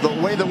going,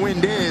 the way the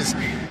wind is,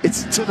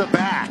 it's to the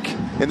back.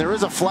 And there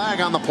is a flag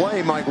on the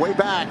play, Mike, way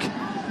back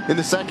in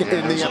the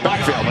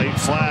backfield. Late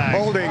flag.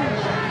 Holding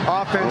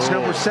offense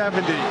number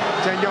 70.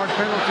 10-yard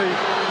penalty.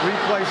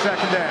 Replay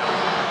 2nd down.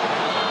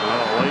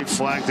 Well, late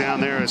flag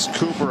down there as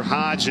Cooper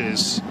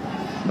Hodges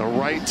The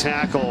right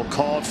tackle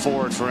called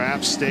for it for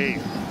App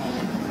State.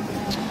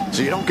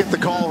 So you don't get the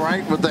call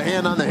right with the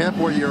hand on the hip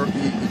where you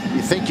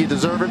think you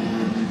deserve it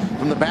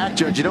from the back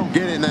judge. You don't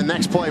get it, and then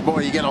next play,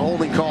 boy, you get a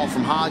holding call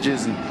from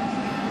Hodges, and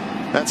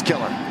that's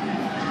killer.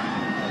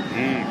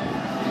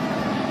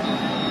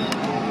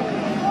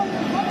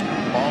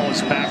 Ball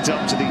is backed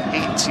up to the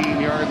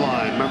 18-yard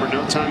line. Remember,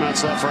 no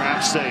timeouts left for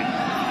App State.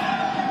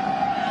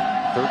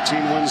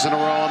 13 wins in a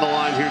row on the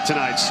line here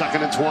tonight.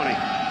 2nd and 20.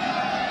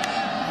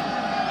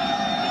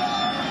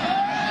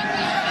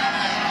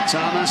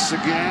 Thomas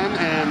again,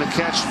 and the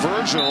catch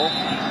Virgil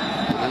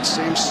on that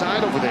same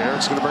side over there.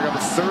 It's going to bring up a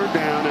 3rd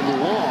down and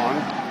long.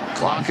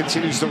 Clock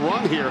continues to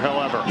run here,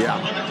 however. Yeah.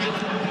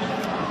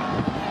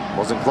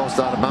 Wasn't close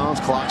to out of bounds.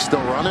 Clock's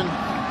still running.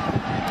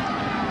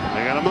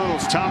 They got to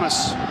move.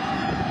 Thomas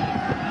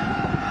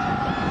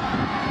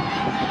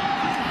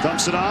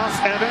dumps it off.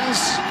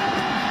 Evans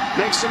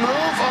makes a move.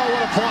 Oh,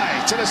 what a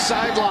play to the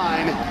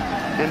sideline.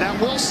 And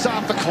that will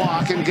stop the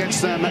clock and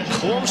gets them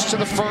close to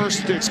the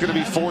first. It's going to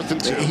be 4th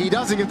and 2. He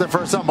doesn't get the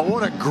first down, but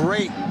what a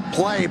great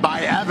play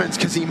by Evans,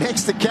 because he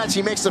makes the catch.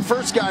 He makes the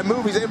first guy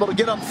move. He's able to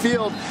get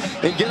upfield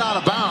and get out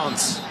of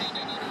bounds.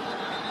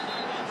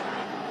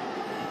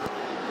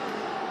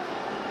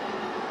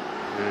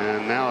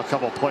 And now a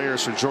couple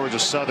players for Georgia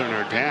Southern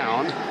are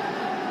down.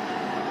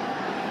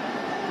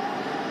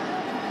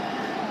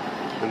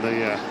 And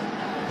they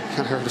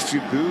kind of heard a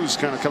few boos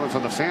kind of coming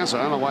from the fans. So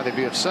I don't know why they'd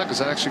be upset, because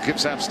that actually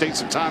gives App State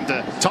some time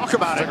to talk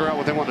about figure out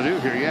what they want to do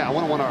here. Yeah, I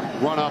wouldn't want to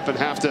run up and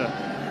have to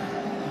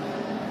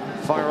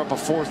fire up a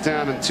 4th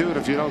down and 2, and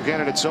if you don't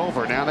get it, it's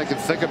over. Now they can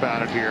think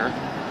about it here.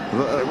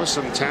 There was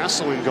some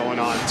tasseling going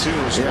on too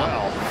as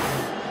well,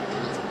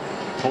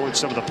 pulling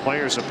some of the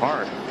players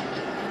apart.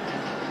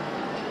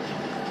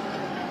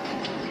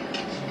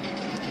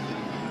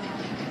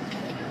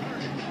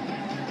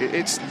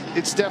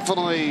 It's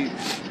definitely.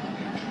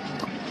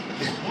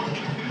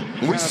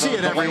 We see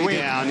it every week.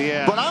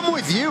 Yeah. But I'm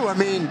with you. I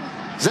mean,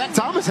 Zach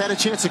Thomas had a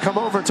chance to come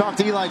over and talk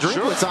to Eli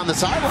Drinkwitz on the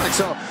sideline.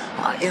 So,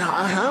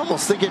 I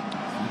almost think it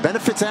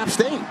benefits App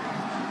State.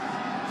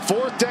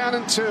 4th down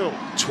and 2.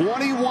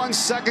 21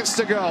 seconds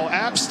to go.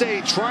 App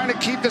State trying to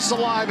keep this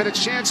alive and a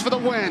chance for the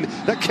win.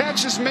 The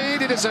catch is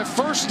made. It is a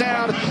 1st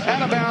down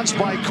out of bounds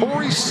by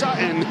Corey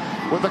Sutton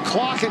with the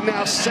clock at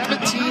now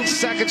 17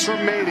 seconds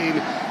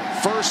remaining.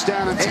 1st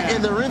down and 10.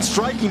 And they're in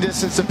striking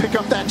distance to pick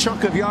up that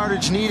chunk of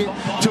yardage needed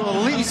to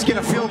at least get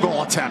a field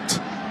goal attempt.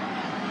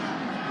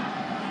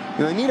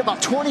 They need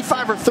about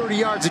 25 or 30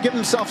 yards to give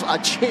themselves a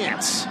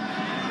chance.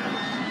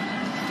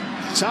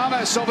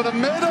 Thomas over the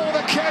middle.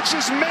 The catch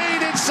is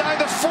made inside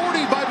the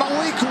 40 by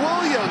Malik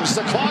Williams.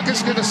 The clock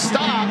is going to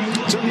stop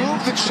to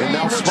move the chain. And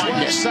they'll with spike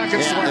 12 it.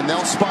 seconds left. And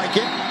they'll spike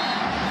it.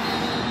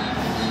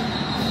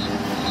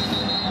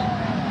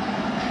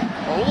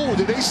 Oh,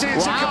 did they say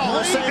it's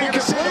incomplete?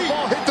 Because the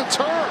ball hit the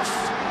turf.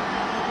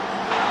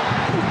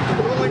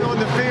 The ruling on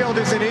the field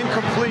is an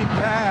incomplete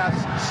pass.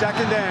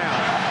 2nd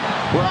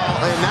down. Well,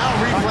 and now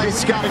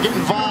replay's got to get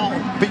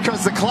involved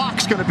because the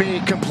clock's going to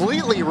be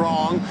completely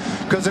wrong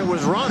because it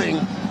was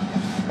running.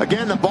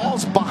 Again, the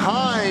ball's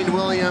behind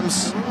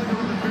Williams.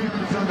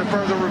 It's under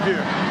further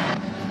review.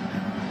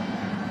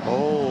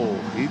 Oh,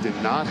 he did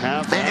not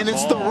have that And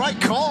it's ball. the right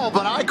call,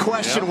 but I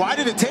question why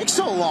did it take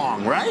so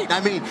long, right? I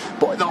mean,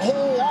 boy, the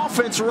whole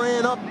offense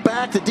ran up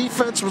back. The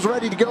defense was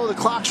ready to go. The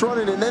clock's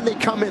running, and then they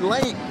come in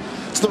late.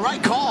 It's the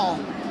right call,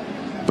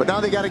 but now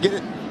they got to get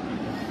it.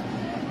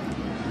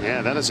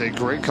 Yeah, that is a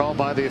great call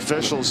by the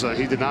officials.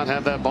 He did not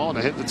have that ball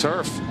to hit the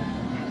turf.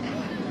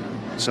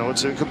 So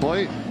it's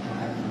incomplete.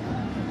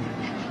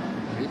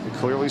 You can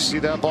clearly see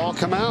that ball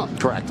come out.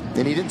 Correct.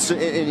 And he didn't.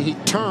 And he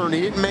turned.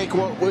 He didn't make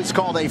what was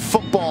called a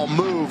football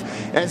move.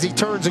 As he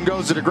turns and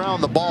goes to the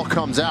ground, the ball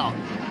comes out.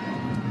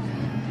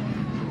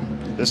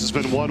 This has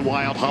been one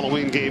wild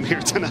Halloween game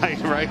here tonight,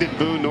 right in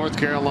Boone, North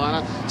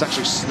Carolina. It's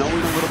actually snowing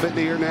a little bit in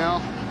the air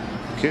now.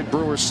 Kid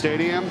Brewer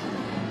Stadium.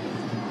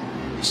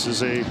 This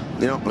is a,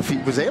 if he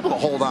was able to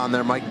hold on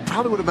there, Mike,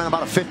 probably would have been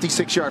about a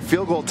 56-yard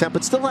field goal attempt,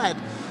 but still had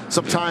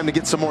some time to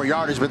get some more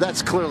yardage. But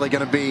that's clearly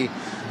going to be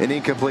an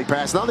incomplete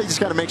pass. Now they just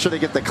got to make sure they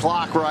get the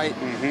clock right.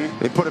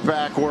 They put it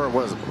back where it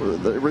was,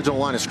 the original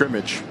line of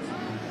scrimmage.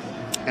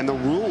 And the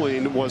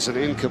ruling was an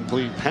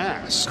incomplete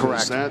pass.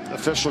 Correct. That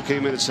official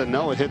came in and said,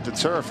 no, it hit the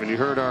turf. And you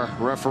heard our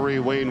referee,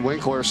 Wayne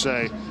Winkler,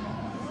 say,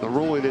 the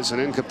ruling is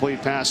an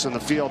incomplete pass on the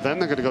field. Then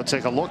they're going to go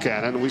take a look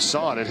at it, and we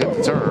saw it hit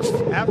the turf.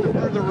 After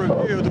further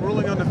review, the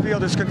ruling on the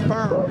field is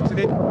confirmed. It's an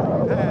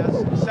incomplete pass.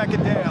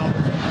 2nd down.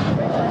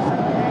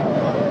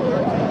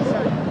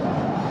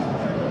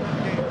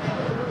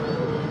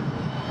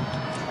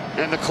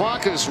 And the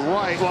clock is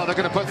right. Well, they're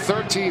going to put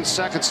 13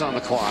 seconds on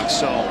the clock,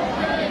 so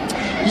it's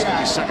going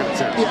to be 2nd and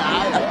 10.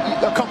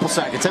 Yeah, a couple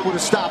seconds. It would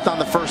have stopped on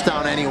the 1st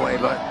down anyway,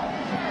 but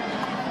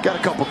got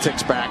a couple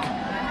ticks back.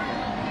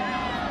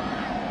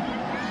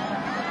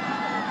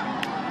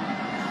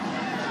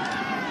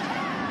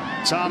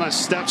 Thomas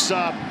steps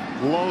up,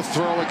 low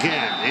throw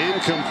again,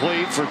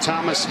 incomplete for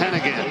Thomas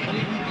Hennigan.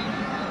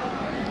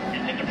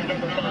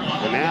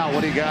 And Now,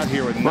 what do you got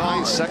here with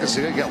 9 seconds?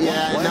 You got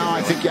yeah, one play. no,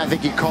 I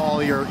think you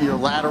call your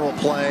lateral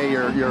play,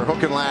 your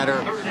hook and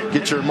ladder,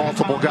 get your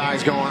multiple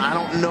guys going. I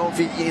don't know if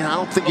I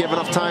don't think you have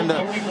enough time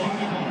to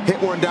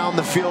hit one down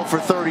the field for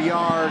 30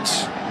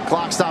 yards,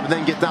 clock stop, and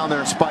then get down there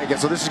and spike it.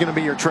 So this is going to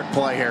be your trick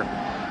play here,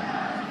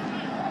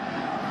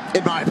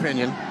 in my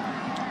opinion.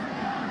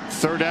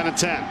 3rd down and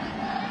 10.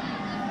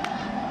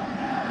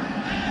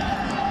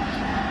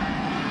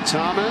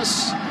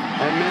 Thomas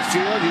at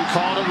midfield. You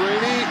called it,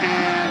 Rainey,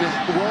 and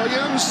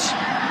Williams.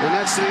 And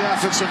that's the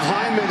offensive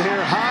lineman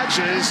here,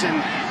 Hodges. And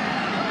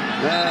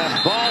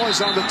the ball is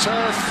on the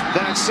turf.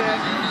 That's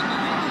it.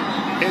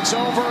 It's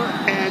over.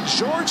 And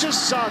Georgia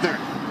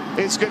Southern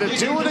is going to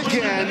do it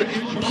again,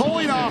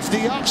 pulling off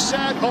the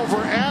upset over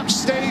App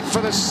State for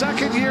the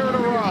 2nd year in a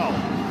row.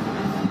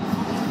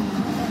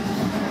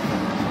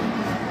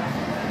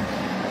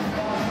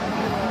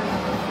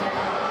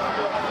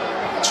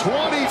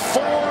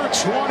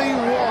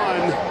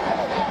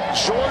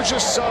 Georgia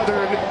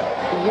Southern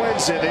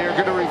wins it. They are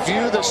going to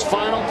review this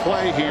final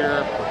play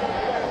here.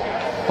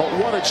 But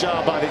what a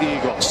job by the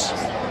Eagles.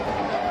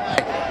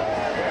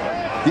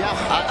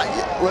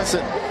 Yeah,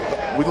 listen,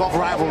 we love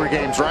rivalry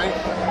games, right?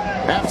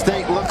 App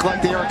State looked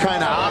like they were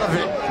kind of out of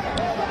it.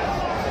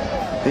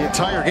 The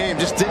entire game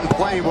just didn't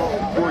play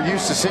what we're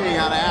used to seeing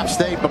out of App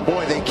State. But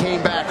boy, they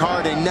came back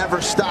hard. They never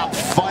stopped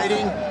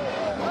fighting.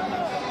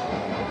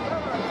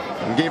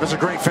 And gave us a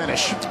great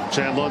finish.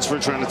 Chad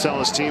Lunsford trying to tell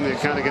his team to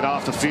kind of get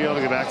off the field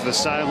and get back to the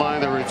sideline.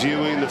 They're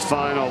reviewing the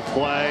final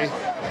play.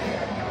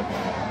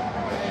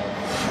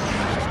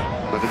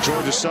 But the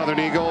Georgia Southern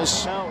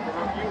Eagles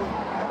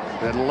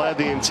that led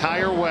the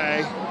entire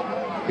way.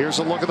 Here's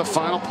a look at the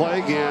final play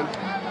again.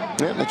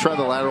 Yeah, they tried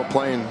the lateral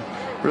play, and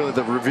really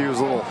the review is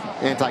a little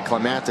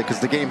anticlimactic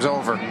because the game's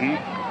over. And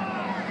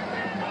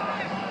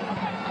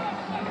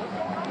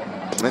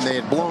they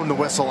had blown the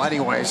whistle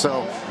anyway,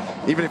 so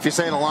even if you're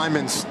saying the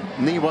lineman's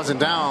knee wasn't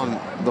down,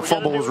 the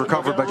fumble was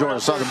recovered by Georgia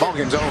Southern. Ball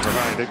game's over.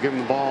 Right, they give him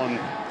the ball and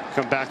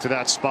come back to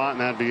that spot,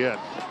 and that'd be it.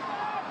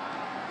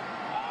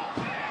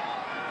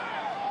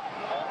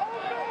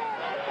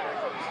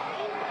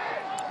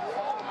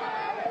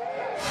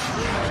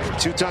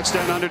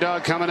 Two-touchdown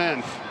underdog coming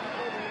in.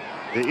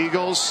 The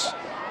Eagles.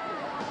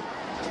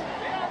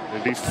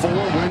 It'd be 4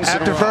 wins.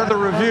 After further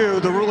review,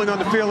 the ruling on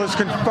the field is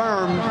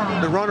confirmed.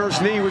 The runner's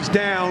knee was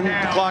down.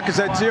 The clock is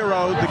at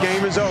 0. The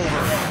game is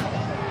over.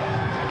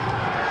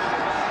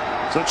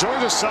 So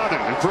Georgia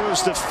Southern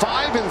improves to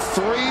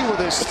 5-3 with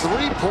this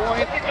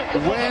 3-point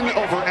win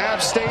over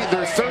App State.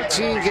 Their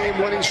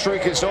 13-game winning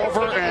streak is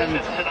over, and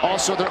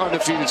also their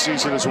undefeated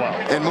season as well.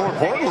 And more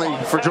importantly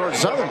for Georgia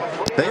Southern,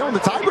 they own the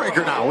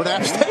tiebreaker now with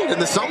App State in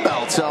the Sun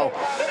Belt. So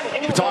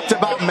we talked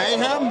about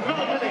mayhem.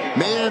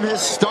 Mayhem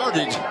has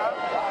started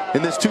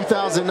in this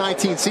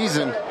 2019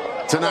 season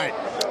tonight.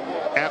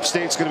 App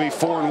State's going to be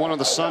 4-1 on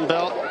the Sun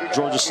Belt.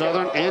 Georgia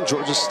Southern and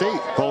Georgia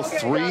State both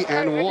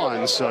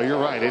 3-1. So you're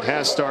right, it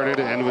has started,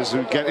 and as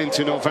we get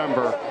into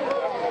November,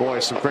 boy,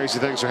 some crazy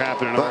things are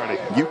happening already.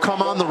 You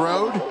come on the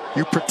road,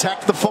 you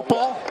protect the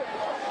football,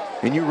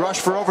 and you rush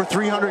for over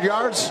 300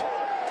 yards,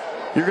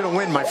 you're going to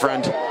win, my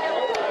friend.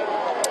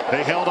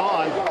 They held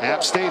on.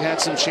 App State had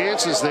some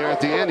chances there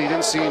at the end. He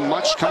didn't see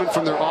much coming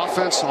from their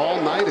offense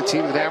all night. A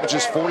team that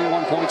averages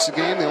 41 points a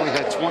game. They only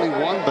had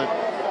 21, but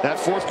that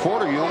 4th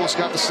quarter, you almost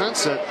got the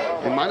sense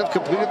that they might have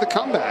completed the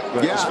comeback,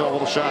 but just fell a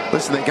little shot.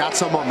 Listen, they got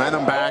some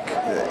momentum back.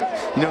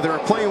 You know, they were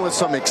playing with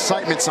some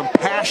excitement, some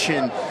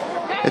passion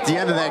at the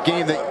end of that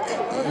game that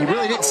you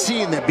really didn't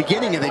see in the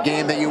beginning of the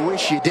game that you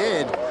wish you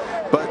did.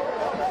 But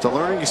it's a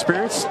learning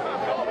experience.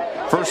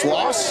 First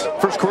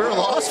career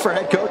loss for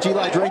head coach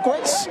Eli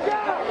Drinkwitz.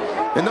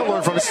 And they'll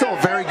learn from it. It's still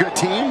a very good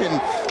team,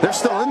 and they're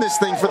still in this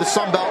thing for the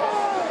Sun Belt.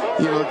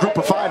 You know, the Group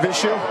of 5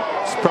 issue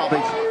is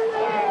probably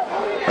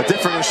a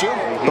different issue,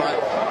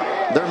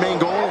 but their main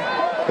goal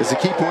is to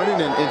keep winning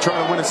and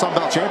try to win a Sun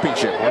Belt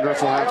championship. I wonder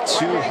if we'll have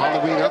 2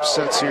 Halloween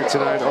upsets here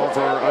tonight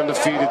over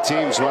undefeated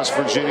teams, West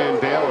Virginia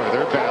and Baylor.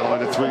 They're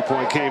battling a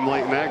 3-point game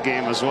late in that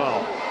game as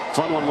well.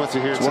 Fun one with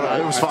you here tonight.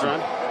 It was fun.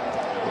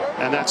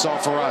 And that's all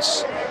for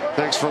us.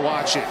 Thanks for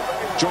watching.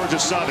 Georgia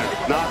Southern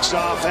knocks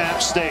off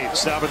App State,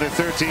 stopping their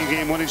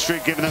 13-game winning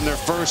streak, giving them their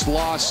first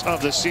loss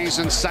of the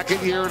season.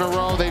 2nd year in a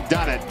row they've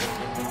done it.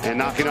 And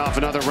knocking off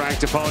another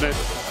ranked opponent,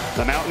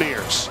 the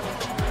Mountaineers.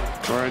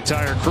 Our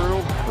entire crew,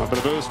 up at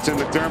the booth, Tim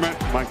McDermott,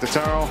 Mike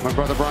Totaro, my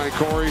brother Brian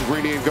Corey,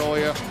 Rini and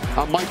Golia.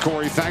 I'm Mike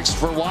Corey. Thanks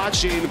for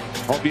watching.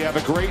 Hope you have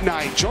a great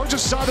night. Georgia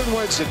Southern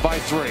wins it by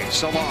 3.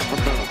 So long from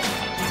Boone.